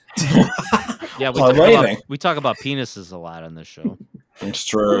Crossroads. Yeah, we talk about penises a lot on this show. It's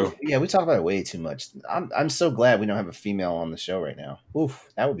true. Yeah, we talk about it way too much. I'm so glad we don't have a female on the show right now. Oof,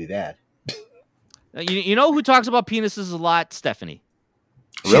 that would be bad. You know who talks about penises a lot? Stephanie.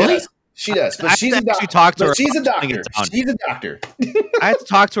 Really? She does. But she's a doctor. She's a doctor. I have to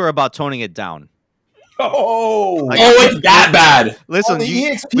talk to her about toning it down. It's that bad. Listen,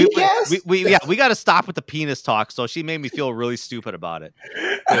 we got to stop with the penis talk. So she made me feel really stupid about it.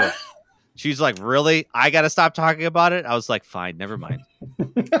 Dude. She's like, really? I got to stop talking about it? I was like, fine, never mind.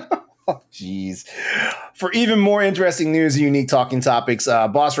 Jeez. For even more interesting news and unique talking topics,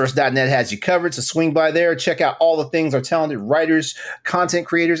 BossRush.net has you covered, so swing by there. Check out all the things our talented writers, content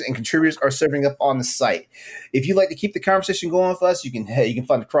creators, and contributors are serving up on the site. If you'd like to keep the conversation going with us, you can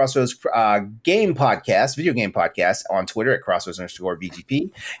find the Crossroads video game podcast on Twitter at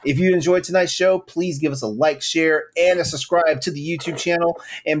Crossroads_VGP. If you enjoyed tonight's show, please give us a like, share, and a subscribe to the YouTube channel.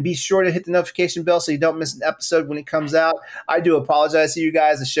 And be sure to hit the notification bell so you don't miss an episode when it comes out. I do apologize to you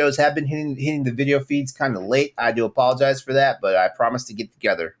guys. The shows have been hitting the video feeds kind of late. I do apologize for that, but I promise to get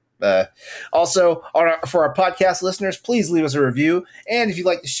together. Also, for our podcast listeners, please leave us a review. And if you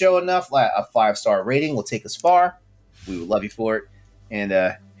like the show enough, a 5-star rating will take us far. We would love you for it. And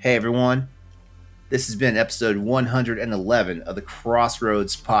hey, everyone, this has been episode 111 of the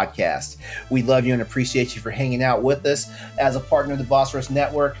Crossroads Podcast. We love you and appreciate you for hanging out with us. As a partner of the Boss Rush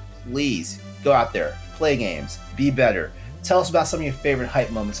Network, please go out there, play games, be better. Tell us about some of your favorite hype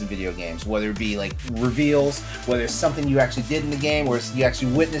moments in video games, whether it be like reveals, whether it's something you actually did in the game, or you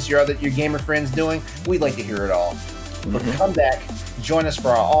actually witnessed your gamer friends doing. We'd like to hear it all. But come back, join us for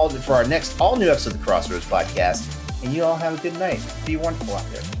our next all new episode of the Crossroads Podcast, and you all have a good night. Be wonderful out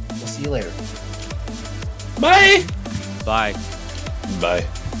there. We'll see you later. Bye. Bye.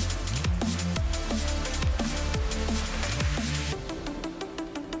 Bye.